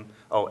 p.m.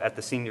 At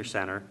the Senior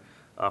Center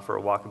for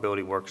a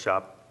walkability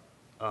workshop.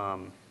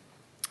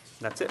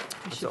 That's it. You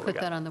That's should all I put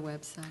got. that on the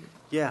website.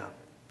 Yeah.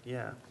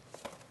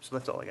 So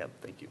that's all I got.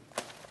 Thank you.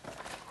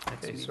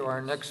 Okay, so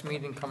our next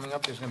meeting coming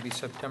up is going to be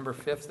September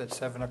 5th at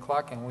 7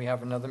 o'clock, and we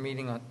have another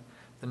meeting on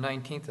the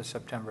 19th of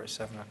September at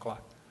 7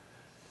 o'clock.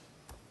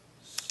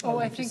 Oh,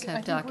 we I just think have we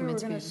were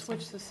documents going to for you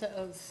to switch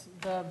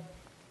the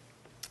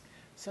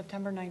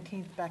September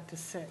 19th back to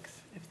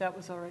 6, if that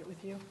was all right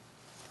with you?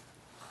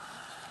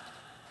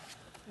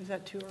 Is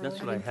that too early?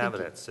 That's what I have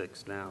it at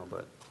 6 now,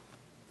 but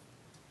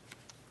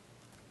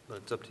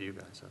it's up to you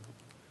guys.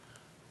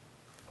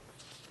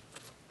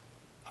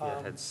 Yeah,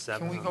 it had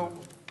 7 on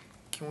it.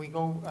 Can we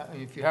go,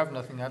 if you have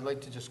nothing, I'd like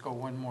to just go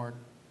one more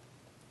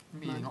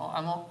meeting.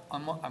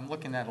 I'm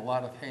looking at a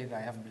lot of hay that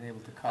I haven't been able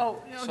to cut.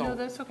 Oh, no, So,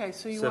 that's okay,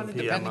 so you 7 wanted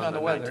to, p.m. depending on the on the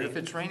weather, 19th. if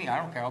it's raining, I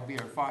don't care, I'll be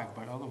here at 5,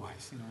 but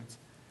otherwise, it's.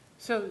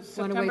 so Want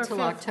September to 5th. wait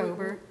till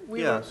October?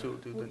 we Yeah, were- so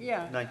do the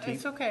Yeah, 19th.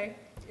 it's okay,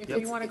 if Yep.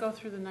 you want to go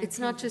through the 19th. It's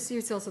not just you,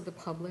 it's also the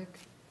public,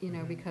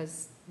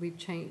 because we've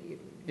changed,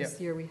 this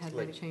Yep. year we had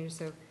many Late. changes,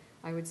 so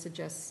I would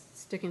suggest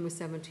sticking with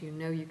 7 to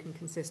you can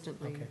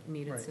consistently Okay,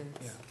 meet at right, 6.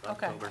 yeah.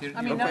 Okay, October.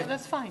 I mean, no, Okay.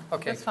 that's fine.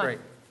 Okay, That's fine. great.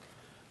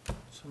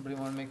 Somebody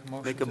want to make a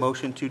motion? Make a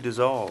motion to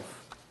dissolve.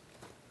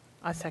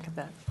 I second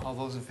that. All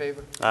those in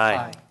favor?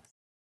 Aye.